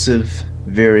explosive,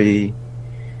 very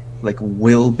like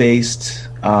will based.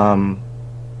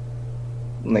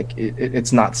 Like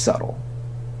it's not subtle.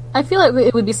 I feel like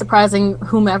it would be surprising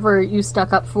whomever you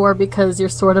stuck up for because you're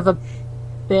sort of a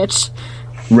bitch.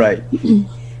 Right.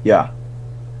 Yeah.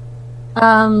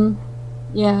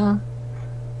 Yeah.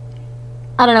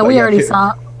 I don't know. Oh, We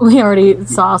yeah, already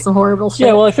saw some horrible shit.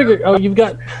 Yeah. Well, I figured. Oh, you've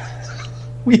got.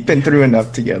 We've been through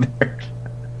enough together.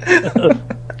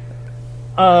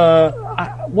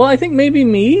 Well, I think maybe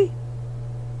me.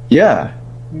 Yeah.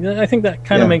 I think that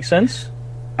kind of Yeah. makes sense.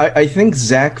 I think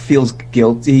Zach feels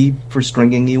guilty for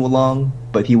stringing you along,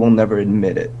 but he will never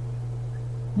admit it.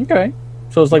 Okay.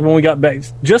 So it's like when we got back,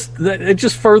 just that it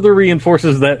just further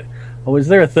reinforces that. Oh, is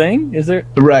there a thing? Is there?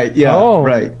 Right, yeah. Oh.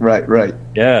 Right.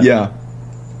 Yeah. Yeah.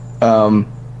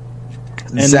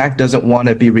 Zach doesn't want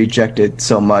to be rejected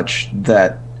so much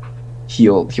that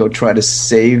he'll try to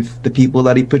save the people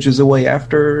that he pushes away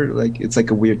after. Like it's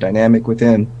like a weird dynamic with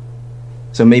him.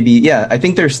 So maybe, yeah, I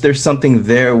think there's something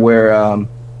there where,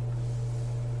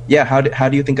 yeah. How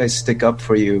do you think I stick up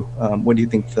for you? What do you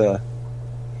think the?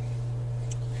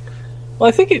 Well,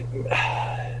 I think it.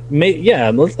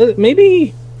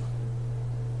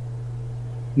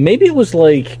 Maybe it was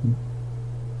like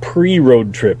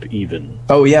pre-road trip, even.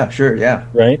 Oh yeah, sure, yeah.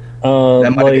 Right.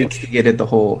 That might have Like instigated the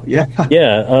whole. Yeah.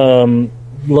 yeah.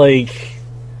 Like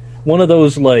one of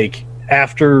those like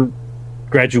after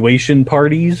graduation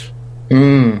parties.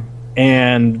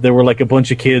 And there were like a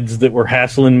bunch of kids that were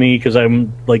hassling me because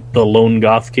I'm like the lone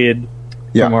goth kid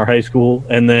Yeah. from our high school,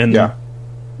 and then Yeah.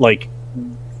 like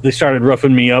they started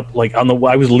roughing me up. Like I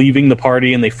was leaving the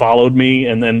party and they followed me,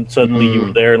 and then suddenly you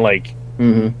were there and like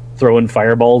throwing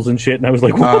fireballs and shit, and I was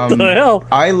like, what the hell?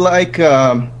 I like.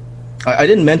 I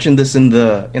didn't mention this in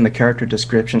the character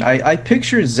description. I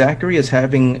picture Zachary as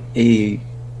having a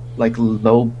like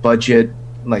low budget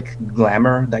like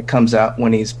glamour that comes out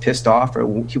when he's pissed off or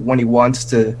when he wants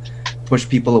to push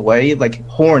people away. Like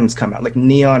horns come out, like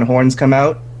neon horns come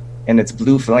out, and it's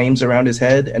blue flames around his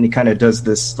head, and he kind of does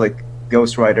this like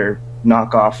Ghost Rider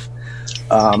knockoff.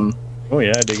 Oh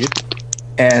yeah, I dig it.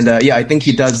 And I think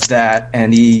he does that,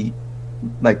 and he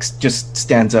like just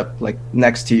stands up like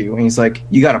next to you, and he's like,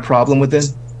 "You got a problem with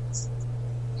this?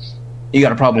 You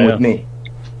got a problem with me?"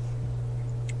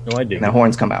 No, I dig. And the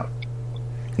horns come out.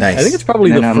 Nice. I think it's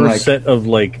probably the And first I'm like- set of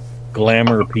like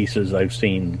glamour pieces I've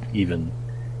seen. Even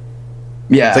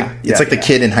Yeah, It's like the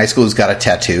kid in high school who's got a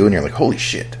tattoo, and you're like, holy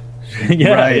shit.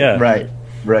 yeah, right.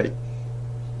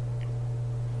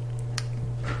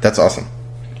 That's awesome.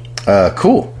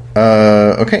 Cool.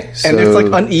 Okay. So And it's like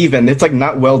uneven. It's like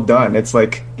not well done. It's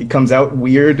like it comes out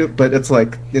weird, but it's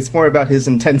like it's more about his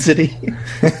intensity.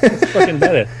 fucking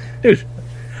badass, dude.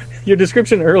 Your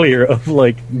description earlier of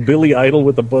like Billy Idol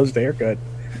with a buzzed haircut,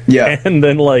 Yeah, and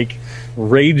then like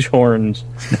rage horns.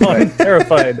 No, I'm Right.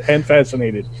 terrified and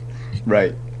fascinated.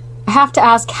 right. I have to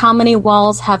ask, how many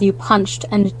walls have you punched,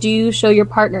 and do you show your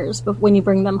partners when you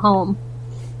bring them home?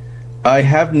 I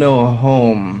have no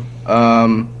home,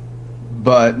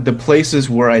 but the places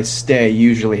where I stay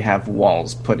usually have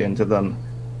walls put into them.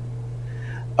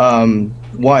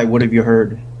 Why? What have you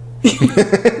heard?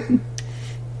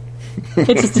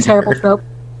 It's just a terrible trope.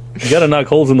 You gotta knock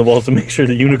holes in the walls to make sure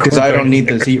the unicorn. Because I don't need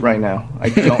this heat right now. I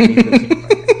don't need this heat.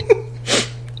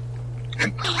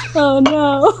 Oh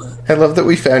no. I love that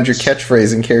we found your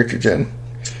catchphrase in character gen.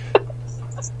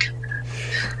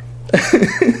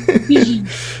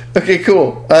 Okay,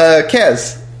 cool.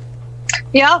 Kaz.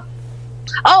 Yeah.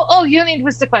 Oh, you need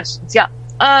with the questions. Yeah.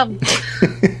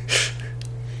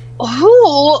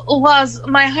 Who was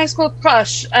my high school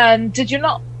crush, and did you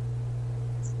know?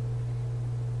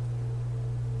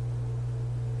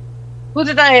 Who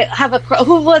did I have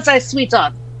who was I sweet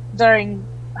on during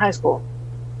high school?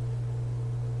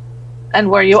 And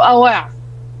were you aware?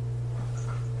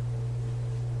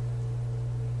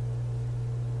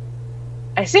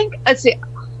 I think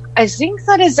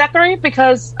that is Zachary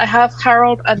because I have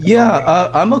Harold and Yeah,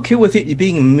 I'm okay with it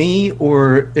being me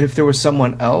or if there was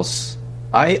someone else.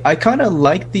 I kind of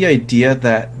like the idea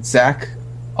that Zach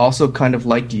also kind of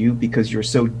liked you because you're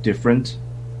so different.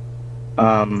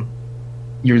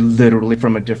 You're literally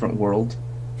from a different world,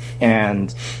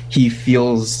 and he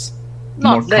feels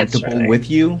Not more comfortable literally.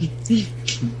 with you.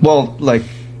 Well, like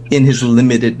in his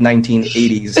limited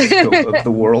 1980s scope of the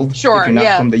world. Sure, if you're not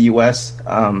yeah. from the U.S.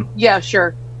 yeah,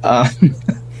 sure.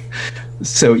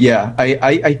 So yeah,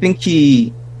 I think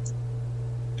he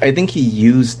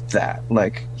used that.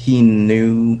 Like he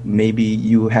knew maybe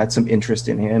you had some interest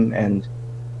in him, and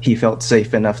he felt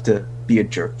safe enough to be a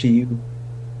jerk to you.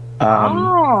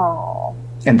 Oh.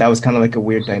 And that was kind of like a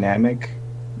weird dynamic.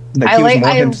 Like I he was like- more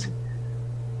I- him-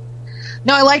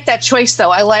 No, I like that choice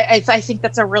though. I think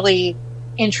that's a really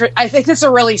I think it's a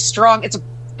really strong. It's a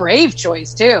brave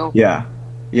choice too. Yeah.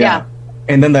 Yeah.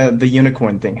 And then the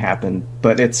unicorn thing happened,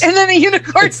 but it's And then the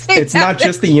unicorn thing. it's not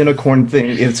just the unicorn thing.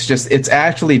 It's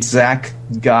actually Zach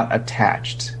got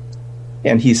attached,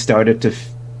 and he started to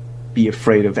be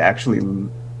afraid of actually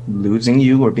losing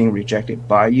you or being rejected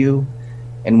by you.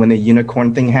 And when the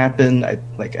unicorn thing happened, I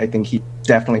think he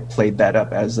definitely played that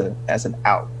up as an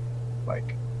out.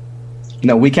 Like,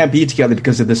 no, we can't be together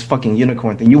because of this fucking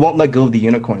unicorn thing. You won't let go of the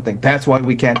unicorn thing. That's why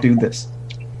we can't do this.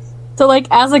 So, like,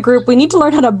 as a group, we need to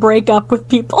learn how to break up with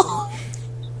people.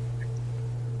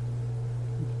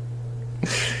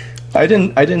 I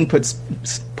didn't put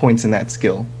points in that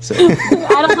skill, so I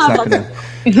don't have not that.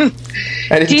 gonna.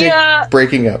 I didn't Dear- take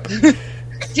breaking up.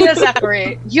 Dear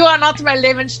Zachary, you are not my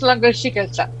Lebenslange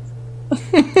Schickelschaft.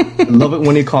 I love it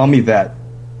when you call me that.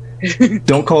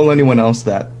 Don't call anyone else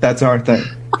that. That's our thing.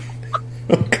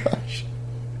 Oh gosh.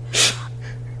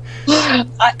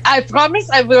 I promise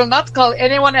I will not call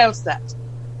anyone else that.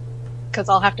 Because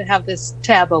I'll have to have this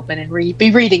tab open and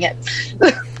be reading it.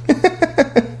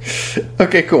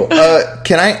 Okay, cool.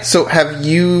 Can I? So have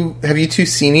you two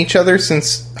seen each other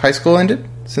since high school ended?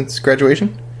 Since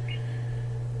graduation?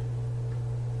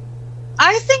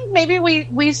 I think maybe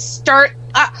we start.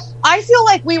 I feel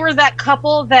like we were that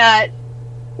couple that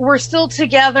were still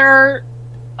together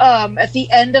at the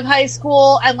end of high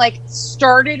school and like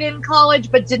started in college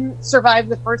but didn't survive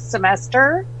the first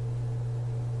semester.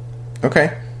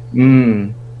 Okay.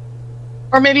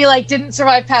 Or maybe like didn't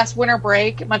survive past winter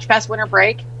break, much past winter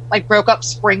break, like broke up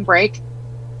spring break.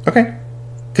 Okay.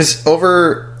 Because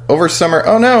over summer.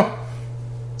 Oh no.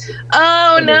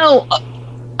 Oh no.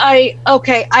 I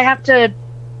have to.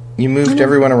 You moved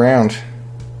everyone around.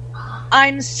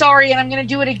 I'm sorry, and I'm going to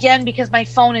do it again because my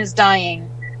phone is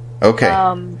dying. Okay.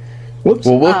 Whoops.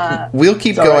 Well, we'll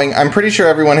keep going. I'm pretty sure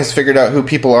everyone has figured out who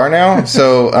people are now.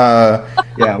 So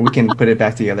Yeah, we can put it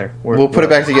back together. we'll put it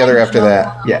back together after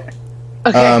that. Yeah.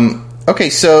 Okay. Okay,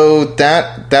 so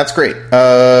that's great.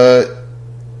 I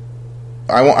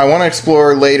want to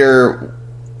explore later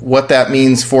what that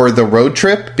means for the road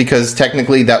trip, because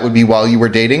technically that would be while you were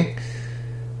dating.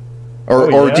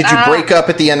 Or did you break up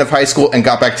at the end of high school and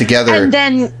got back together? And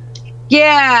then,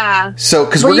 yeah. So,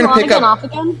 because Were we're you going to on pick again, up. off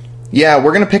again? Yeah,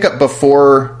 we're going to pick up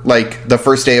before, like, the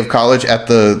first day of college.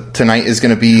 Tonight is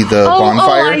going to be the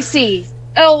bonfire. Oh, I see.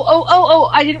 Oh!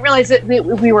 I didn't realize that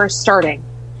we were starting.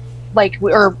 The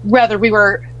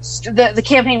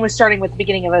campaign was starting with the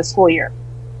beginning of a school year.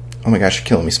 Oh my gosh, you're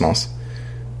killing me, Smalls.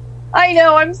 I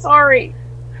know. I'm sorry.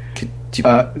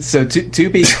 So to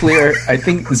be clear, I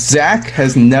think Zach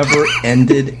has never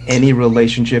ended any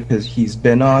relationship he's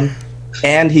been on,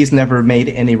 and he's never made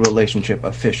any relationship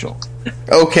official.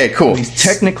 Okay, cool. He's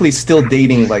technically still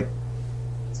dating like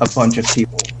a bunch of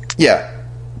people. Yeah.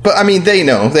 But, I mean, they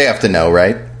know. They have to know,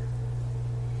 right?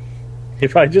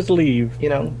 If I just leave. You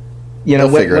know,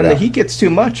 They'll figure when it the out. heat gets too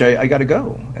much, I got to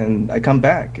go, and I come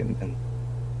back. And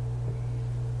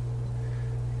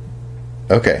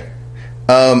Okay.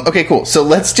 Okay, cool. So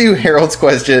let's do Harold's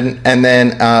question, and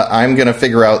then I'm going to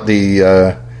figure out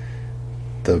the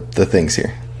things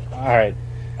here. All right.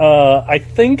 I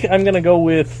think I'm going to go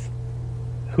with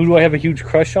who do I have a huge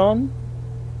crush on?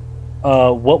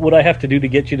 What would I have to do to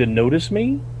get you to notice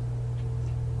me?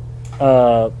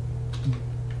 But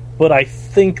I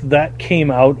think that came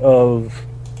out of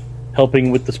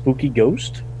helping with the spooky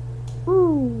ghost.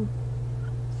 Ooh.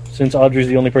 Since Audrey's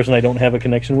the only person I don't have a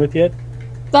connection with yet.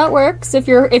 That works. If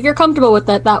you're comfortable with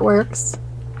that, that works.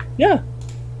 Yeah.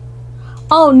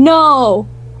 Oh no!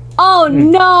 Oh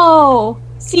no!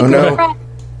 Secret no. friend.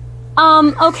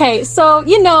 Okay, so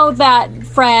you know that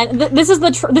Fran. This is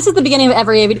the beginning of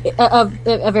every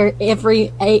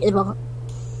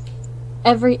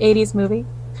 80s movie.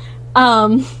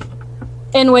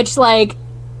 In which like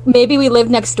maybe we live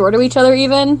next door to each other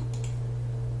even.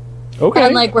 Okay.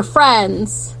 And like we're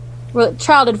friends. We're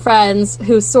childhood friends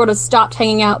who sort of stopped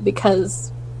hanging out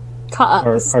because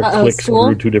our clicks school.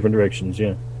 grew two different directions,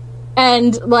 yeah.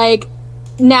 And like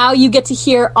now you get to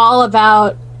hear all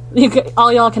about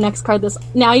all y'all can X card this.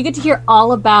 Now you get to hear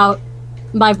all about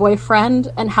my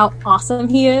boyfriend and how awesome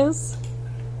he is.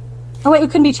 Oh wait, we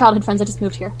couldn't be childhood friends. I just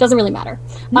moved here. Doesn't really matter.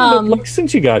 No, but, like,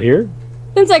 since you got here.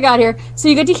 Since I got here, so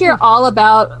you get to hear all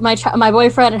about my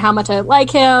boyfriend and how much I like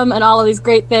him and all of these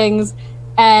great things,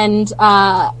 and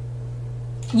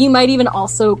you might even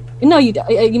also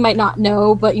you might not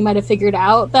know, but you might have figured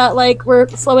out that like we're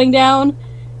slowing down,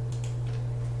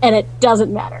 and it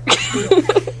doesn't matter.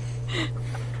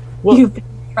 Well, You've been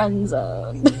friend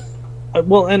zoned.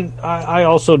 Well, and I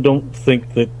also don't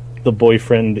think that the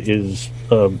boyfriend is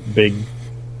a big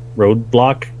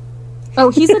roadblock. Oh,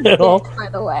 he's a dick, all. by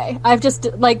the way. I've just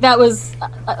like that was.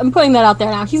 I'm putting that out there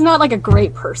now. He's not like a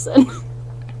great person.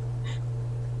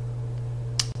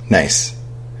 Nice.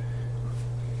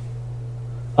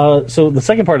 So the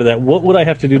second part of that, what would I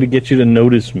have to do to get you to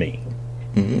notice me?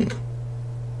 Mm-hmm.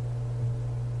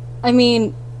 I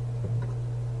mean,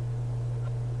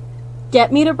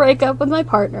 get me to break up with my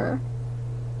partner.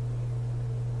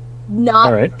 Not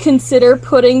All right. consider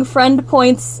putting friend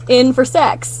points in for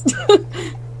sex.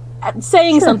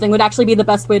 Saying something would actually be the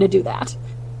best way to do that.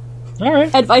 All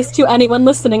right. Advice to anyone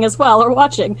listening as well or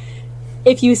watching.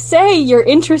 If you say you're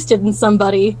interested in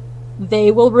somebody,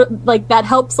 they will that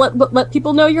helps let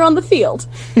people know you're on the field.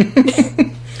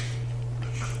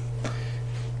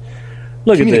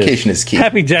 Look Communication at this. is key.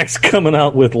 Happy Jack's coming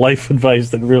out with life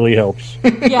advice that really helps.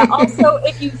 Yeah, also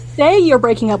if you say you're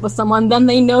breaking up with someone, then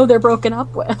they know they're broken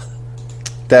up with.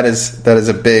 That is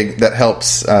a big that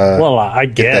helps. Well, I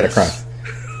get that guess. across.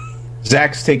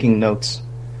 Zach's taking notes.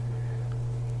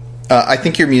 I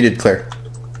think you're muted, Claire.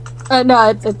 No,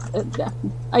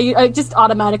 I just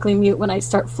automatically mute when I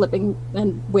start flipping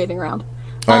and waving around.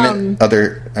 Oh, I meant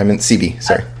CB.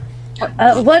 Sorry.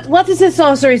 What is the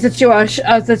sorcery that you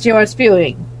are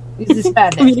spewing? This is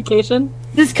bad. Communication.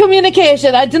 This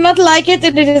communication, I do not like it,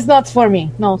 and it is not for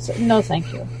me. No, no,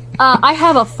 thank you. I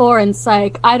have a 4 in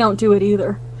psych. I don't do it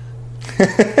either.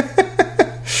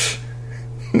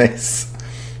 Nice.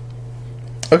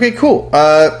 Okay, cool.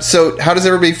 So how does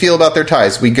everybody feel about their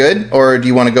ties? We good, or do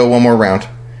you want to go one more round?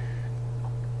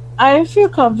 I feel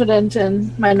confident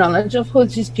in my knowledge of who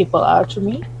these people are to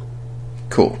me.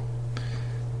 Cool.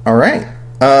 All right.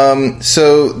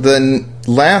 So the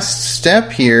last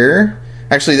step here,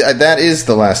 actually, that is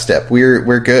the last step.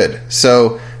 We're good.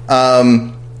 So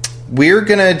we're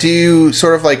gonna do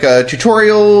sort of like a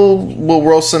tutorial. We'll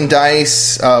roll some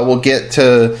dice. We'll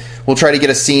try to get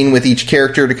a scene with each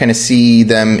character to kind of see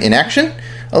them in action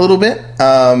a little bit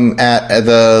at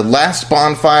the last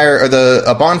bonfire, or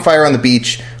a bonfire on the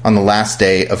beach on the last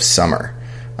day of summer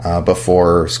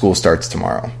before school starts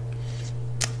tomorrow.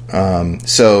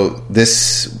 So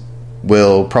this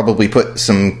will probably put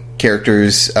some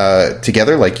characters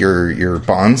together, like your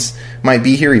bonds might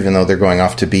be here, even though they're going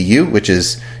off to BU, which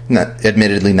is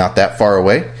admittedly not that far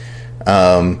away.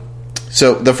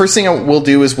 So the first thing we'll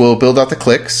do is we'll build out the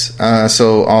cliques.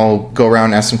 So I'll go around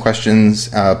and ask some questions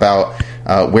about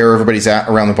where everybody's at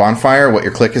around the bonfire, what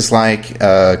your clique is like,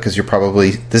 because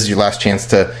this is your last chance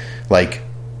to like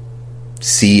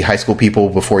see high school people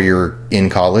before you're in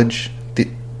college,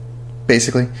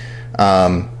 basically.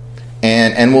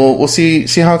 And we'll see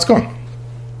how it's going.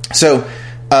 So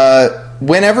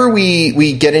whenever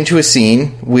we get into a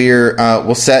scene,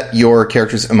 we'll set your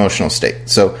character's emotional state.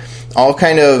 So I'll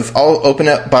open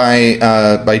up by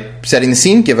setting the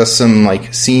scene, give us some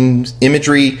like scene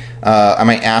imagery. I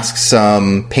might ask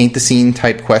some paint the scene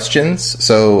type questions.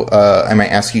 So I might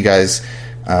ask you guys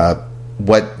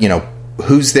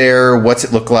who's there, what's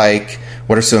it look like,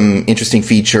 what are some interesting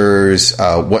features,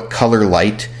 what color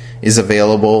light is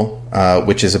available,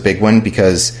 which is a big one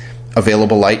because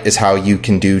available light is how you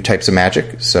can do types of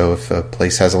magic. So if a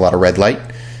place has a lot of red light,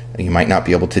 you might not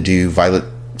be able to do violet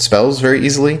spells very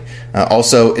easily.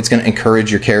 Also, it's going to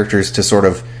encourage your characters to sort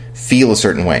of feel a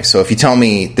certain way. So if you tell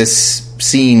me this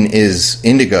scene is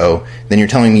indigo, then you're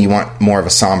telling me you want more of a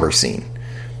somber scene.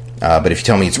 But if you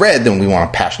tell me it's red, then we want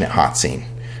a passionate hot scene.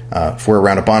 If we're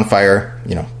around a bonfire,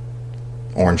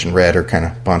 orange and red are kind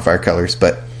of bonfire colors.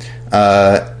 But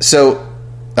so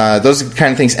those are the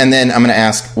kind of things. And then I'm going to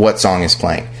ask what song is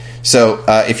playing. So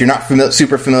if you're not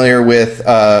super familiar with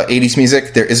 80s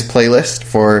music, there is a playlist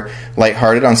for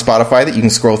Lighthearted on Spotify that you can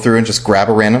scroll through and just grab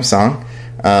a random song.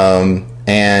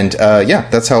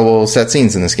 That's how we'll set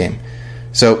scenes in this game.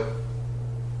 So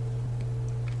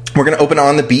we're going to open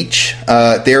on the beach.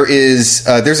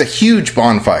 There's a huge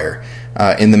bonfire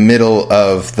in the middle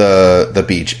of the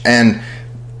beach. And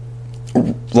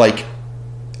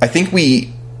I think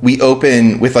we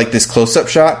open with this close-up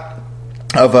shot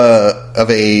of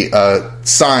a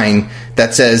sign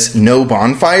that says "No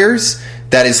bonfires"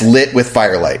 that is lit with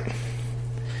firelight,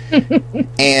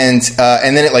 and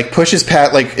then it pushes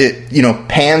past, it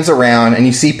pans around, and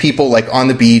you see people on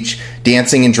the beach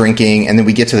dancing and drinking, and then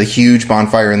we get to the huge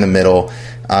bonfire in the middle,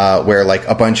 where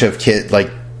a bunch of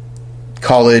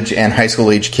college and high school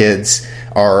age kids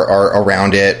are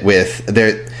around it with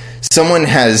someone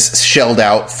has shelled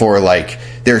out for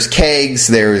there's kegs,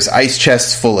 there's ice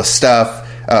chests full of stuff,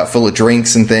 full of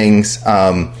drinks and things.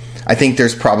 I think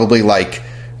there's probably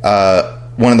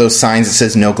one of those signs that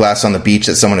says "No glass on the beach"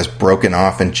 that someone has broken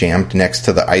off and jammed next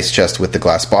to the ice chest with the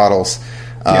glass bottles.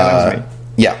 That was right.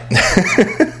 Yeah.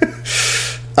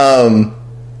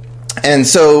 And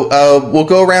so we'll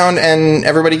go around and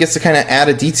everybody gets to kind of add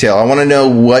a detail. I want to know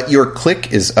what your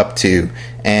clique is up to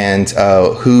and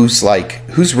who's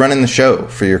running the show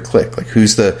for your clique.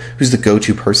 Who's the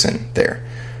go-to person there.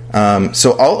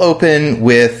 So I'll open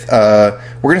with we're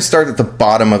going to start at the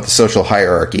bottom of the social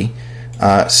hierarchy.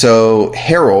 So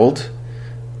Harold,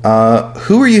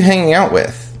 who are you hanging out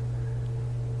with?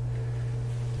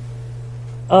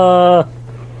 I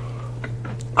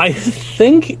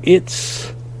think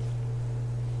it's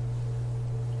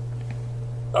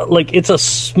it's a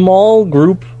small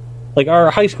group.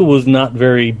 Our high school was not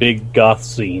very big goth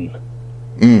scene,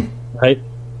 right?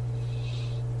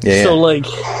 Yeah. So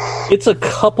it's a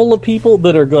couple of people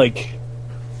that are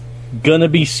gonna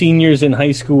be seniors in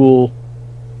high school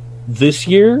this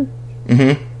year,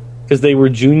 because they were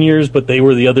juniors, but they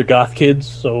were the other goth kids,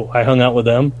 so I hung out with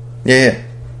them. Yeah.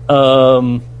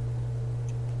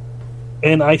 And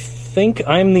I think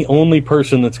I'm the only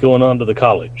person that's going on to the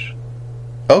college.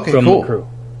 Okay, from cool. The crew.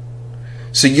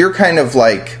 So you're kind of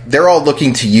they're all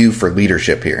looking to you for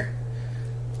leadership here.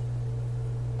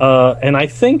 And I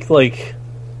think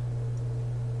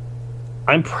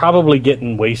I'm probably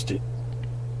getting wasted.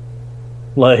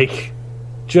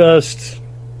 Just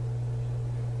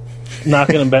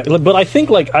knocking them back. But I think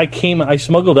I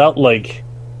smuggled out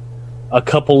a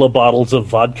couple of bottles of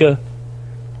vodka,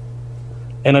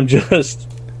 and I'm just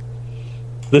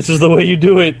This is the way you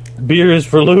do it. Beer is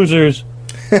for losers.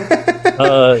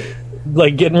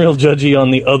 Like, getting real judgy on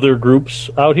the other groups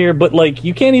out here, but, like,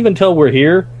 you can't even tell we're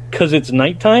here because it's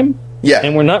nighttime. Yeah.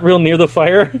 And we're not real near the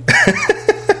fire.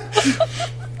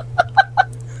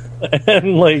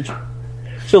 And, like,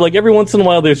 so, like, every once in a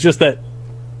while there's just that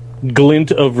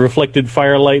glint of reflected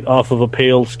firelight off of a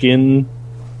pale skin,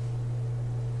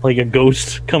 like a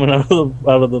ghost coming out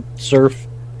of the surf.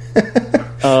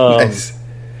 Nice.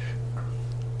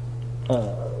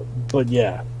 But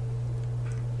yeah,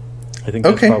 I think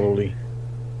that's probably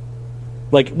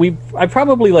like I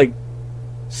probably like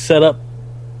set up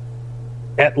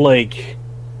at like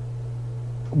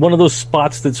one of those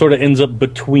spots that sort of ends up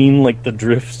between like the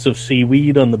drifts of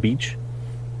seaweed on the beach.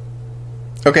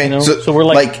 Okay, You know? so we're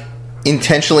like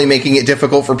intentionally making it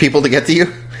difficult for people to get to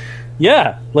you.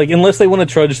 Yeah, like unless they want to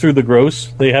trudge through the gross,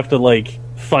 they have to like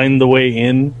find the way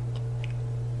in.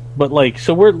 But like,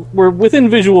 so we're within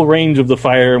visual range of the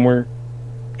fire, and we're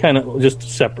kind of just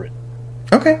separate.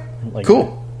 Okay, Like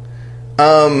cool.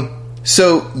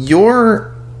 So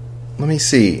let me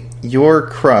see, your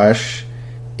crush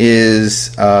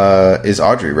is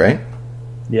Audrey, right?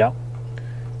 Yeah.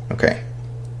 Okay.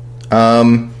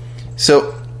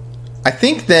 So I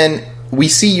think then we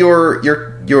see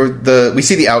we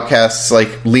see the outcasts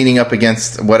like leaning up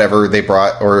against whatever they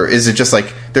brought, or is it just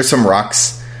like there's some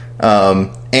rocks?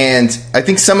 And I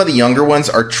think some of the younger ones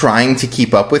are trying to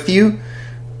keep up with you,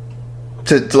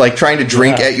 to like trying to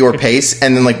drink at your pace,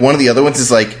 and then like one of the other ones is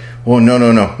like, "Well, no,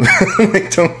 like,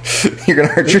 don't, you're gonna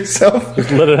hurt yourself."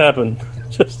 Just let it happen.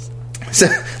 Just So,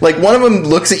 like, one of them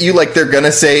looks at you like they're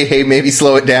gonna say, "Hey, maybe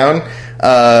slow it down,"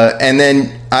 and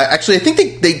then I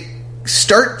think they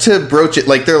start to broach it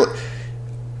like they're,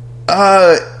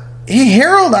 "Hey,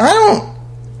 Harold,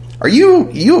 are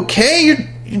you okay?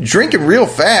 You're drinking real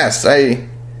fast."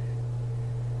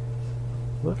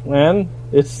 look, man,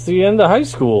 it's the end of high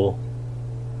school.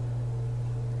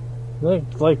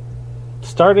 Like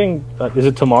starting. Is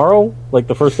it tomorrow? Like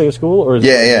the first day of school, or is it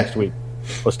next week?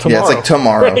 Oh, it's tomorrow. Yeah, it's like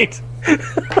tomorrow. Great.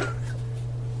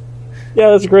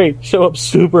 Yeah, that's great. Show up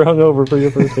super hungover for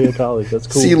your first day of college. That's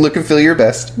cool. See you look and feel your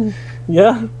best.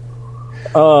 Yeah.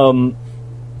 So,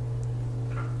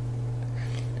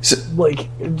 Like,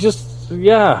 just,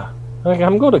 yeah. Like,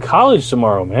 I'm going to college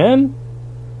tomorrow, man.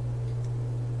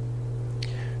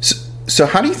 so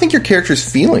how do you think your character's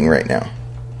feeling right now?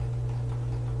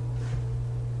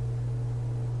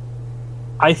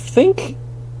 I think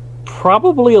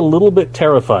probably a little bit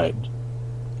terrified,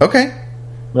 Okay.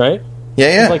 right?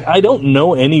 Yeah. Like, I don't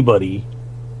know anybody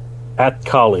at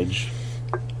college,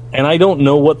 and I don't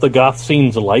know what the goth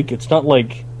scene's like. It's not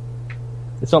like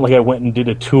I went and did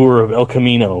a tour of El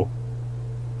Camino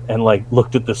and like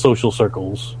looked at the social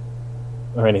circles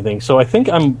or anything. So I think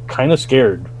I'm kind of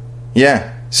scared.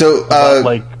 Yeah. So, About,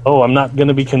 like, oh, I'm not going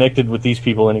to be connected with these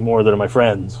people anymore that are my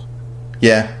friends.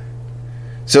 yeah.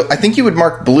 So I think you would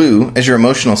mark blue as your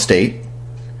emotional state.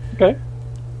 Okay.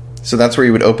 So that's where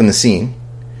you would open the scene.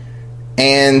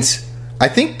 And I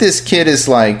think this kid is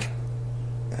like,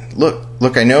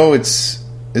 look, I know it's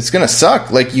going to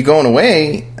suck, like, you going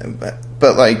away,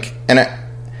 but like, and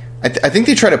I think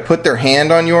they try to put their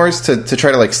hand on yours to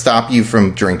try to, like, stop you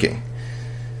from drinking.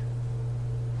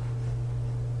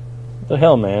 What the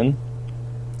hell, man?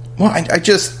 Well, I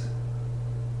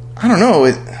don't know.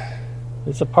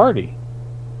 It's a party.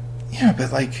 Yeah,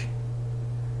 but, like,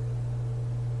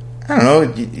 I don't know.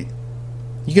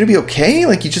 You gonna be okay?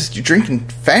 Like, you're drinking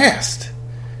fast.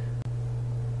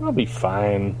 I'll be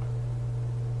fine.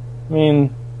 I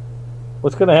mean,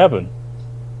 what's going to happen?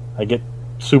 I get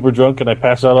super drunk and I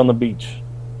pass out on the beach.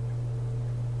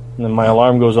 And then my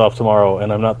alarm goes off tomorrow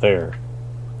and I'm not there.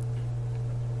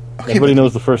 Okay, Everybody but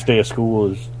knows the first day of school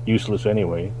is useless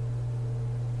anyway.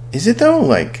 is it though?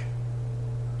 Like,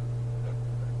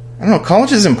 I don't know.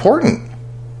 College is important.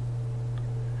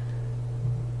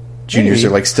 Juniors Maybe.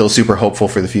 are, like, still super hopeful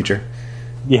for the future.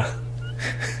 Yeah.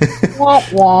 Womp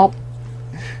womp.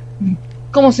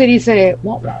 ¿Cómo se dice?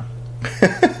 Womp womp.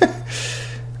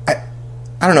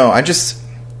 I don't know. I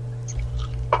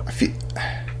feel.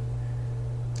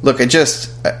 Look,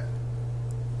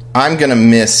 I'm gonna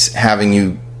miss having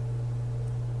you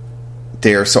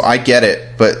there. So I get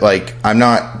it, but, like, I'm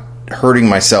not hurting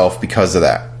myself because of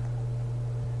that.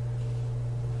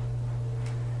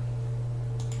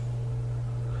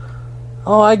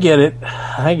 Oh, I get it.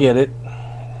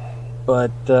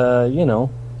 But, you know,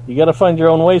 you gotta find your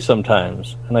own way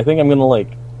sometimes. And I think I'm gonna,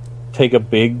 like, take a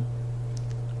big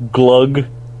glug,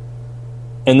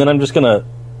 and then I'm just gonna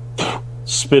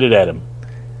spit it at him.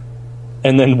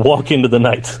 And then walk into the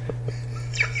night.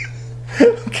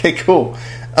 Okay, cool.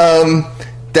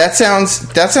 that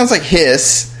sounds like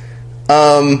hiss.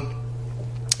 Do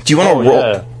you want to roll?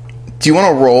 Yeah. Do you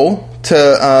want to roll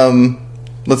to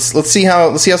let's see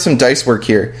how some dice work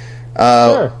here.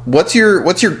 Sure. What's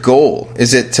your goal?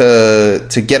 Is it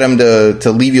to get him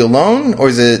to leave you alone, or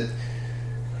is it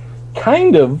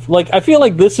Kind of. Like, I feel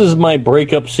like this is my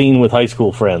breakup scene with high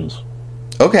school friends,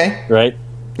 okay? right?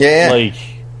 Yeah. Like,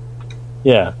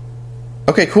 yeah.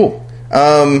 Okay, cool.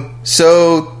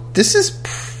 So this is,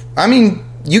 I mean,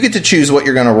 you get to choose what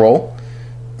you're going to roll.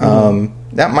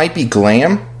 That might be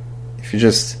glam if you're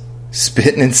just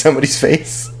spitting in somebody's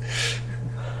face.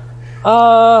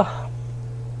 I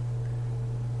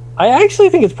actually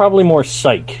think it's probably more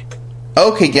psych.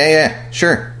 Okay, yeah,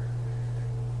 sure.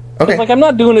 Okay. Like, I'm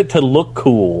not doing it to look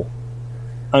cool.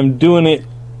 I'm doing it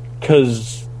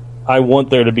because I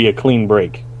want there to be a clean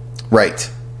break.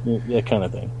 Right. That kind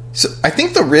of thing. So I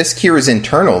think the risk here is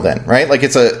internal then, right? Like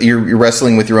you're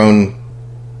wrestling with your own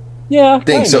Yeah,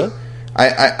 thing. kinda. So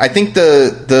I think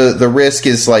the risk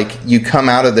is like you come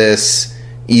out of this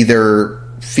either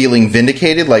feeling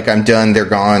vindicated, like I'm done, they're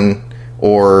gone,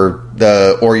 or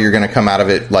you're going to come out of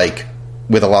it like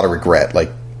with a lot of regret,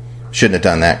 like shouldn't have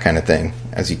done that kind of thing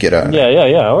as you get out.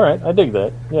 Yeah. All right, I dig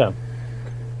that. Yeah.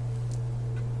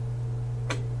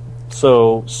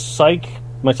 So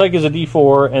my psych is a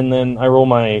D4, and then I roll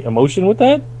my emotion with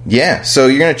that. Yeah, so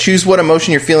you're going to choose what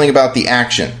emotion you're feeling about the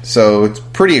action. So it's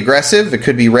pretty aggressive. It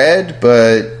could be red,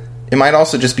 but it might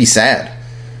also just be sad.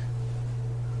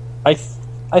 I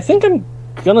think I'm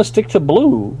gonna stick to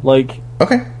blue, like,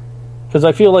 Okay. because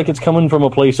I feel like it's coming from a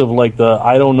place of like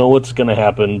I don't know what's gonna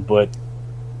happen, but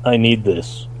I need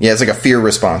this. Yeah, it's like a fear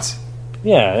response.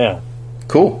 Yeah.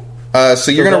 Cool.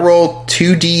 So you're going to roll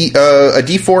a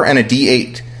D4 and a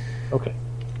D8. Okay.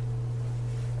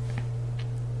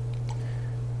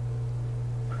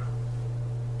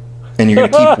 And you're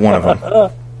going to keep one of them.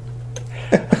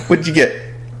 What'd you get?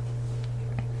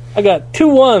 I got 2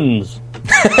 1s.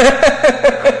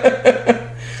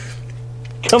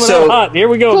 Coming So- out hot. Here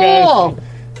we go, Cool. guys.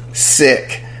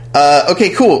 Sick.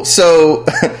 Okay, cool. So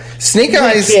Snake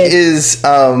Eyes is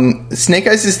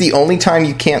the only time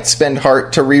you can't spend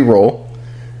heart to reroll.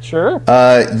 Sure.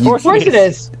 Of Of course it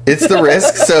is. It's the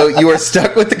risk, so you are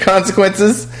stuck with the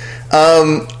consequences.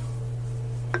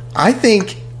 I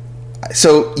think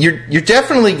so. You're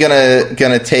definitely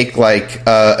gonna take like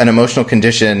an emotional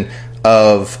condition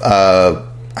of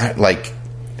like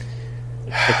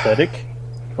Pathetic.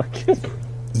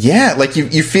 yeah, like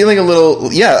you're feeling a little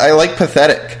I like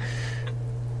pathetic.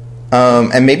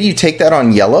 And maybe you take that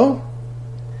on yellow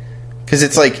because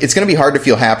it's like it's gonna be hard to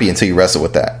feel happy until you wrestle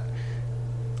with that.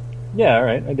 Yeah, all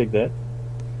right. I dig that.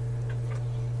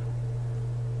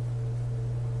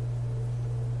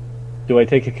 Do I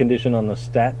take a condition on the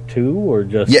stat too, or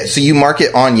just Yeah, so you mark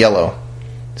it on yellow.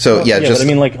 So yeah, just but I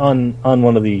mean, like on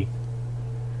one of the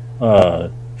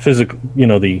physical,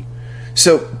 the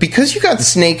so because you got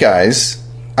Snake Eyes,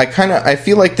 I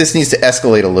feel like this needs to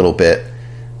escalate a little bit.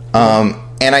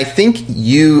 And I think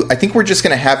we're just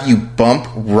going to have you bump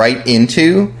right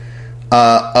into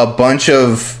a bunch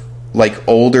of like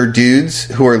older dudes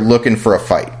who are looking for a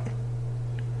fight.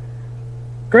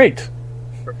 great.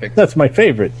 Perfect. That's my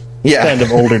favorite Yeah. kind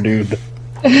of older dude.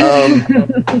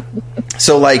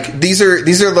 So like these are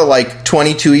the like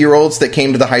 22-year-olds that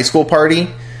came to the high school party,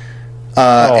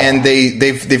 and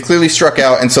they've clearly struck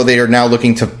out, and so they are now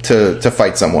looking to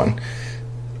fight someone.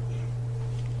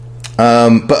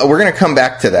 But we're gonna come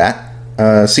back to that.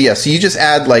 So you just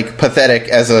add like pathetic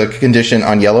as a condition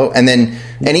on yellow, and then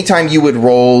anytime you would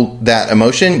roll that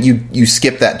emotion, you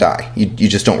skip that die. You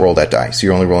just don't roll that die. So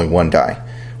you're only rolling one die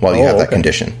while you have that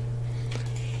condition.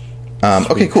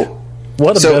 Okay, cool.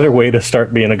 What a So- better way to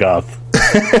start being a goth.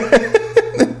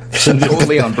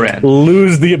 Totally on brand.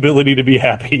 Lose the ability to be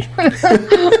happy.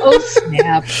 Oh,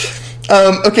 snap.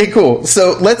 Okay, cool.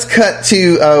 So let's cut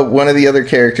to one of the other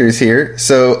characters here.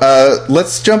 So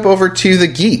let's jump over to the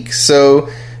geek. So,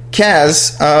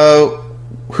 Kaz,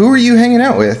 who are you hanging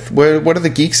out with? What are the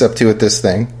geeks up to at this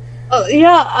thing? Oh,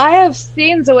 yeah, I have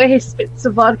seen the way he spits the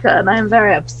vodka, and I'm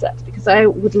very upset because I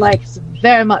would like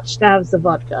very much to have the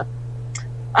vodka.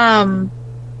 I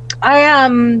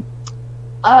am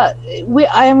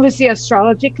with the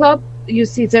astrology club. You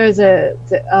see, there is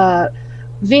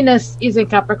Venus is in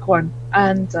Capricorn,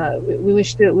 and we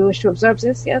wish to observe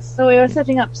this. Yes, so we are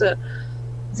setting up the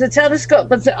telescope.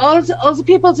 But all the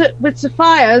people with the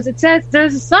fires, it says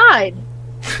there's a sign.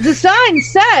 The sign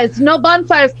says no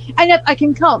bonfires, and yet I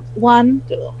can count 1,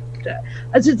 2, 3.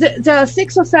 There are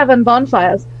 6 or 7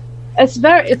 bonfires. It's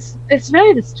very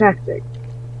distracting.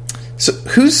 So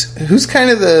who's kind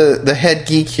of the head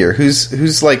geek here?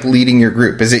 Who's like leading your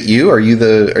group? Is it you? Are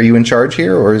you in charge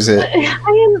here, or is it?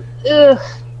 I am.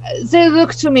 They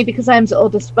look to me because I am the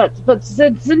oldest, but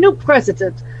the new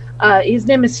president, his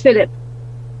name is Philip.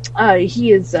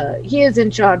 He is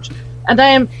in charge, and I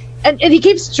am. And he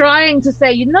keeps trying to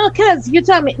say, Kaz, you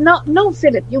tell me. No,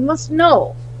 Philip, you must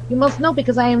know. You must know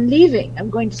because I am leaving.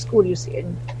 I'm going to school, you see.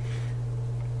 And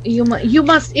you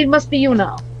must, it must be you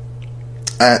now.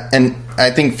 And I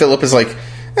think Philip is like,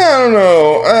 I don't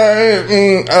know.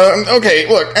 Okay,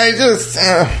 look,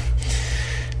 I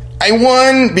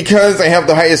won because I have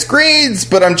the highest grades,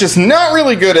 but I'm just not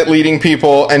really good at leading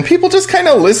people, and people just kind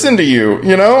of listen to you, Do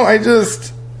you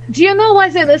know why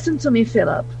they listen to me,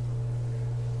 Philip?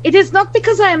 It is not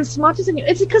because I am smarter than you.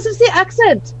 It's because of the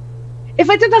accent.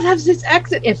 If I did not have this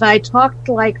accent, if I talked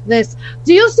like this,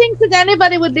 do you think that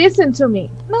anybody would listen to me?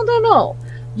 No.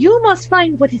 You must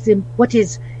find what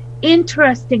is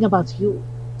interesting about you.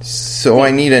 So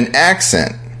I need an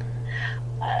accent.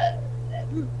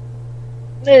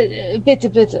 Bitte.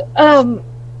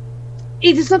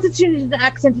 It is not that you need an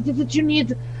accent. It is that you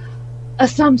need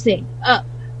something.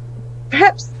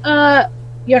 Perhaps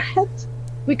your head.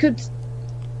 We could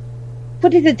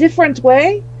put it a different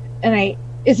way. And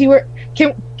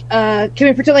can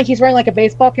we pretend like he's wearing like a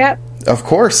baseball cap? Of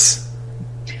course.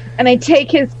 And I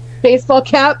take his baseball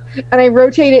cap and I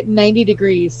rotate it 90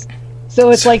 degrees,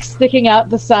 so it's like sticking out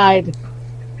the side.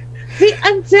 See,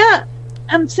 I'm set.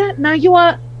 Now you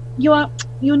are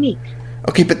unique.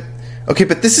 Okay, but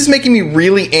this is making me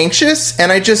really anxious,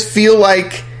 and I just feel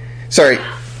like, sorry.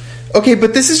 Okay,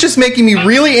 but this is just making me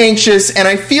really anxious, and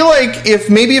I feel like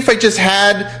if I just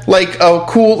had like a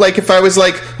cool, like if I was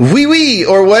like wee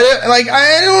or what, like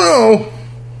I don't know.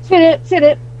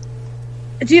 Philip,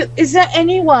 is there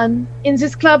anyone in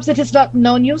this club that has not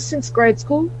known you since grade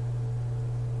school?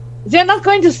 They're not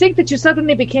going to think that you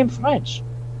suddenly became French.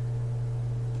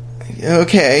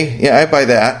 Okay, yeah, I buy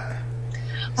that.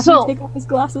 So take off his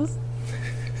glasses.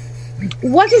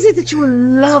 What is it that you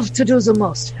love to do the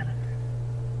most, Philip?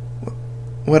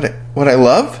 What I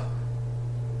love?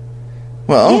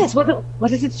 Well, yes.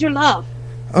 What is it you love?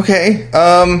 Okay.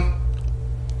 Well,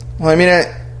 I mean,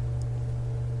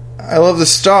 I love the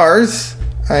stars.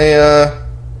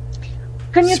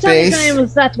 Can you tell me the name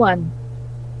of that one?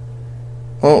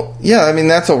 Well, yeah. I mean,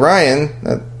 that's Orion.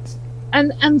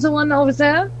 And the one over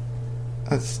there?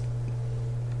 That's.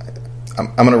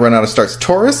 I'm gonna run out of stars.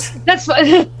 Taurus. That's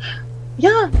fine.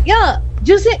 Yeah.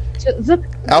 Do you think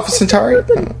Alpha Centauri?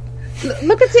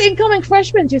 Look at the incoming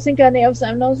freshmen. Do you think any of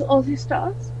them knows all these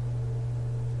stars?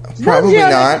 Probably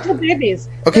not. Babies.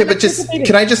 Okay, but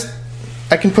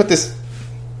I can put this.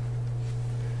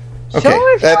 Okay,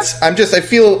 I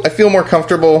feel more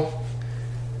comfortable.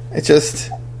 It is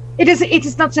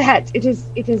not the head. It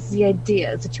is the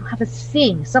idea that you have a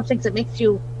thing, something that makes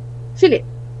you feel it,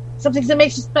 something that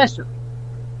makes you special.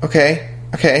 Okay.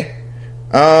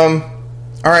 All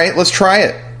right, let's try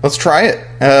it.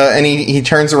 And he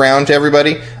turns around to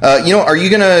everybody. Do you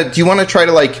want to try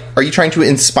to are you trying to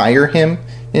inspire him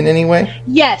in any way?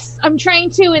 Yes, I'm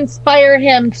trying to inspire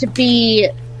him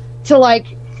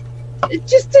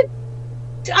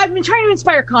I've been trying to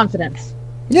inspire confidence.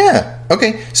 Yeah.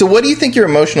 Okay. So what do you think your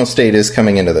emotional state is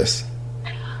coming into this?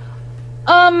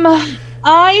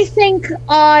 I think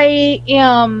I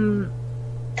am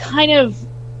kind of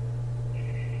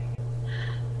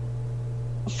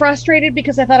frustrated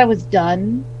because I thought I was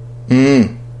done.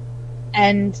 And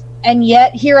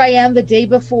yet here I am the day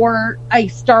before I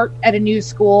start at a new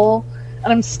school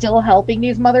and I'm still helping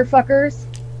these motherfuckers.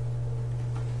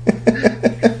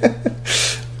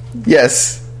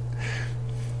 Yes.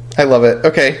 I love it.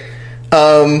 Okay.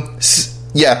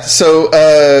 Yeah. So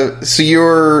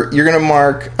you're going to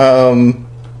mark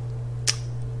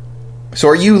so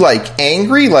are you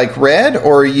angry like red,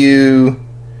 or are you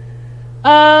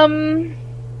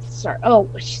sorry. Oh,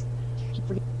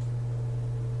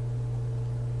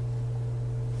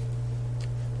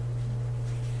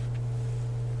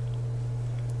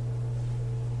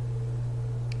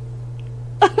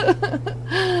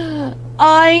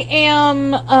 I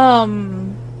am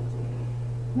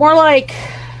more like,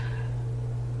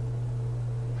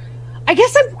 I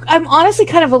guess I'm honestly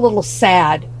kind of a little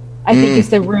sad. I think is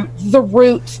the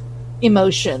root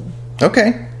emotion.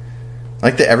 Okay.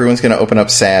 Like that everyone's going to open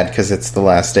up sad because it's the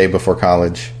last day before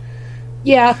college.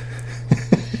 Yeah.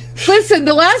 Listen,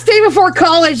 the last day before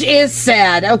college is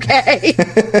sad, okay?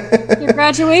 Your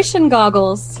graduation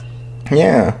goggles.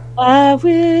 Yeah. I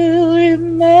will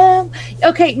remember.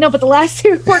 Okay, no, but the last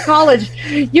day before college,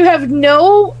 you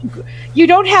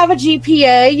don't have a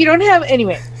GPA, you don't have,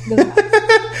 anyway.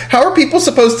 How are people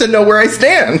supposed to know where I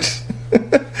stand?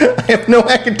 I have no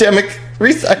academic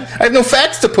research. I have no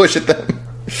facts to push at them.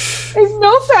 There's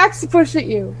no facts to push at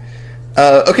you.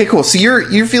 Okay, cool. So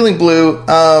you're feeling blue,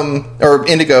 or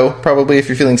indigo, probably if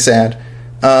you're feeling sad.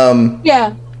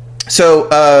 Yeah.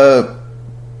 So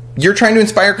you're trying to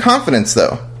inspire confidence,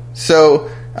 though. So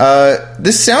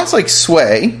this sounds like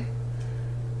sway.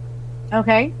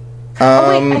 Okay. Wait,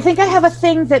 I think I have a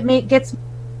thing that gets.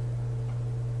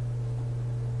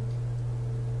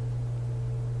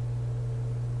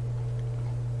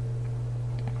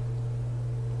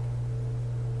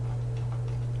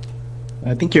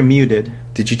 I think you're muted.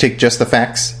 Did you take just the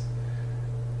facts?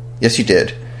 Yes, you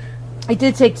did. I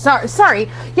did take. Sorry.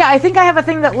 Yeah, I think I have a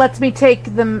thing that lets me take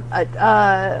them.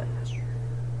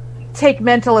 Take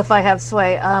mental if I have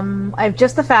sway. I have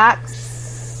just the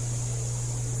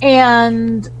facts,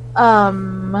 and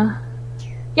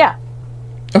yeah.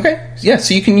 Okay. Yeah.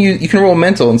 So you can roll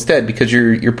mental instead because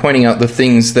you're pointing out the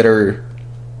things that are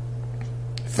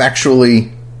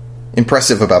factually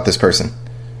impressive about this person.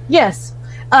 Yes.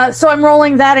 So I'm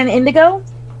rolling that in indigo.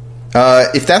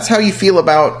 If that's how you feel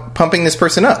about pumping this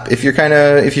person up, if you're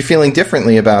feeling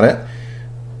differently about it.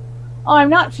 Oh, I'm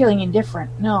not feeling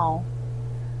indifferent. No,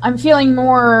 I'm feeling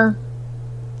more.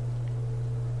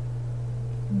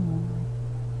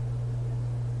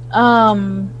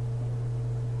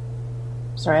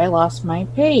 Sorry, I lost my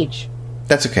page.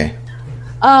 That's okay.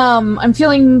 I'm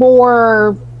feeling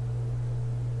more.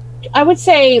 I would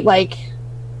say like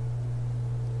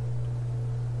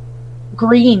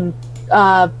green.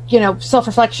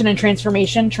 Self-reflection and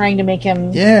transformation, trying to make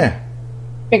him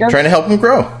bigger. Trying to help him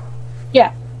grow.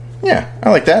 Yeah. Yeah, I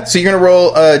like that. So you're going to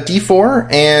roll a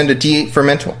D4 and a D8 for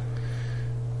mental.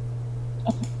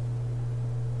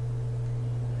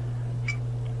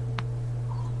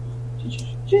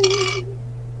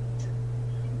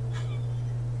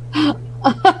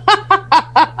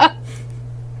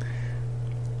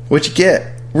 What'd you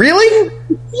get? Really?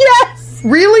 Yes!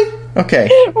 Really? Okay.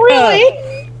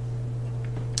 Really?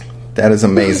 That is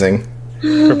amazing.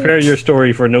 Prepare your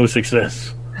story for no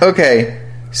success. Okay,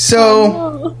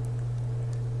 so...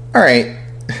 Alright.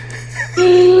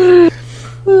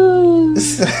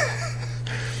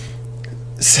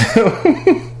 So...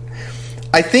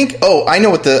 I think... Oh, I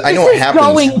know what happens. This is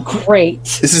going great.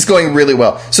 This is going really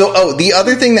well. So, the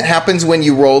other thing that happens when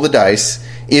you roll the dice,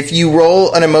 if you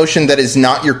roll an emotion that is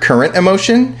not your current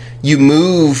emotion, you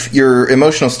move your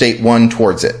emotional state one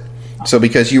towards it. So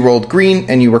because you rolled green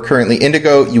and you were currently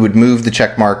indigo, you would move the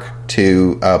check mark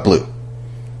to blue.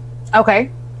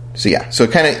 Okay. So yeah, so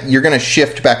you're going to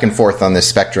shift back and forth on this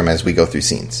spectrum as we go through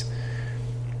scenes.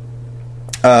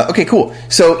 Okay, cool.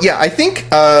 So yeah, I think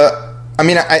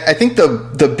I think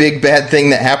the big bad thing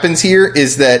that happens here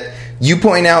is that you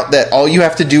point out that all you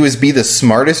have to do is be the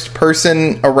smartest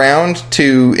person around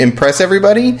to impress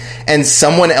everybody, and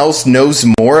someone else knows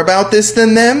more about this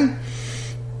than them.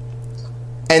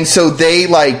 And so they,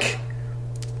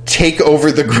 take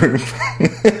over the group.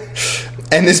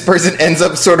 And this person ends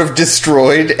up sort of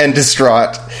destroyed and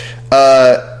distraught.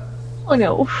 Oh,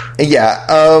 no. Yeah.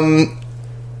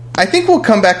 I think we'll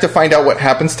come back to find out what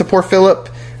happens to poor Philip.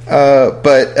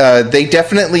 But they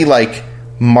definitely,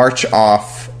 march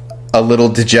off a little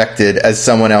dejected as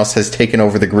someone else has taken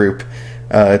over the group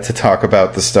to talk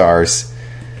about the stars.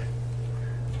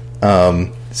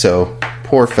 So,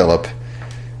 poor Philip.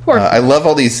 I love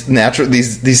all these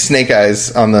these snake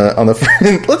eyes on the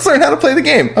front. Let's learn how to play the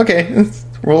game. Okay, let's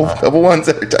roll double ones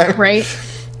every time. Right.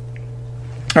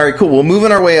 All right, cool. We're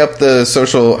moving our way up the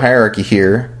social hierarchy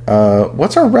here.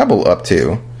 What's our rebel up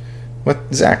to?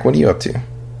 Zach? What are you up to?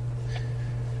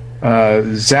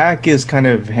 Zach is kind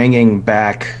of hanging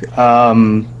back.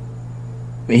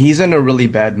 He's in a really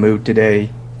bad mood today,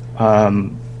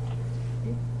 and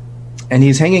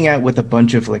he's hanging out with a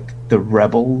bunch of the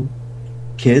rebel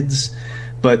kids,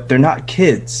 but they're not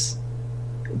kids.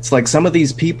 It's like some of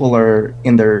these people are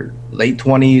in their late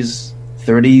 20s,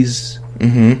 30s,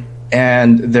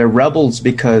 and they're rebels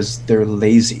because they're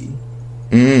lazy.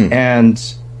 And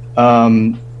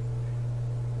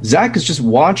Zach is just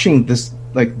watching this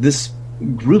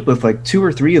group of 2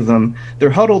 or 3 of them.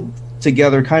 They're huddled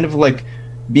together, kind of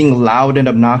being loud and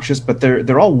obnoxious, but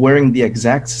they're all wearing the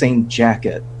exact same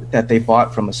jacket that they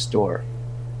bought from a store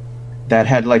that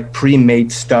had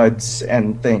pre-made studs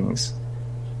and things.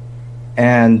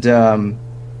 And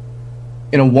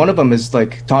one of them is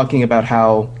talking about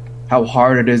how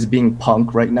hard it is being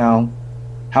punk right now,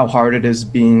 how hard it is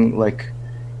being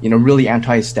really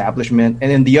anti-establishment.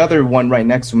 And then the other one right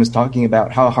next to him is talking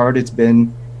about how hard it's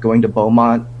been going to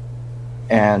Beaumont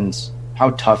and how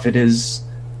tough it is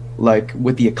like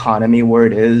with the economy where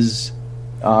it is,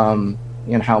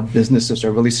 and how businesses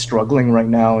are really struggling right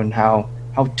now, and how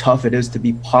tough it is to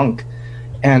be punk.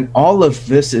 And all of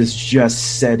this is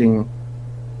just setting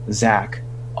Zach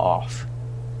off,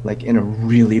 like in a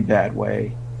really bad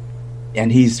way.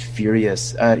 And he's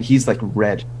furious. He's like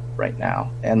red right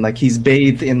now. And like he's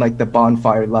bathed in like the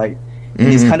bonfire light.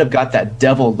 And he's kind of got that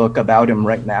devil look about him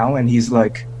right now. And he's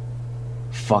like,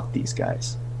 fuck these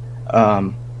guys.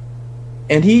 And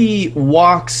he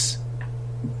walks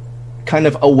kind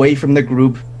of away from the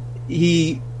group.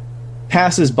 He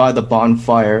passes by the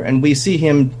bonfire, and we see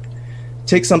him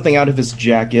take something out of his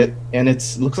jacket, and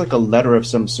it looks like a letter of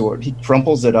some sort. He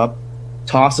crumples it up,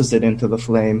 tosses it into the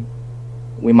flame.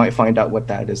 We might find out what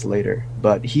that is later.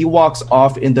 But he walks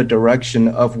off in the direction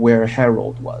of where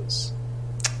Harold was.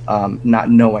 Not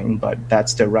knowing, but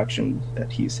that's the direction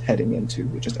that he's heading into.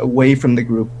 Just away from the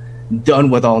group, done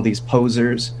with all these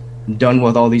posers, done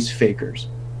with all these fakers.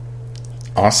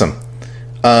 Awesome.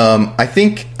 I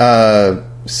think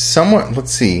someone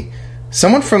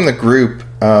from the group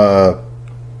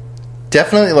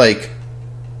definitely like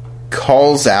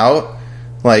calls out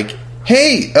like,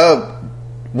 hey,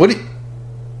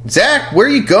 Zach, where are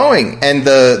you going? And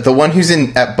the one who's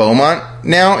at Beaumont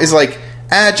now is like,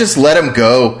 just let him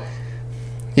go.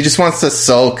 He just wants to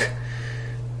sulk.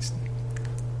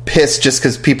 Pissed just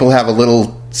because people have a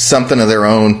little something of their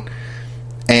own.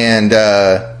 And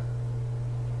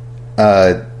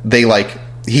they like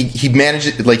he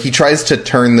manages, like he tries to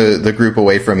turn the group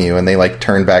away from you, and they like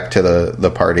turn back to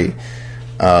the party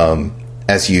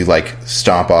as you like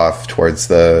stomp off towards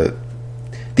the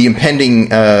impending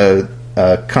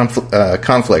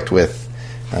conflict with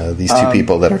these two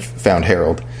people that have found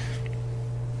Harold.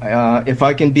 If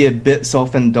I can be a bit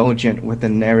self-indulgent with the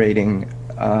narrating,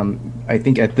 I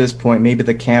think at this point maybe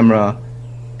the camera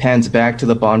pans back to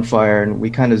the bonfire and we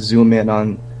kind of zoom in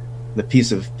on the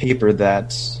piece of paper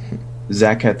that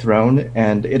Zach had thrown,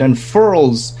 and it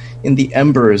unfurls in the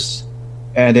embers,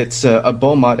 and it's a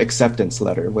Beaumont acceptance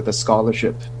letter with a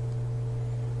scholarship.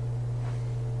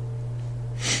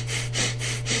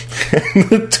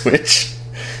 The Twitch.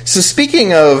 So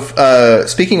speaking of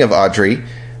Audrey,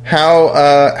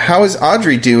 how is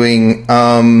Audrey doing?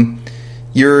 Who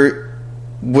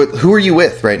are you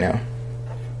with right now?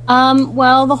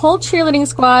 Well, the whole cheerleading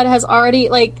squad has already,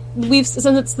 like, since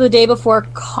it's the day before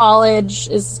college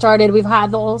is started, we've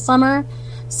had the whole summer.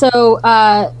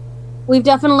 So, we've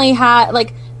definitely had,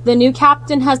 like, the new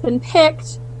captain has been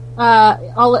picked.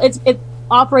 It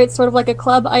operates sort of like a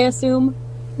club, I assume.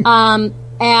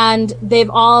 And they've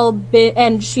all been,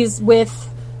 and she's with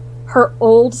her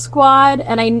old squad,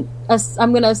 and I'm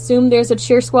going to assume there's a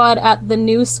cheer squad at the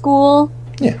new school.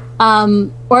 Yeah.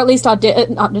 Or at least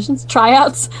auditions,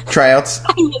 tryouts. Tryouts.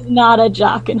 I was not a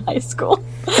jock in high school.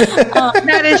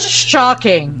 That is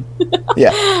shocking.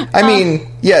 Yeah. I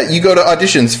mean, you go to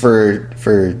auditions for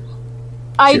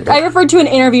I referred to an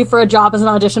interview for a job as an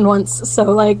audition once,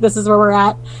 so, like, this is where we're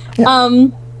at. Yeah. All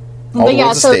the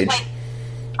world's a stage. Like,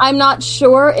 I'm not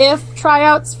sure if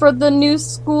tryouts for the new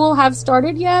school have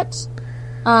started yet.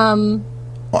 Well,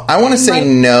 I want to say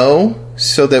no,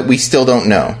 so that we still don't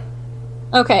know.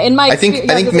 Okay, I think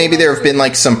maybe there have been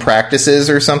like some practices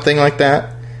or something like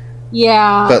that.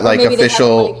 Yeah, but like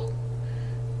official.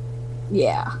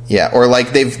 Yeah, or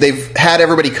like they've had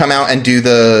everybody come out and do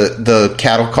the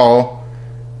cattle call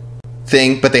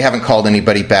thing, but they haven't called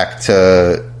anybody back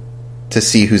to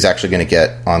see who's actually going to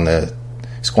get on the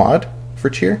squad for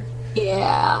cheer.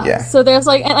 Yeah. So there's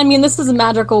like, I mean, this is a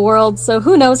magical world, so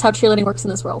who knows how cheerleading works in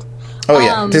this world? Oh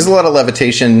yeah, there's a lot of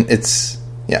levitation.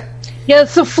 Yeah,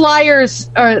 so flyers,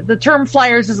 the term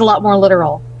flyers is a lot more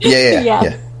literal.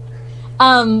 Yeah.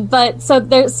 But so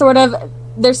there's sort of all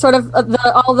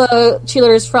the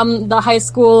cheerleaders from the high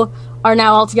school are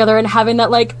now all together and having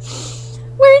that, like, this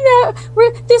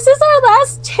is our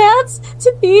last chance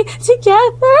to be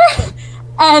together.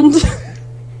 And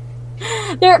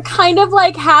they're kind of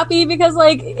like happy because,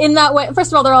 like, in that way,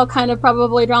 first of all, they're all kind of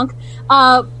probably drunk.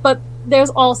 But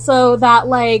there's also that,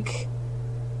 like,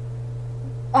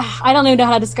 I don't even know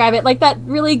how to describe it. Like that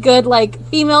really good, like,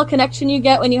 female connection you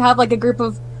get when you have like a group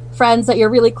of friends that you're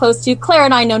really close to. Claire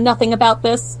and I know nothing about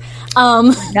this.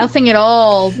 Nothing at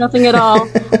all. Nothing at all.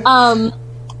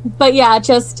 But yeah,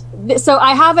 just so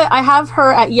I have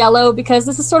her at yellow because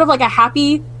this is sort of like a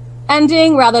happy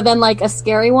ending rather than like a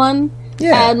scary one.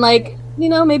 Yeah. And like, you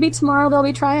know, maybe tomorrow there'll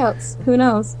be tryouts. Who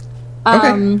knows?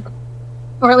 Okay.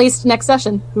 Or at least next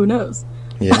session. Who knows?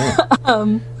 Yeah.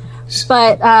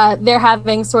 But they're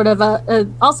having sort of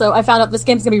also, I found out this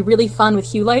game's gonna be really fun with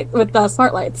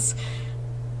smart lights.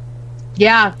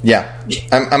 Yeah.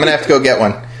 I'm gonna have to go get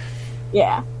one.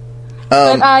 Yeah.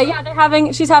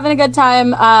 She's having a good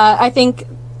time. I think,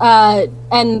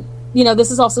 and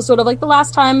this is also sort of like the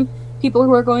last time people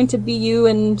who are going to be you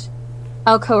and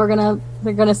Elko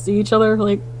they're gonna see each other.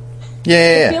 Like,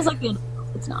 it feels like the end of the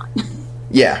world. It's not.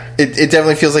 Yeah, it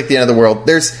definitely feels like the end of the world.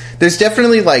 There's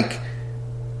definitely like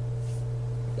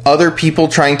other people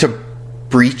trying to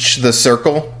breach the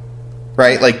circle,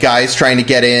 right? Like guys trying to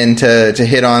get in to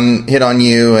hit on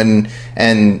you,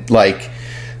 and like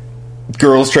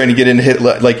girls trying to get in to hit,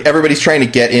 like everybody's trying to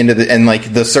get into and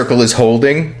like the circle is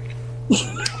holding.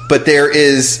 But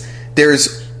there's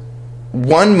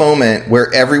one moment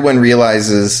where everyone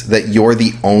realizes that you're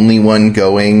the only one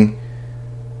going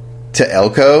to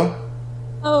Elko.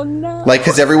 Oh no! Like,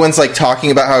 because everyone's like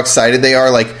talking about how excited they are.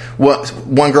 Like,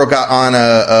 one girl got on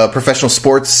a professional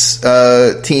sports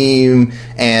team,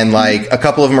 and like a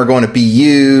couple of them are going to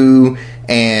BU,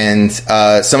 and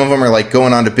some of them are like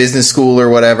going on to business school or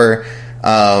whatever.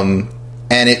 And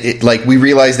it like we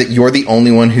realize that you're the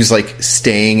only one who's like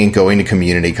staying and going to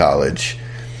community college.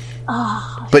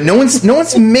 But no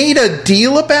one's made a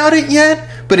deal about it yet.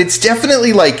 But it's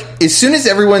definitely like as soon as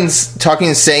everyone's talking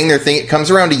and saying their thing, it comes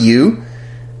around to you.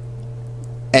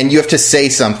 And you have to say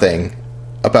something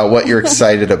about what you're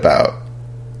excited about.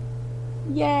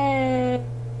 Yay!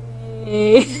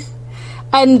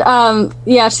 And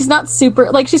she's not super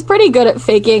like she's pretty good at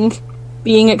faking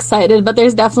being excited, but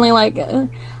there's definitely like,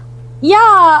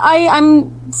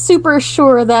 I'm super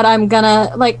sure that I'm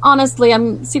gonna like. Honestly,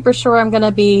 I'm super sure I'm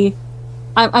gonna be.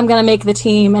 I'm gonna make the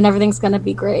team, and everything's gonna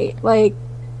be great. Like,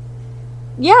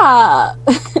 yeah.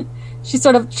 She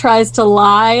sort of tries to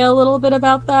lie a little bit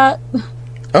about that.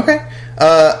 Okay.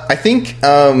 I think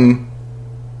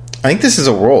this is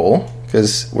a roll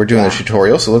because we're doing the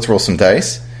tutorial, so let's roll some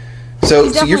dice. So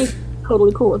you're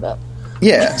totally cool with it.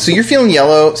 Yeah, so you're feeling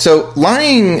yellow. So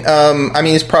lying,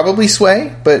 is probably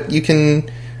sway, but if you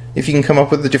can come up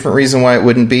with a different reason why it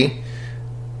wouldn't be.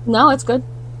 No, it's good.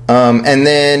 And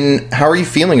then how are you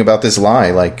feeling about this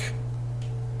lie? Like,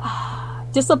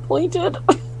 disappointed.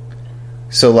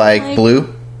 So like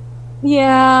blue?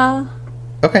 Yeah.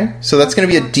 Okay, so that's going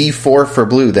to be a D4 for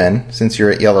blue then, since you're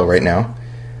at yellow right now.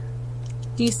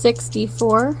 D6,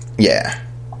 D4? Yeah.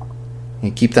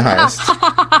 You keep the highest.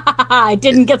 I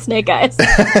didn't get snake eyes.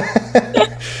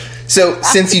 So,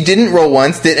 since you didn't roll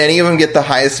once, did any of them get the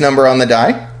highest number on the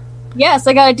die? Yes,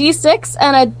 I got a D6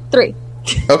 and a 3.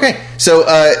 Okay, so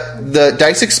the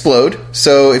dice explode.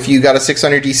 So, if you got a 6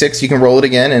 on your D6, you can roll it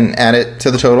again and add it to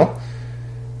the total.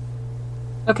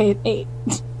 Okay, 8.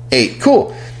 8,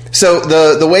 cool. So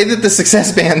the way that the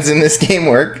success bands in this game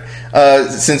work,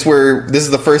 since this is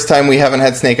the first time we haven't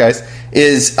had Snake Eyes,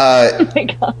 is oh my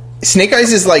God. Snake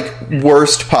Eyes is like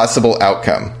worst possible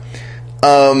outcome.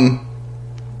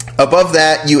 Above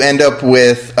that, you end up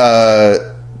with 3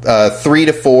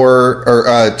 to 4,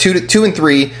 or 2 and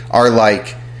 3 are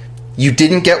like you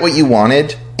didn't get what you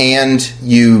wanted, and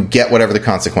you get whatever the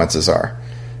consequences are.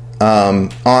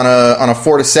 On a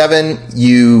 4 to 7,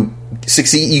 you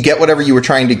succeed. You get whatever you were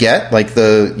trying to get, like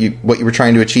what you were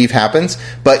trying to achieve happens,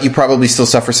 but you probably still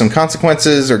suffer some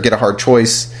consequences or get a hard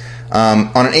choice.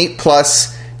 On an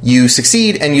 8+, you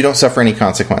succeed and you don't suffer any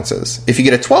consequences. If you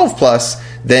get a 12+,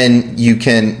 then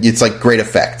it's like great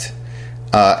effect,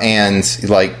 and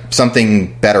like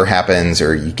something better happens,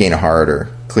 or you gain a heart or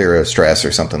clear a stress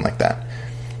or something like that.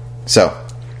 So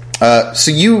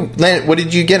you landed. What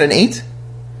did you get? An 8?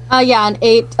 Yeah, an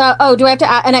 8. Do I have to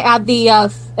add? And I add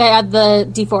the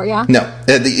D4. Yeah. No,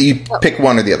 you pick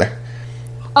one or the other.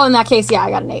 Oh, in that case, yeah, I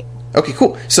got an 8. Okay,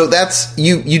 cool. So that's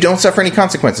you don't suffer any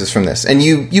consequences from this, and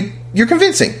you're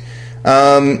convincing.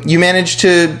 You manage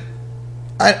to.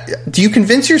 Do you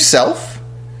convince yourself?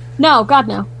 No, God,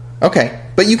 no. Okay,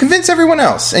 but you convince everyone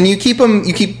else, and you keep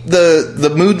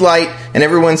the mood light, and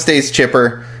everyone stays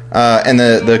chipper, and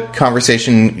the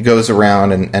conversation goes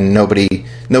around, and nobody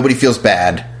feels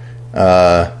bad.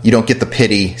 You don't get the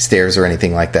pity stares or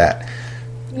anything like that.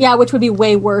 Yeah, which would be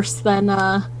way worse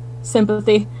than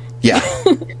sympathy. Yeah,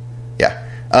 yeah.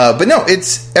 But no,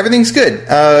 everything's good.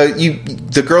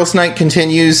 The girls' night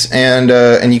continues,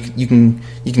 and you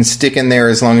can stick in there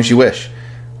as long as you wish.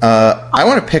 I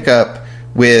want to pick up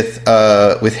with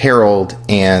Harold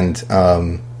and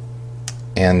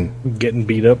getting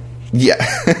beat up. Yeah.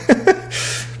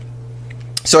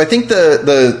 So I think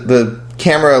the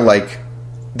camera, like,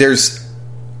 there's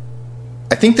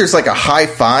like a high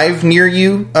five near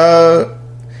you,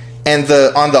 and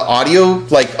on the audio,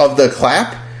 like, of the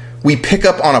clap, we pick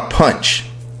up on a punch.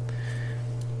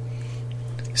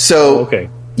 So okay,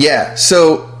 yeah.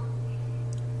 So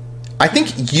I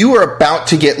think you are about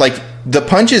to get, like, the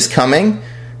punch is coming.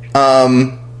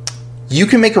 you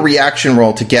can make a reaction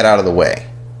roll to get out of the way.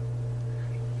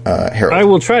 Harold. I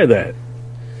will try that.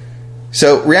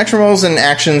 So reaction rolls and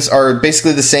actions are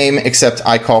basically the same, except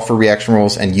I call for reaction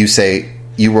rolls and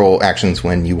you roll actions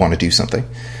when you want to do something.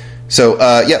 So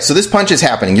so this punch is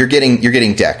happening. You're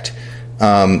getting decked.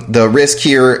 The risk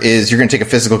here is you're going to take a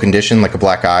physical condition like a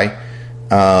black eye,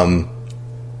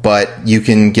 but you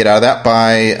can get out of that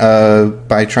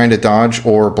by trying to dodge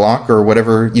or block or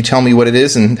whatever. You tell me what it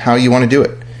is and how you want to do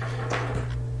it.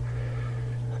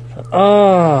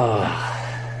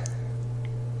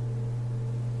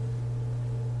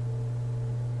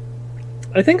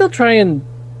 I think I'll try and.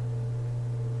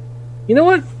 You know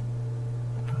what?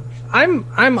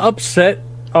 I'm upset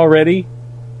already,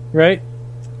 right?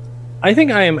 I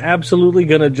think I am absolutely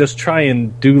gonna just try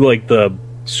and do like the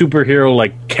superhero,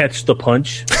 like catch the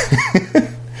punch,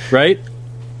 right?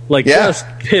 Like just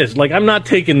pissed. Like I'm not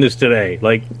taking this today.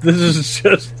 Like this is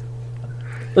just,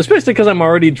 especially because I'm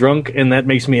already drunk and that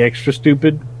makes me extra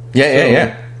stupid.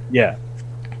 Yeah.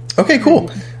 Okay, cool.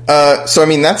 So I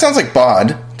mean that sounds like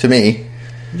Bod to me.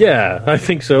 Yeah, I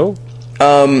think so.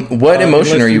 What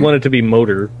emotion are you? You want it to be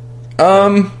motor?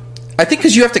 I think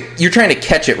because you're trying to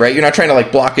catch it, right? You're not trying to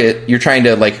like block it. You're trying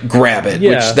to like grab it.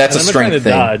 Yeah, which that's a strength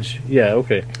thing. Dodge. Yeah.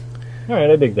 Okay. All right,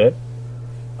 I dig that.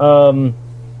 And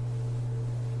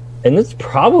it's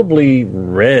probably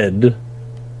red.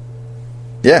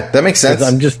 Yeah, that makes sense.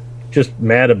 I'm just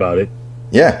mad about it.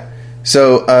 Yeah.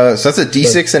 So that's a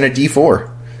D6 and a D4.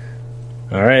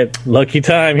 All right, lucky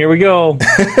time. Here we go.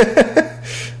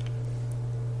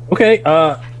 Okay,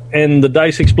 and the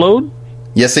dice explode?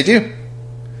 Yes, they do.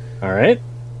 All right.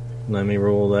 Let me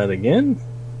roll that again.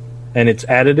 And it's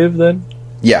additive then?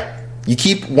 Yeah. You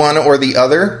keep one or the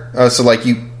other. So like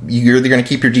you're either going to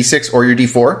keep your D6 or your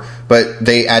D4, but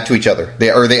they add to each other.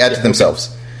 They add to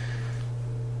themselves.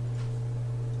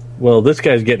 Well, this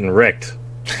guy's getting wrecked.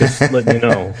 Just letting you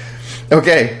know.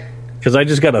 Okay. Because I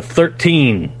just got a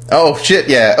 13. Oh, shit,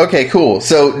 yeah. Okay, cool.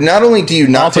 So not only do you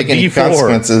not Off take any D4.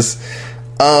 consequences,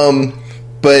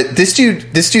 but this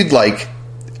dude, like,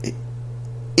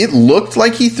 it looked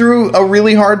like he threw a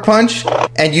really hard punch,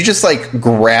 and you just, like,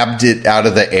 grabbed it out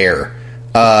of the air.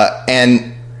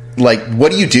 And, like,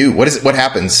 what do you do? What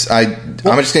happens? I'm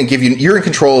just going to give you... You're in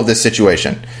control of this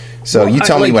situation. So you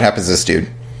tell me what happens to this dude.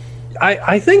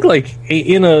 I think, like,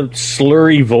 in a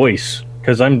slurry voice,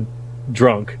 because I'm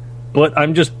drunk, but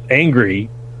I'm just angry.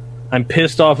 I'm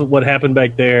pissed off at what happened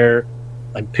back there.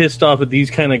 I'm pissed off at these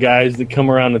kind of guys that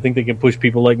come around and think they can push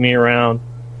people like me around.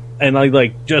 And I,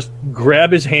 like, just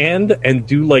grab his hand and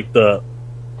do, like, the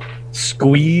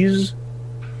squeeze.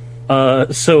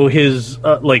 So his,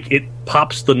 like, it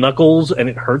pops the knuckles and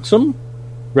it hurts him.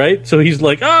 Right? So he's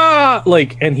like, ah!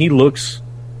 Like, and he looks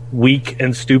weak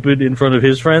and stupid in front of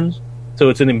his friends. So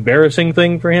it's an embarrassing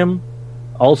thing for him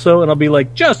also. And I'll be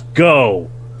like, just go.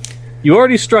 You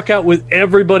already struck out with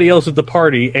everybody else at the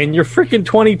party, and you're freaking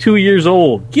 22 years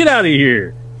old. Get out of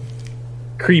here,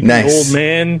 creepy old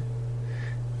man.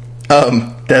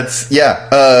 That's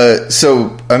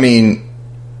so I mean,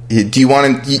 do you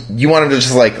want him to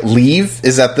just like leave?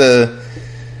 Is that the?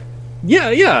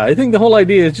 Yeah. I think the whole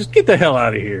idea is just get the hell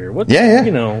out of here. What? Yeah.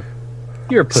 You know,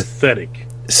 you're pathetic.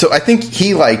 So I think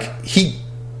he I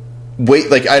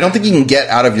don't think he can get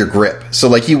out of your grip. So,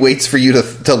 like, he waits for you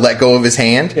to let go of his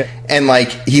hand. Yeah. And,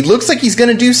 like, he looks like he's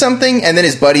going to do something, and then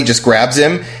his buddy just grabs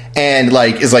him and,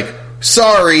 like, is like,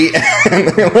 sorry. And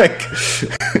they're like,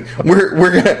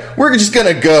 we're just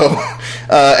going to go.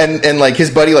 And, like,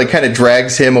 his buddy, like, kind of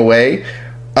drags him away.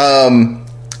 And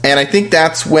I think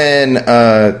that's when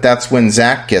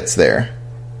Zach gets there.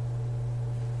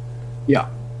 Yeah,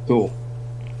 cool.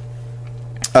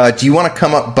 Do you want to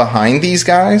come up behind these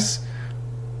guys?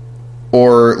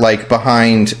 Or like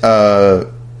behind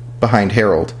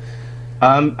Harold?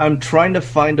 I'm trying to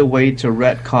find a way to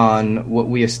retcon what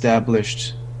we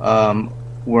established,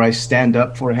 where I stand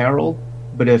up for Harold.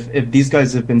 But if these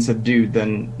guys have been subdued,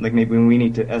 then like maybe we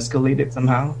need to escalate it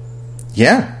somehow.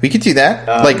 Yeah, we could do that.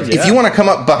 If you want to come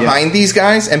up behind these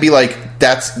guys and be like,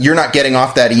 you're not getting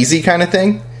off that easy kind of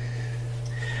thing.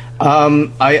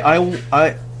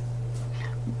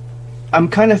 I'm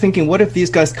kind of thinking, what if these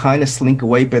guys kind of slink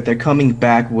away, but they're coming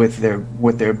back with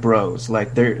their bros?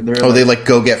 Like they're they like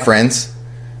go get friends,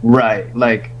 right?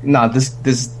 Like, no,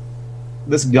 this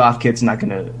goth kid's not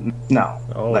gonna. No,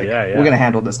 we're gonna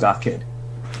handle this goth kid.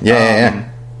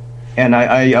 Yeah. And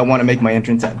I want to make my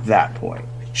entrance at that point.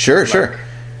 Sure.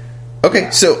 Okay,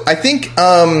 so I think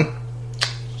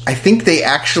they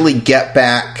actually get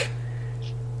back.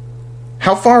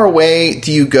 How far away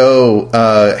do you go,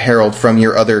 Harold, from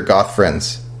your other goth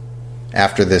friends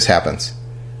after this happens?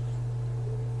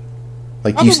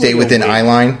 Like, do you stay Probably within away. eye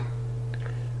line?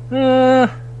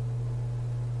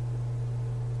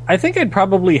 I think I'd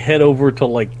probably head over to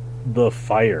like the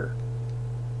fire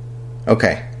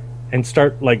Okay. and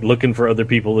start like looking for other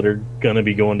people that are gonna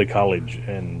be going to college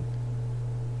and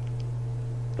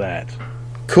that.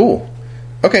 Cool.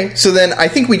 Okay, so then I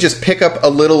think we just pick up a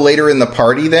little later in the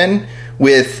party then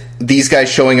with these guys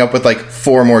showing up with like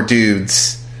 4 more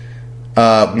dudes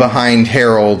behind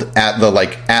Harold at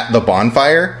the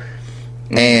bonfire.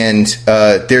 And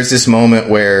there's this moment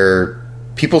where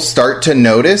people start to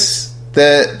notice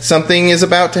that something is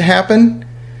about to happen.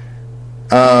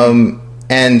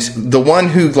 And the one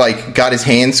who like got his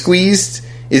hand squeezed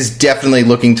is definitely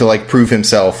looking to like prove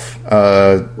himself.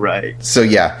 Right. So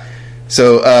yeah.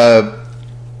 So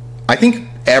I think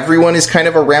everyone is kind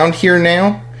of around here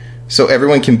now, so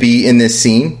everyone can be in this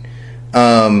scene.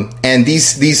 And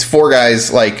these 4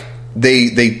 guys, like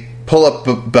they pull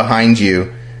up behind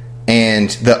you, and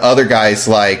the other guy's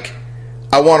like,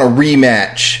 "I want a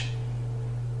rematch."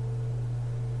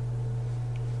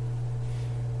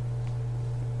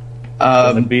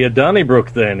 Wouldn't be a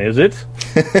Donnybrook then, is it?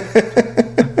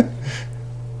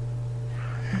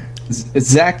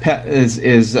 Zach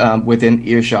is within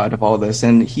earshot of all this,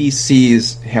 and he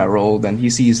sees Harold, and he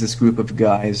sees this group of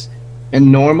guys.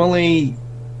 And normally,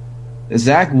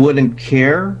 Zach wouldn't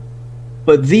care,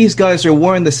 but these guys are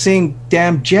wearing the same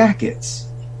damn jackets.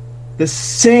 The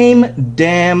same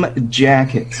damn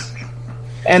jackets.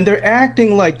 And they're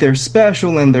acting like they're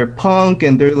special, and they're punk,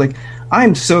 and they're like,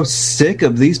 I'm so sick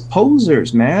of these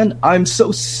posers, man. I'm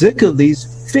so sick of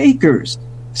these fakers.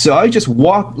 So I just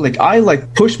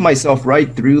push myself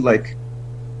right through, like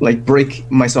break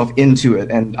myself into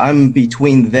it, and I'm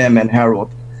between them and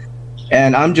Harold.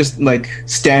 And I'm just, like,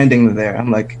 standing there.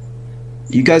 I'm like,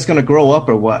 you guys gonna grow up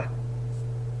or what?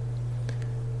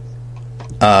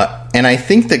 And I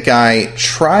think the guy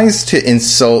tries to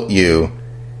insult you,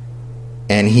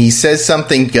 and he says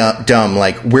something dumb,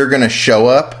 like, "We're gonna show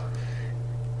up."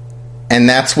 And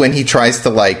that's when he tries to,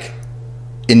 like,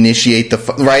 initiate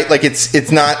right, like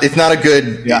it's not a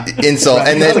good insult. Right.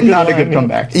 And then not a good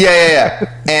comeback. yeah.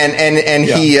 And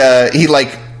Yeah. he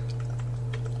like,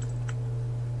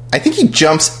 I think he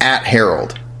jumps at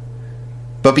Harold,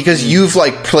 but because you've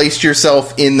like placed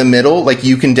yourself in the middle, like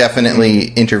you can definitely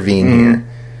intervene here.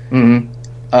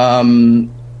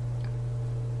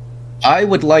 I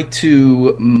would like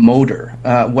to motor.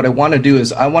 What I want to do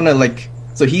is I want to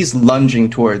so he's lunging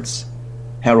towards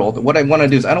Harold. What I want to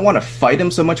do is I don't want to fight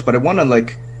him so much, but I want to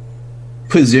like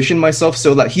position myself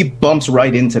so that he bumps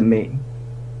right into me.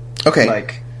 Okay.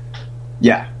 Like,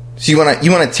 yeah. So you want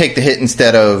to take the hit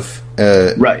instead of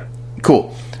Right.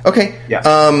 Cool. Okay. Yeah.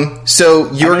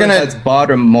 So you're gonna That's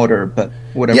bot or motor, but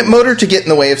whatever. Yeah, motor to get in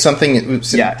the way of something.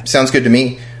 Yeah. Sounds good to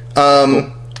me.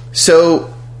 Cool.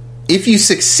 So if you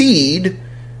succeed,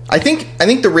 I think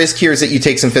the risk here is that you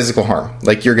take some physical harm,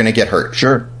 like you're going to get hurt.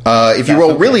 Sure. If you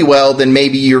roll really well, then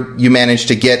maybe you manage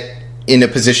to get in a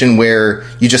position where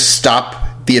you just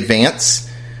stop the advance.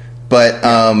 But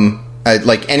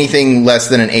like anything less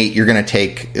than an 8, you're going to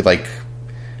take like,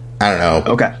 I don't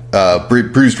know. Okay.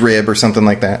 Bruised rib or something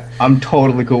like that. I'm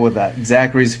totally cool with that.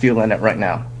 Zachary's feeling it right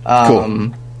now.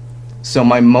 Cool. So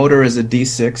my motor is a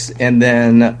D6, and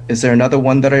then is there another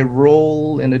one that I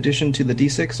roll in addition to the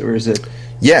D6, or is it?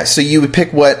 Yeah. So you would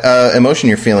pick what emotion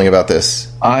you're feeling about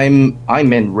this. I'm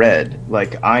in red.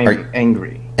 Like I'm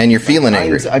angry, and you're feeling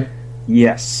angry.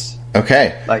 Yes.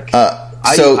 Okay. Like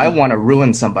so I want to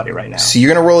ruin somebody right now. So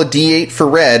you're going to roll a D8 for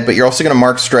red, but you're also going to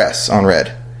mark stress on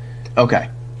red. Okay.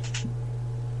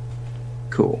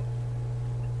 Cool.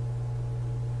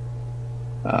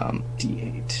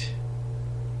 D8.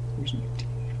 Where's my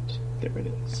D8? There it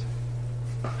is.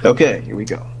 Okay, here we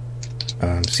go.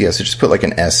 So just put like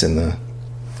an S in the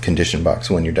condition box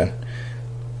when you're done.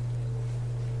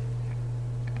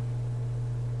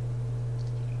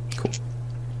 Cool.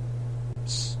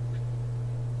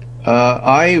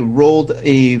 I rolled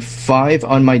a 5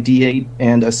 on my D8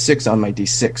 and a 6 on my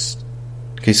D6.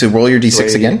 Okay, so roll your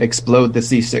D6 again. Explode the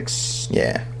D6.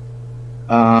 Yeah.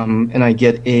 And I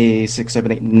get a 6,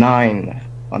 7, 8, 9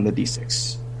 on the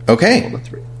D6. Okay. Roll a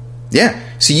 3. Yeah.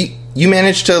 So you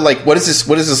managed to like, what does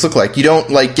this look like? You don't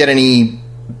like get any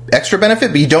extra benefit,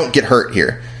 but you don't get hurt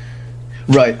here.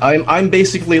 Right. I'm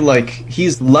basically like,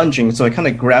 he's lunging, so I kind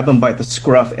of grab him by the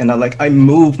scruff, and I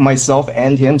move myself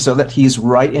and him so that he's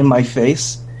right in my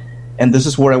face, and this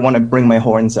is where I want to bring my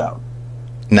horns out.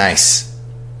 Nice.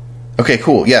 Okay,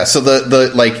 cool. Yeah, so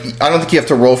the like, I don't think you have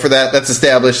to roll for that. That's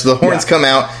established. The horns come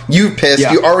out. You pissed.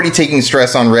 Yeah. You're already taking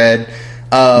stress on red.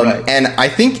 Right. And I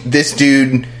think this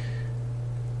dude,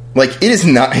 like, it is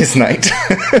not his night.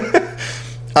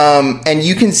 And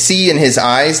you can see in his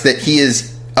eyes that he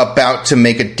is about to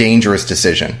make a dangerous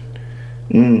decision.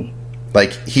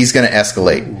 Like, he's going to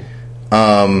escalate.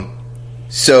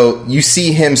 So you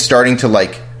see him starting to,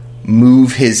 like,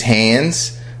 move his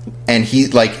hands, and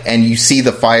and you see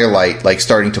the firelight, like,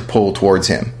 starting to pull towards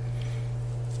him.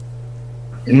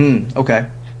 Okay.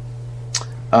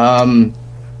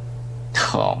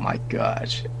 Oh my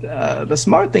gosh. The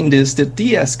smart thing is to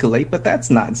de-escalate, but that's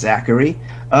not Zachary.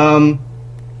 Can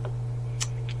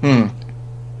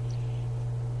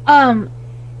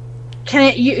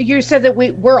you said that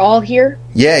we're all here?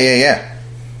 Yeah.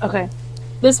 Okay.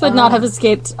 This would not have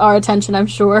escaped our attention, I'm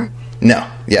sure. No.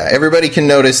 Yeah, everybody can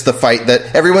notice the fight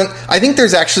that everyone... I think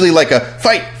there's actually like a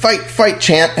fight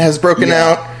chant has broken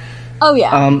out. Oh,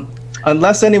 yeah.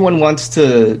 Unless anyone wants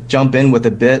to jump in with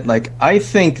a bit, like, I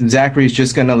think Zachary's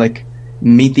just gonna, like,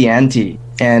 meet the ante.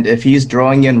 And if he's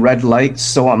drawing in red light,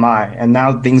 so am I. And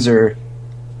now things are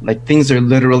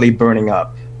literally burning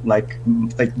up. Like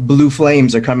blue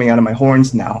flames are coming out of my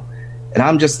horns now. And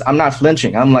I'm not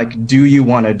flinching. I'm like, do you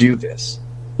want to do this?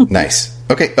 Nice.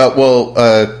 Okay,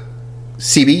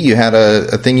 CB, you had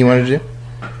a thing you wanted to do?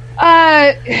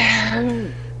 I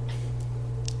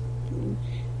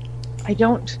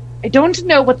don't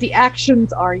know what the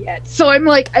actions are yet. So I'm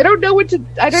like, I don't know what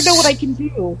I can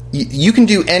do. You can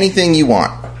do anything you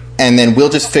want, and then we'll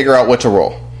just figure out what to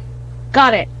roll.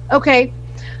 Got it. Okay.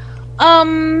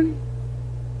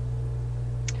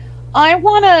 I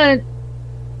want to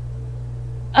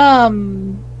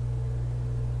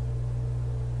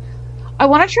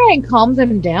try and calm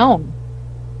them down.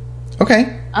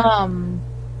 Okay. How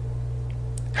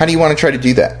do you want to try to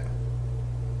do that?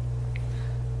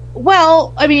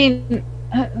 Well, I mean,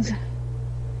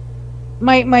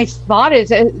 my thought is,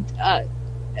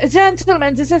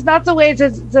 gentlemen, this is not the way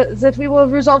that we will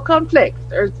resolve conflict,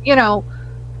 or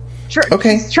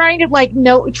trying to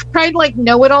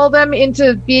know it all them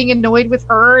into being annoyed with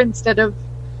her instead of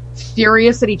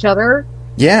furious at each other.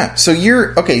 Yeah. So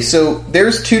so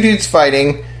there's two dudes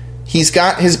fighting. He's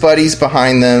got his buddies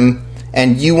behind them,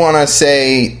 and you want to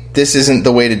say this isn't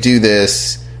the way to do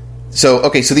this.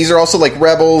 So, so these are also, like,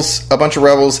 rebels, a bunch of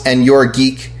rebels, and you're a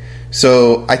geek.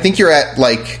 So I think you're at,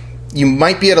 like, you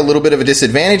might be at a little bit of a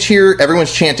disadvantage here.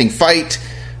 Everyone's chanting fight.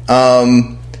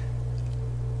 I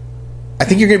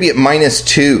think you're going to be at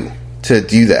 -2 to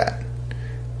do that.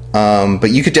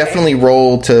 But you could definitely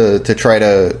roll to try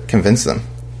to convince them.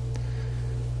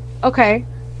 Okay.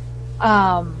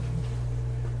 How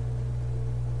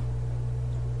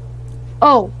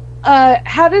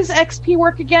does XP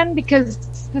work again? Because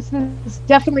this is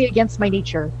definitely against my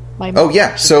nature.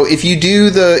 Yeah. So if you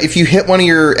hit one of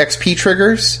your XP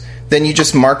triggers, then you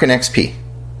just mark an XP.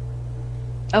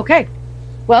 Okay.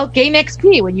 Well, gain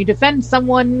XP when you defend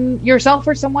yourself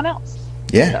or someone else.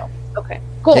 Yeah. So, okay.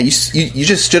 Cool. Yeah, you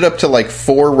just stood up to, like,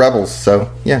 4 rebels. So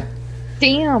yeah.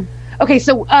 Damn. Okay.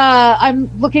 So I'm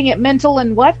looking at mental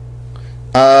and what?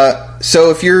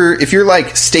 So if you're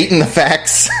like stating the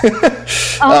facts,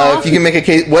 if you can make a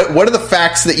case, what are the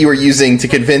facts that you are using to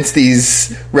convince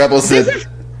these rebels that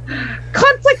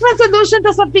conflict resolution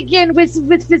does not begin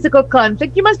with physical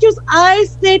conflict? You must use I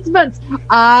statements.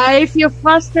 I feel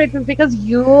frustrated because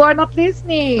you are not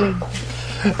listening.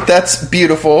 That's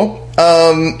beautiful.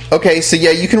 Okay, so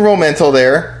yeah, you can roll mental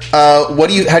there. How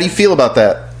do you feel about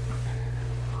that?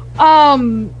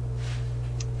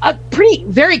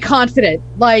 Very confident.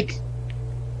 Like,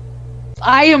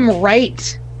 I am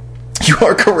right. You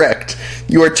are correct.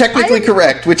 You are technically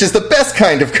correct, which is the best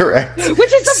kind of correct.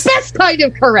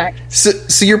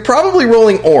 So you're probably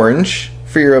rolling orange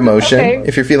for your emotion,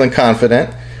 if you're feeling confident.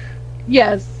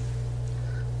 Yes.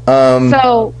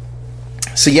 So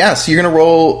you're going to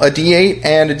roll a D8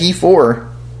 and a D4.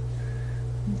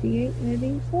 D8 and a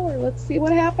D4. Let's see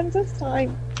what happens this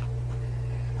time.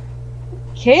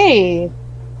 Okay.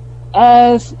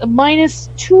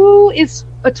 -2 is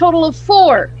a total of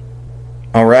 4.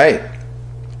 All right.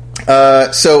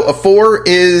 So a 4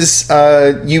 is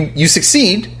you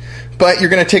succeed, but you're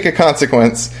going to take a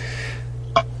consequence.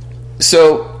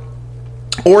 So,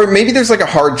 or maybe there's like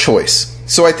a hard choice.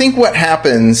 So I think what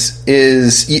happens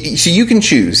is you can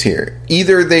choose here.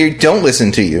 Either they don't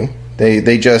listen to you,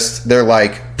 they're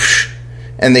like, psh,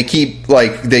 and they keep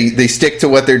like they stick to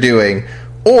what they're doing,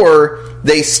 or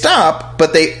they stop,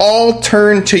 but they all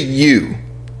turn to you.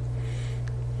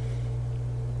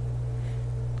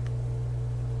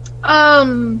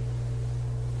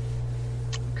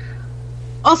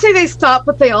 I'll say they stop,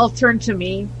 but they all turn to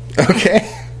me. Okay.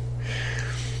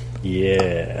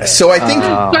 Yeah. So I think.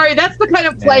 Sorry, that's the kind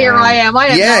of player I am.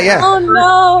 Yeah. Oh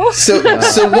no. So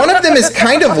one of them is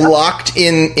kind of locked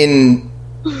in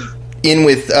in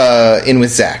with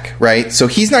Zach, right? So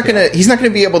he's not gonna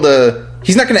be able to.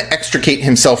 He's not going to extricate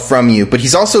himself from you, but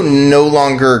he's also no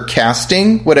longer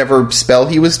casting whatever spell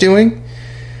he was doing.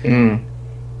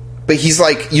 But he's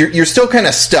like, you're still kind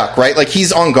of stuck, right? Like,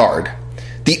 he's on guard.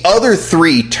 The other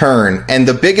three turn, and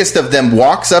the biggest of them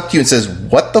walks up to you and says,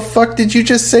 "What the fuck did you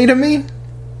just say to me?"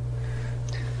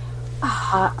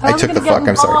 I took the fuck.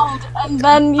 I'm sorry. And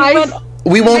then you went.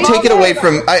 We won't take it away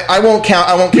from. I won't count.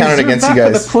 I won't count it against you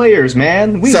guys. The players,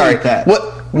 man. We Sorry. need that.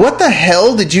 What the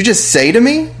hell did you just say to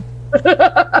me?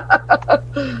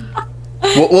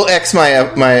 We'll X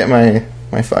my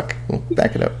fuck. We'll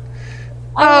back it up.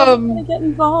 I'm gonna get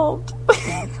involved.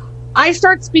 I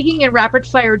start speaking in rapid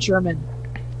fire German.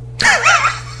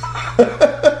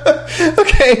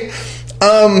 Okay.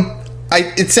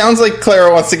 It sounds like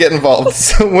Clara wants to get involved.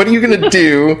 So what are you gonna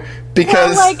do?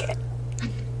 Because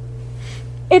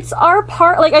it's our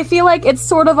part. Like, I feel like it's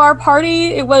sort of our party.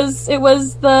 It was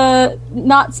the,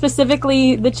 not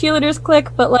specifically the cheerleaders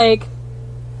clique, but like,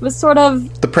 it was sort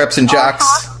of the preps and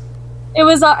jocks. It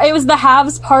was the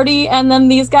halves party, and then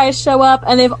these guys show up,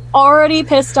 and they've already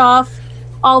pissed off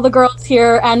all the girls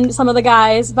here and some of the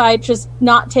guys by just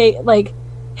not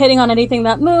hitting on anything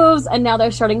that moves, and now they're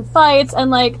starting fights,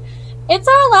 and like, it's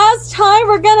our last time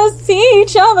we're gonna see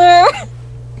each other.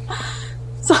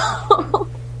 So,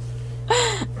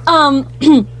 and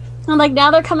like,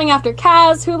 now they're coming after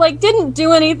Kaz, who like didn't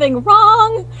do anything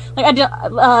wrong. Like,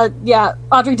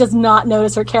 Audrey does not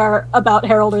notice or care about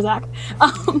Harold or Zach.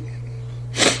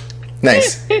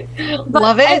 Nice.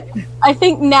 Love it. I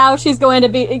think now she's going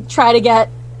to try to get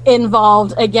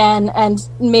involved again and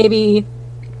maybe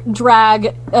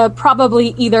drag probably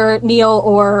either Neil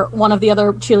or one of the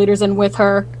other cheerleaders in with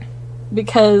her,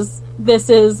 because this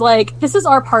is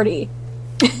our party.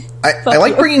 I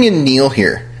like bringing in Neil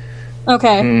here.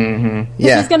 Okay. Mm-hmm.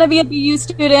 Yeah. He's going to be a BU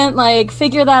student. Like,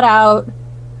 figure that out.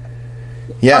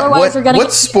 Yeah. Otherwise,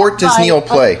 what sport does Neil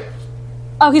play?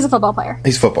 Oh, he's a football player.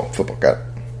 He's football. Got it.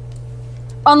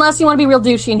 Unless you want to be real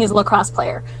douchey and he's a lacrosse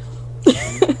player.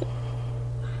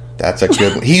 That's a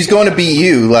good one. He's going to be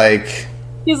you, like...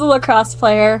 He's a lacrosse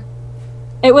player.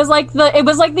 It was like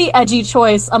the edgy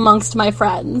choice amongst my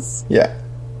friends. Yeah.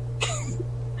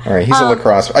 All right, he's a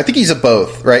lacrosse. I think he's a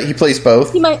both, right? He plays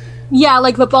both. He might, yeah,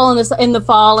 like football in the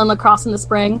fall and lacrosse in the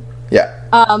spring. Yeah.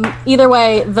 Either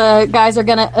way, the guys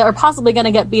are possibly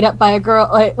gonna get beat up by a girl,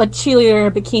 like a cheerleader in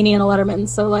a bikini and a Letterman.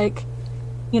 So, like,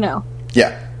 you know.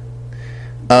 Yeah.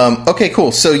 Okay,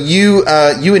 cool. So you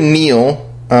and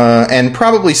Neil and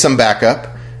probably some backup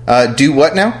do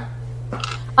what now?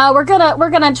 We're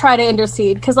gonna try to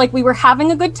intercede, because like, we were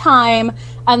having a good time,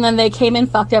 and then they came and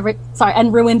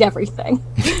and ruined everything.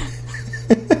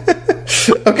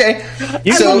 Okay,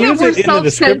 you so can use it in the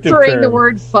descriptive term. The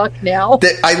word "fuck" now.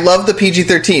 I love the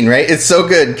PG-13, right? It's so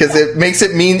good because it makes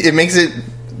it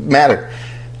matter.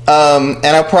 And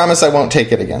I promise I won't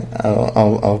take it again.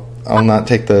 I'll not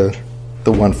take the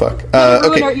one fuck.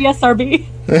 Okay. Our ESRB.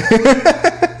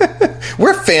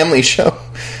 We're a family show.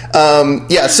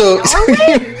 Yeah. So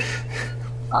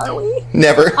Are we?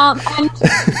 Never. And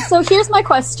so here's my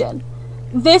question.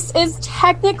 This is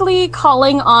technically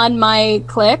calling on my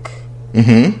clique.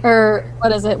 Mm-hmm. Or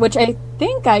what is it? Which I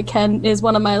think is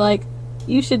one of my, like,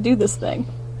 you should do this thing.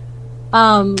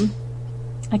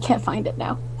 I can't find it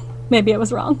now. Maybe I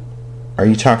was wrong. Are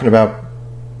you talking about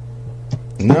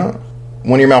one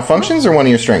of your malfunctions or one of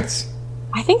your strengths?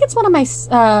 I think it's one of my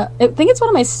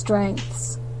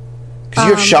strengths. Because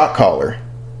you have shot caller.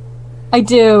 I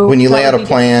do. When you lay out a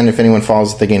plan, if anyone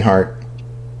falls, they gain heart.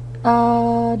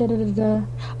 Oh no,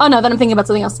 then I'm thinking about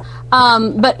something else.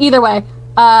 But either way,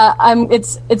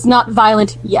 it's not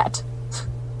violent yet.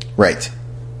 Right.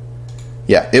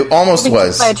 Yeah, it almost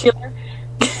was. By a cheerleader.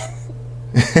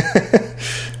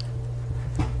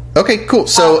 Okay, cool.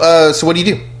 So what do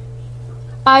you do?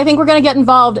 I think we're gonna get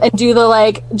involved and do the,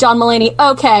 like, John Mulaney.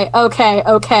 Okay.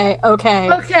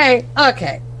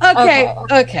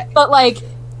 But, like,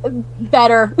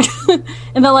 better.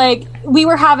 And then, like, we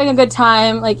were having a good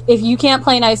time. Like, if you can't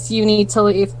play nice, you need to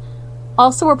leave.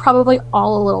 Also, we're probably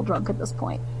all a little drunk at this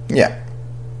point. Yeah.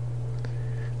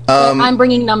 I'm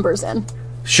bringing numbers in.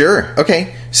 Sure.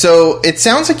 Okay. So it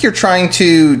sounds like you're trying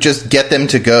to just get them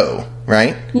to go,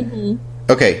 right? Mm-hmm.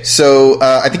 Okay. So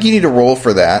I think you need to roll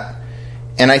for that.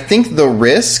 And I think the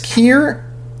risk here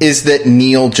is that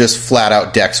Neil just flat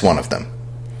out decks one of them.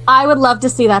 I would love to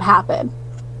see that happen.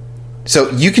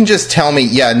 So you can just tell me,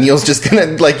 yeah, Neil's just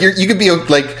gonna, like, you could be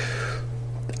like,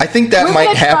 I think that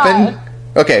might happen. Try.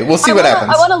 Okay, we'll see what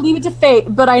happens. I want to leave it to fate,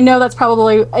 but I know that's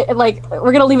probably, like,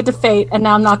 we're gonna leave it to fate, and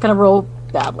now I'm not gonna roll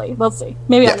badly. We'll see.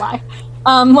 Maybe I'll lie.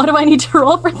 What do I need to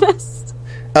roll for this?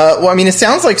 Well, I mean, it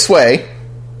sounds like sway.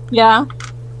 Yeah.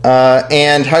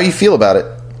 And how do you feel about it?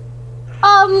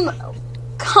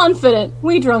 Confident.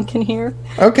 We drunk in here.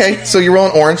 Okay, so you're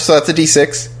rolling orange, so that's a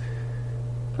d6.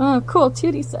 Oh, cool.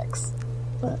 2d6.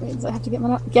 That means I have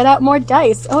to get out more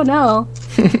dice. Oh, no.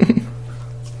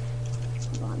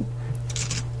 Hold on.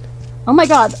 Oh, my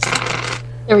God.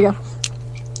 There we go.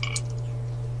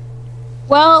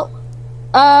 Well,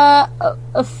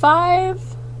 a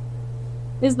 5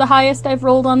 is the highest I've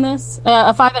rolled on this.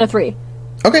 A 5 and a 3.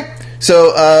 Okay,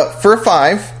 so for a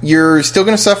 5, you're still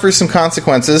going to suffer some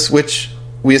consequences, which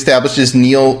we established is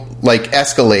Neil, like,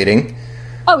 escalating.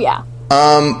 Oh, yeah.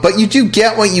 But you do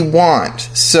get what you want,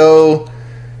 so...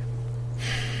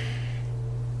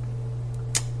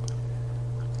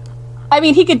 I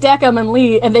mean, he could deck them and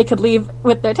leave, and they could leave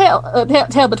with their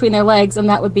tail between their legs, and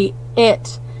that would be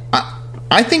it.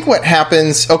 I think what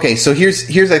happens... Okay, so here's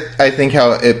I think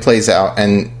how it plays out,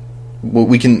 and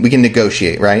we can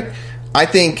negotiate, right? I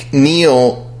think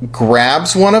Neil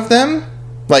grabs one of them,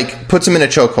 like, puts him in a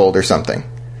chokehold or something.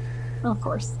 Of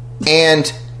course.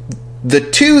 And the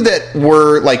two that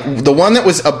were, like, the one that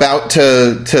was about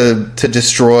to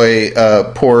destroy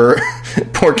poor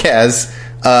Kaz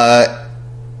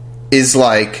is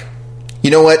like,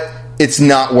 you know what? It's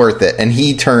not worth it, and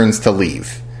he turns to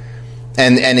leave.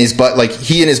 And he and his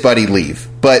buddy leave.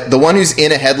 But the one who's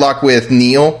in a headlock with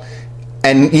Neil,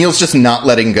 and Neil's just not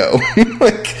letting go.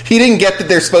 Like, he didn't get that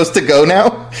they're supposed to go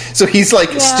now, so he's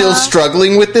like still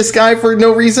struggling with this guy for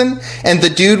no reason. And the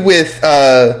dude with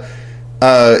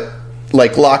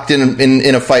like locked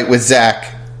in a fight with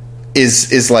Zach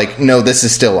is like, no, this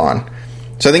is still on.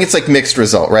 So I think it's like mixed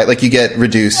result, right? Like you get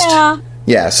reduced.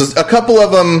 Yeah. So a couple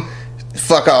of them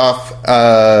fuck off.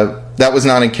 That was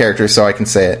not in character, so I can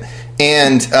say it.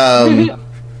 And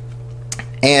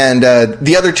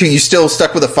the other two, you still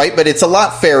stuck with a fight, but it's a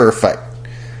lot fairer fight.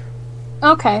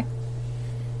 Okay.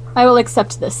 I will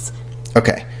accept this.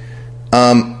 Okay.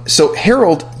 So,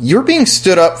 Harold, you're being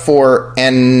stood up for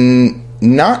and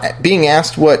not being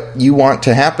asked what you want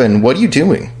to happen. What are you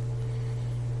doing?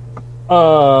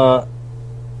 So,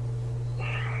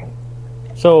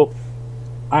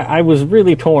 I was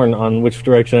really torn on which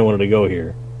direction I wanted to go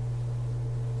here.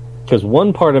 Because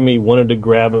one part of me wanted to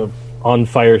grab a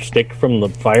on-fire stick from the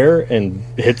fire and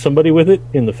hit somebody with it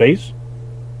in the face.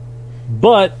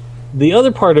 But the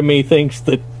other part of me thinks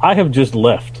that I have just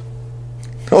left.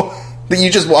 Oh, that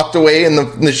you just walked away in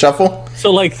the shuffle?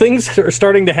 So, like, things are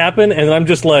starting to happen, and I'm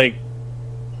just like,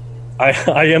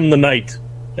 I am the knight.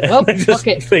 And I just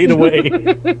fade away.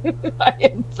 I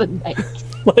am the knight.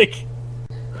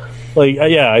 Like,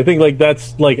 yeah, I think, like,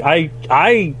 that's, like,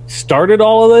 I started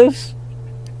all of this.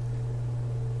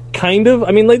 Kind of.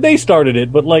 I mean, like, they started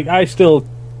it, but, like, I still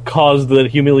caused the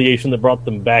humiliation that brought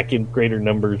them back in greater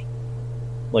numbers.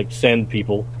 Like sand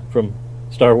people from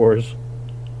Star Wars.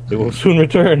 They will soon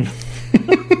return.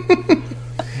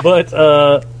 But,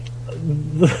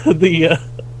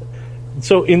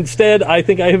 so instead, I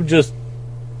think I have just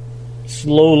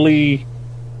slowly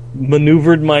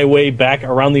maneuvered my way back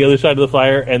around the other side of the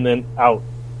fire and then out.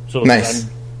 So nice.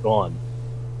 I'm gone.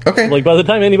 Okay. Like, by the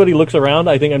time anybody looks around,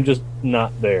 I think I'm just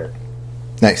not there.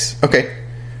 Nice. Okay.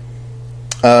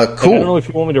 Cool. Like, I don't know if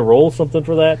you want me to roll something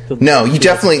for that. No, you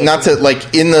definitely not to,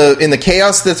 like, in the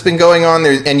chaos that's been going on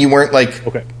there, and you weren't like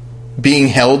being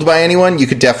held by anyone. You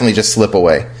could definitely just slip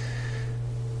away.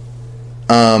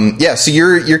 Yeah. So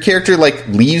your character like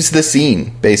leaves the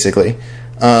scene basically.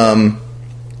 Kaz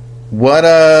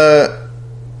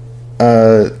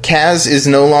is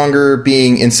no longer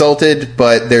being insulted,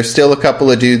 but there's still a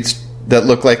couple of dudes that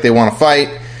look like they want to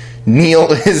fight.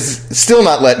 Neil is still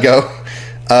not let go.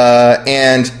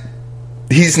 And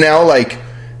he's now like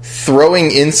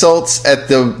throwing insults at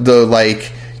the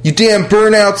like, you damn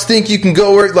burnouts think you can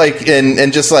go where, like,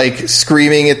 and just like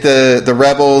screaming at the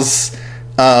rebels,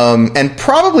 and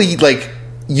probably like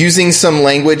using some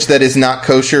language that is not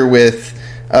kosher with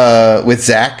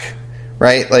Zach,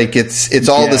 right? Like it's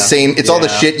all the same. It's all the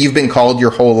shit you've been called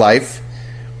your whole life.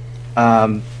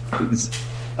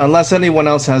 Unless anyone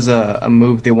else has a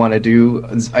move they want to do,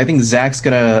 I think Zach's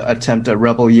going to attempt a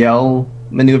rebel yell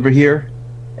maneuver here.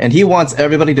 And he wants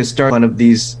everybody to start one of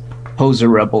these poser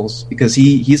rebels, because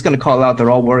he's going to call out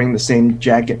they're all wearing the same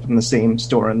jacket from the same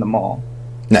store in the mall.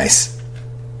 Nice.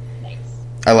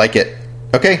 I like it.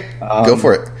 Okay, go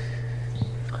for it.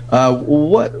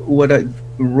 What would I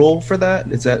roll for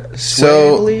that? Is that sway,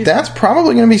 so? I believe? That's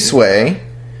probably going to be sway.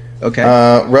 Okay.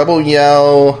 Rebel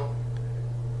yell.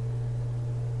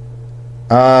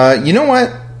 You know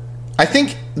what? I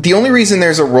think the only reason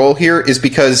there's a roll here is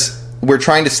because we're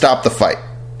trying to stop the fight.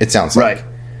 It sounds like. Right.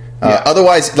 Yeah.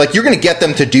 Otherwise, like, you're going to get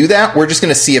them to do that. We're just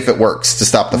going to see if it works to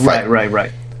stop the fight.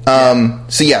 Right.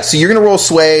 So you're going to roll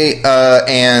sway,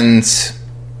 and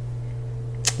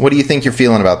what do you think you're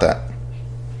feeling about that?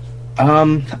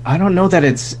 I don't know that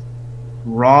it's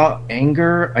raw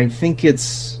anger. I think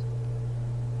it's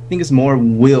more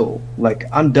will. Like,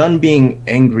 I'm done being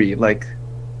angry. Like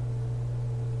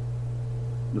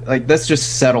let's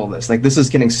just settle this. Like, this is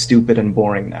getting stupid and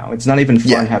boring now. It's not even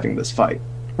fun having this fight.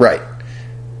 Right.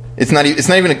 It's not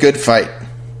even a good fight.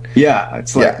 Yeah,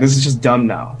 it's like, this is just dumb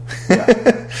now.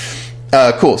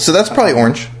 Yeah. Cool. So that's probably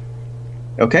orange.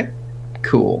 Okay.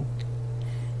 Cool.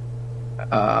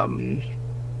 And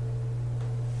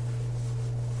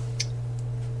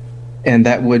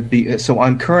that would be, so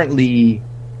I'm currently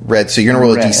red, so you're going to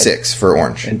roll red. a d6 for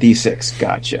orange. And d6,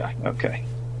 gotcha. Okay.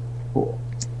 Cool.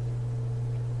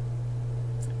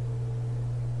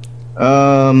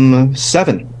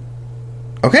 7.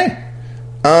 Okay.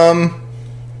 I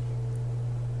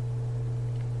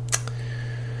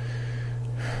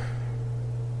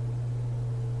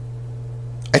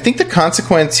think the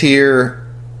consequence here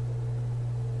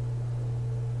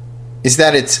is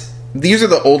that these are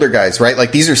the older guys, right?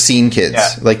 Like, these are scene kids. Yeah.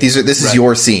 Like, this is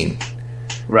your scene.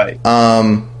 Right.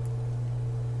 And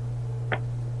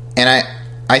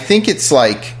I think it's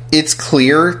like, it's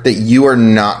clear that you are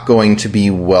not going to be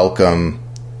welcome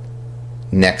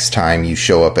next time you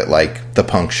show up at, like, the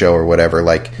punk show or whatever.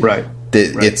 Like, right.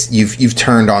 It's you've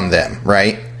turned on them,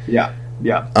 right? Yeah.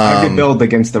 I rebelled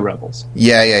against the rebels.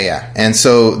 Yeah. And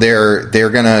so they're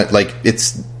gonna, like,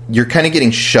 you're kind of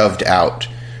getting shoved out,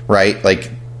 right?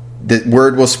 Like, the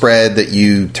word will spread that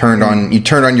you turned on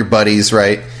your buddies,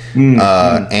 right?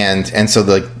 And so,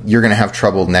 like, you're gonna have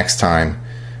trouble next time.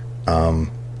 I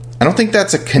don't think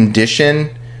that's a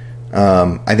condition.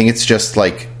 I think it's just,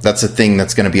 like, that's a thing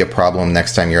that's going to be a problem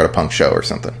next time you're at a punk show or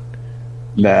something.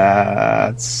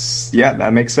 That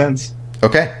makes sense.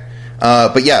 Okay.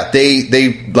 But yeah,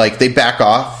 they back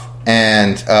off,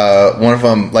 and one of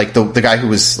them, like, the guy who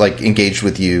was, like, engaged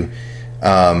with you,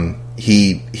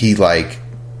 he like,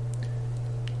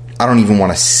 I don't even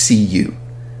want to see you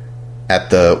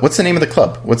at what's the name of the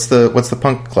club? What's the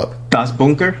punk club? Das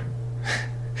Bunker?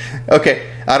 Okay.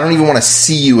 I don't even want to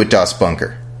see you at Das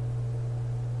Bunker.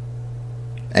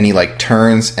 And he, like,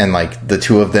 turns, and, like, the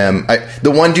two of them,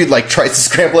 the one dude, like, tries to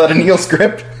scramble out of Neil's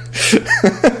grip.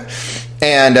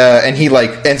 and he,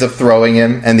 like, ends up throwing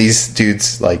him, and these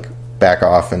dudes, like, back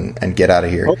off and get out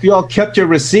of here. Hope you all kept your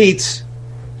receipts.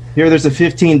 Here, there's a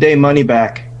 15-day money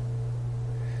back.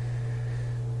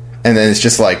 And then it's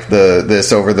just, like,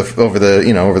 this over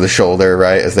the shoulder,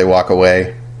 right, as they walk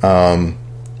away. And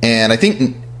I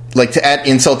think, like, to add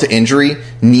insult to injury,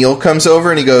 Neil comes over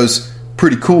and he goes,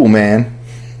 "Pretty cool, man."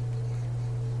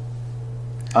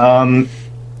 I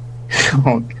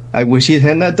wish he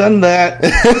hadn't done that.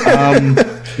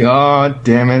 God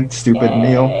damn it, stupid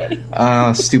Neil.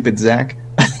 Stupid Zach.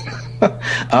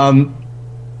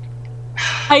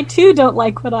 I too don't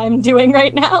like what I'm doing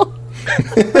right now.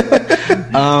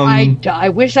 I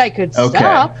wish I could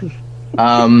stop.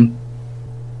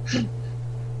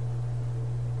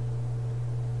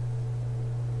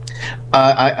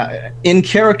 In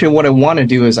character, what I want to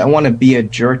do is I want to be a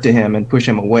jerk to him and push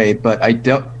him away, but I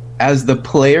don't. As the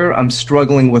player, I'm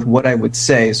struggling with what I would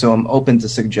say, so I'm open to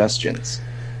suggestions.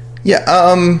 Yeah.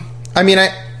 I mean,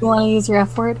 You want to use your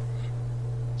F word?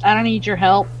 I don't need your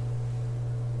help.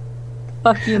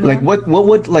 Fuck you, man. Like,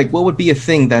 what would be a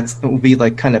thing that would be,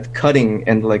 like, kind of cutting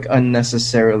and, like,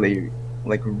 unnecessarily,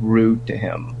 like, rude to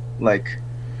him? Like,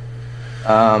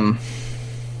 I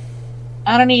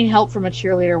don't need help from a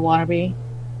cheerleader wannabe.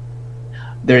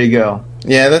 There you go.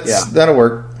 Yeah, that'll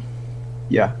work.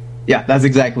 Yeah, that's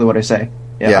exactly what I say.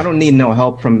 Yeah. I don't need no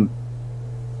help from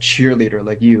cheerleader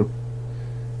like you.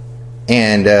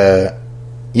 And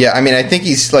yeah, I mean, I think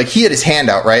he's, like, he had his hand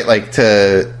out, right, like,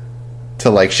 to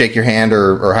like shake your hand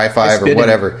or high five or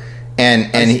whatever.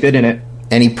 And I spit in it.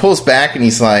 And he pulls back and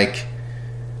he's like,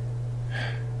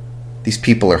 "These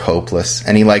people are hopeless."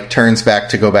 And he, like, turns back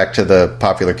to go back to the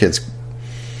popular kids.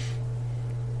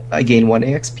 I gain 1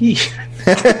 AXP.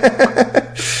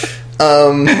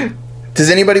 Does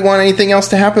anybody want anything else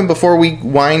to happen before we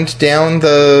wind down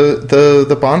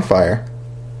the bonfire?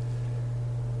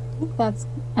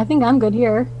 I think I'm good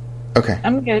here. Okay.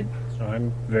 I'm good. So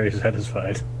I'm very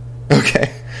satisfied.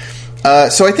 Okay.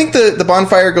 So I think the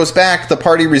bonfire goes back. The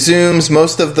party resumes.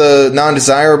 Most of the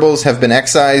non-desirables have been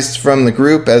excised from the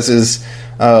group, as is,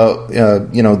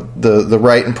 the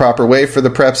right and proper way for the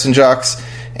preps and jocks.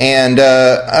 And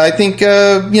I think,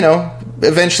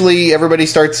 eventually everybody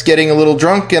starts getting a little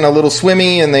drunk and a little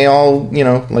swimmy, and they all,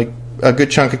 like, a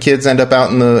good chunk of kids end up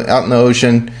out in the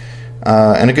ocean,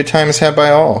 and a good time is had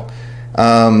by all.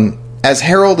 As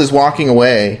Harold is walking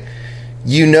away,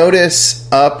 you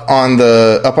notice up on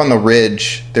the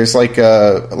ridge, there's like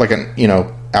a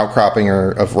outcropping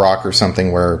of rock or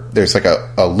something where there's like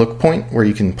a look point where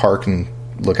you can park and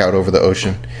look out over the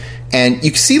ocean, and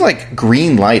you can see like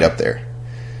green light up there.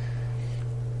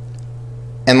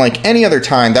 And like any other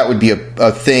time, that would be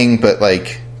a thing, but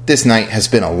like this night has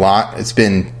been a lot. It's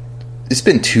been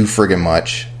too friggin'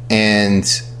 much, and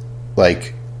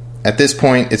like at this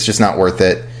point, it's just not worth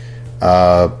it.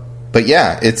 But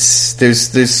yeah,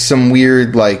 there's some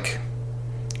weird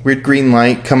green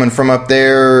light coming from up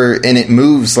there, and it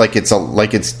moves like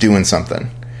it's doing something.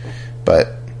 But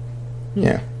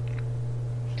yeah.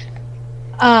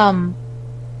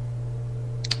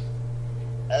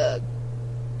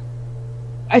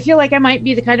 I feel like I might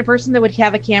be the kind of person that would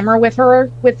have a camera with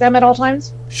them at all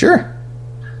times. Sure.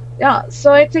 Yeah,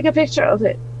 so I take a picture of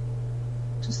it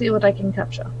to see what I can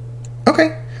capture.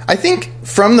 Okay. I think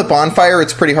from the bonfire,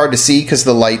 it's pretty hard to see because of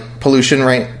the light pollution,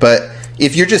 right? But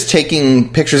if you're just taking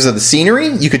pictures of the scenery,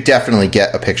 you could definitely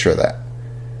get a picture of that.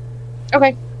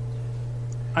 Okay.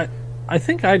 I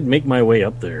think I'd make my way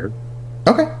up there.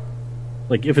 Okay.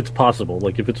 Like, if it's possible.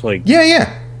 Like, if it's like...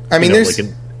 Yeah. I mean, there's... like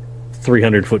a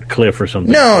 300-foot cliff or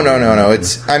something. No.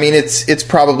 It's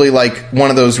probably like one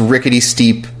of those rickety,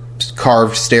 steep,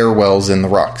 carved stairwells in the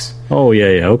rocks. Oh,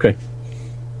 yeah, okay.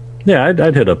 Yeah, I'd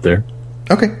head up there.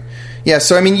 Okay. Yeah,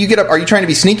 so, I mean, you get up... Are you trying to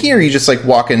be sneaky, or are you just, like,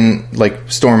 walking, like,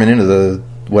 storming into the...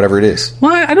 whatever it is?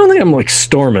 Well, I don't think I'm, like,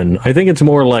 storming. I think it's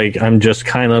more like I'm just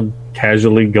kind of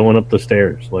casually going up the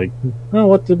stairs. Like, oh,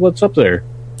 what's up there?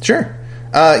 Sure.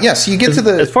 Yeah, so you get to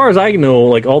the... As far as I know,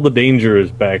 like, all the danger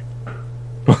is back.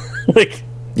 Like,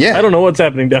 yeah. I don't know what's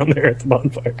happening down there at the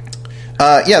bonfire.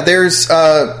 Yeah, there's...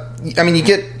 I mean, you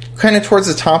get kind of towards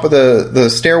the top of the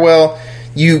stairwell.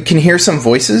 You can hear some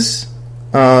voices.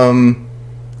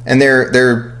 And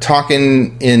they're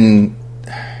talking in...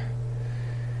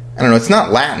 I don't know, it's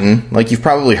not Latin. Like, you've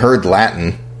probably heard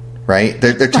Latin, right?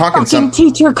 They're talking some...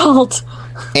 teacher cult.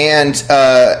 And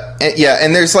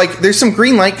there's some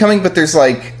green light coming, but there's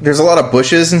a lot of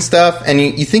bushes and stuff, and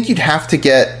you think you'd have to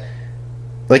get...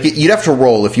 Like, you'd have to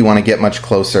roll if you want to get much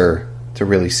closer to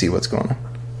really see what's going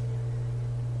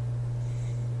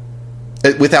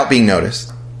on. Without being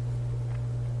noticed.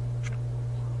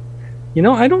 You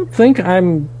know, I don't think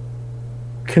I'm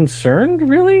concerned,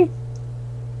 really.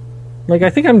 Like, I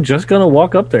think I'm just going to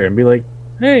walk up there and be like,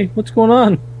 hey, what's going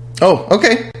on? Oh,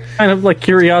 okay. Kind of like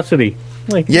curiosity.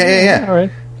 Like, yeah. All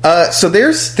right. So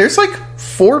there's like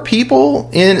 4 people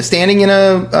standing in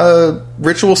a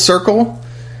ritual circle.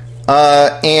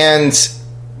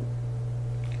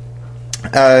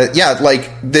 Like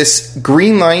this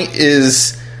green light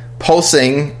is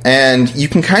pulsing, and you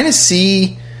can kind of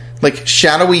see like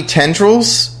shadowy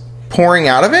tendrils pouring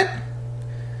out of it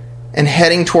and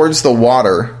heading towards the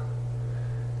water.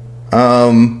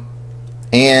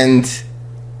 And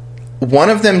one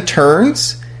of them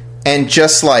turns and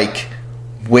just like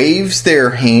waves their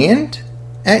hand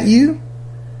at you,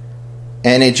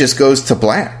 and it just goes to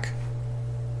black.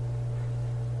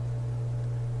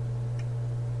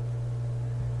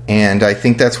 And I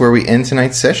think that's where we end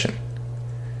tonight's session.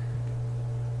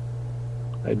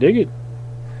 I dig it.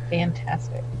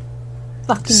 Fantastic.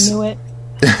 Fucking knew it.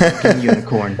 Fucking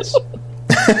unicorns.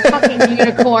 Fucking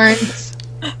unicorns.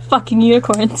 Fucking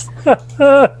unicorns.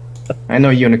 I know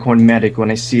unicorn magic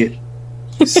when I see it.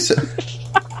 So,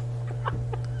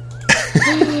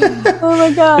 Oh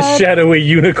my god. Shadowy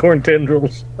unicorn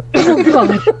tendrils. This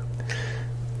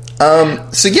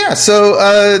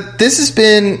has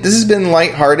been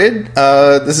lighthearted.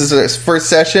 This is a first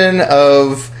session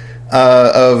of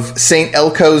Saint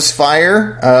Elko's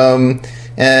Fire,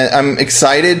 and I'm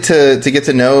excited to get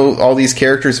to know all these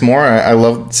characters more. I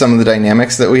love some of the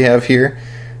dynamics that we have here.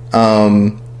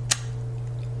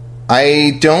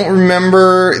 I don't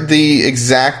remember the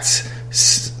exact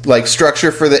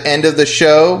structure for the end of the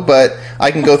show, but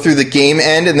I can go through the game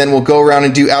end, and then we'll go around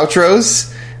and do outros.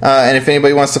 And if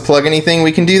anybody wants to plug anything,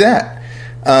 we can do that.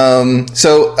 This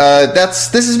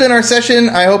has been our session.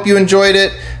 I hope you enjoyed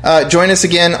it. Join us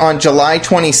again on July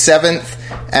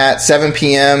 27th at 7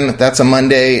 p.m. That's a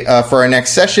Monday for our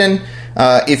next session.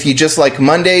 If you just like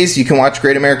Mondays, you can watch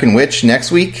Great American Witch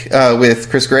next week with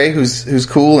Chris Gray, who's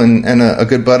cool and a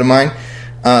good bud of mine,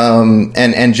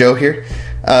 and Joe here.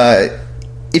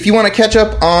 If you want to catch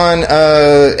up on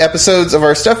episodes of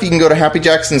our stuff, you can go to Happy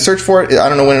Jacks and search for it. I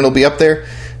don't know when it'll be up there.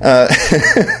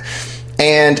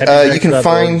 And you can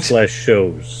find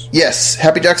 /shows. Yes,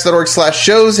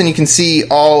 happyjacks.org/shows, and you can see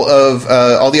all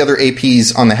the other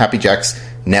APs on the Happy Jacks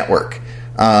network.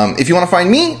 If you want to find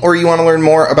me or you want to learn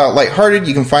more about Lighthearted,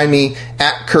 you can find me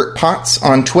at Kurt Potts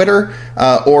on Twitter,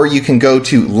 or you can go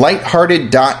to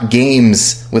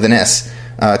lighthearted.games with an S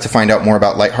to find out more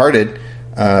about Lighthearted.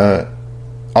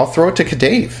 I'll throw it to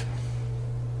Kadave.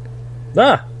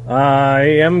 I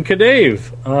am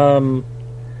Kadave.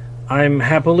 I'm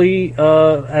happily,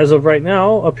 as of right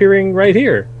now, appearing right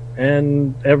here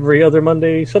and every other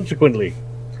Monday subsequently.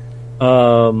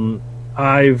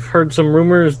 I've heard some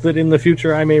rumors that in the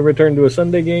future I may return to a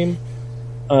Sunday game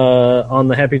on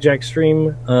the Happy Jack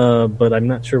stream, but I'm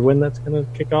not sure when that's going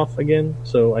to kick off again,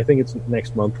 so I think it's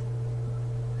next month.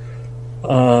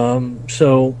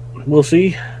 So we'll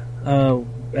see.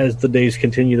 As the days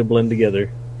continue to blend together,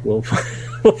 we'll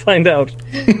find out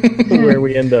where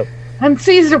we end up.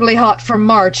 Unseasonably hot for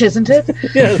March, isn't it?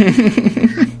 Yeah.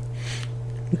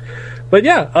 But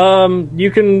yeah,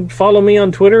 you can follow me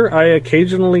on Twitter. I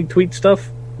occasionally tweet stuff,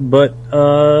 but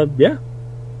yeah,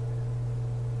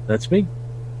 that's me.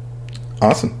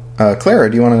 Awesome, Clara.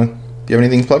 Do you have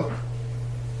anything to plug?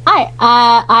 Hi,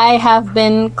 I have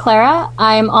been Clara.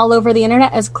 I'm all over the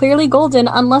internet as Clearly Golden,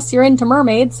 unless you're into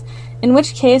mermaids, in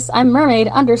which case I'm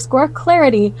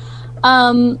mermaid_clarity.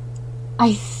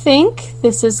 I think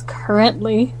this is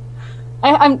currently...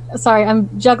 I'm sorry,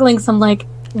 I'm juggling some, like,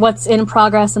 what's in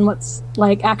progress and what's,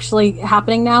 like, actually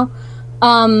happening now.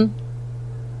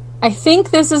 I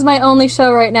think this is my only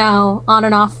show right now, on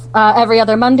and off, every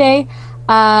other Monday.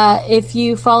 If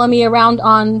you follow me around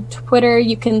on Twitter,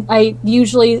 I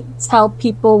usually tell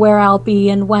people where I'll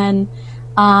be and when.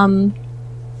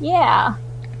 Yeah.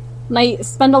 And I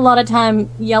spend a lot of time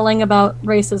yelling about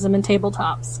racism in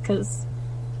tabletops, because,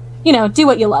 do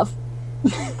what you love.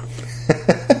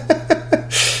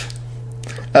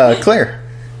 Claire.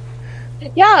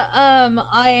 Yeah,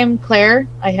 I am Claire.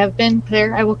 I have been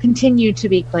Claire. I will continue to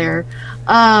be Claire.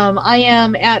 I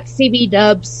am at CB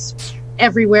Dubs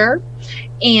everywhere.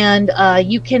 And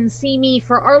you can see me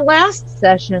for our last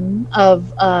session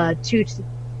of Twin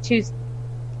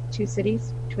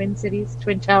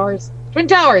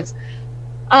Towers.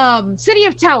 City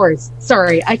of Towers.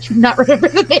 Sorry, I cannot remember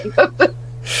the name of the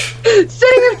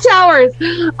City of Towers.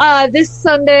 This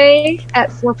Sunday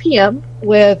at 4 p.m.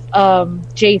 with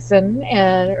Jason,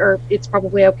 or It's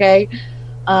Probably Okay.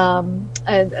 And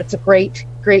it's a great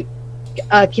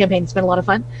campaign. It's been a lot of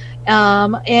fun.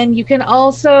 And you can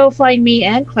also find me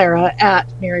and Clara at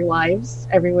Merry Wives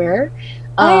everywhere.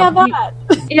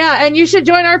 Yeah, and you should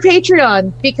join our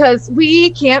Patreon because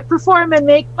we can't perform and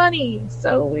make money,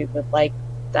 so we would like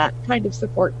that kind of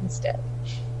support instead.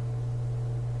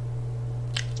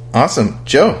 Awesome.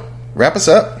 Joe, wrap us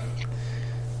up.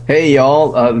 Hey,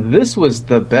 y'all. This was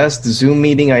the best Zoom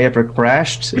meeting I ever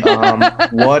crashed.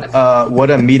 What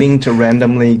a meeting to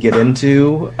randomly get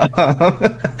into.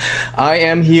 I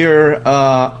am here,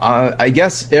 I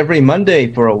guess, every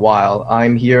Monday for a while.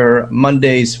 I'm here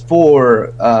Mondays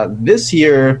for this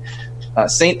year,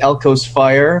 St. Elco's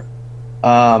Fire.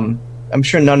 I'm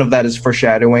sure none of that is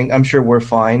foreshadowing. I'm sure we're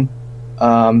fine.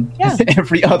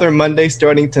 Every other Monday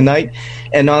starting tonight.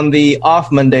 And on the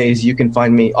off Mondays, you can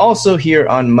find me also here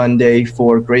on Monday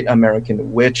for Great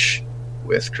American Witch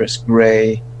with Chris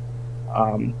Gray.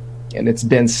 And it's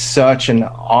been such an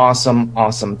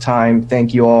awesome time.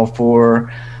 Thank you all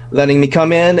for letting me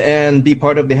come in and be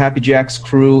part of the Happy Jacks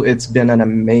crew. It's been an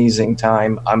amazing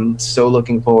time. I'm so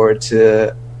looking forward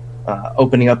to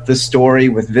opening up this story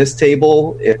with this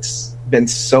table. It's been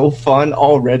so fun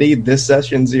already, this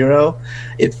session 0.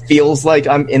 It feels like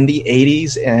I'm in the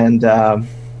 80s, and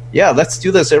let's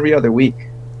do this every other week.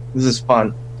 This is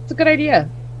fun. It's a good idea.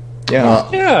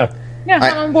 Yeah.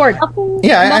 I'm on board.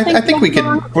 I think we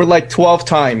could for like 12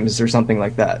 times or something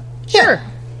like that. Yeah.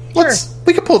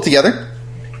 We could pull it together.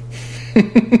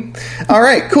 All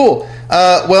right, cool.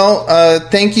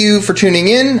 Thank you for tuning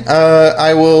in.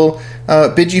 I will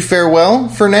bid you farewell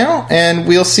for now, and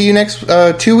we'll see you next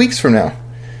 2 weeks from now.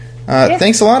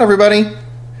 Thanks a lot, everybody.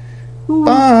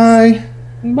 Bye.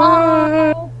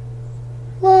 Bye.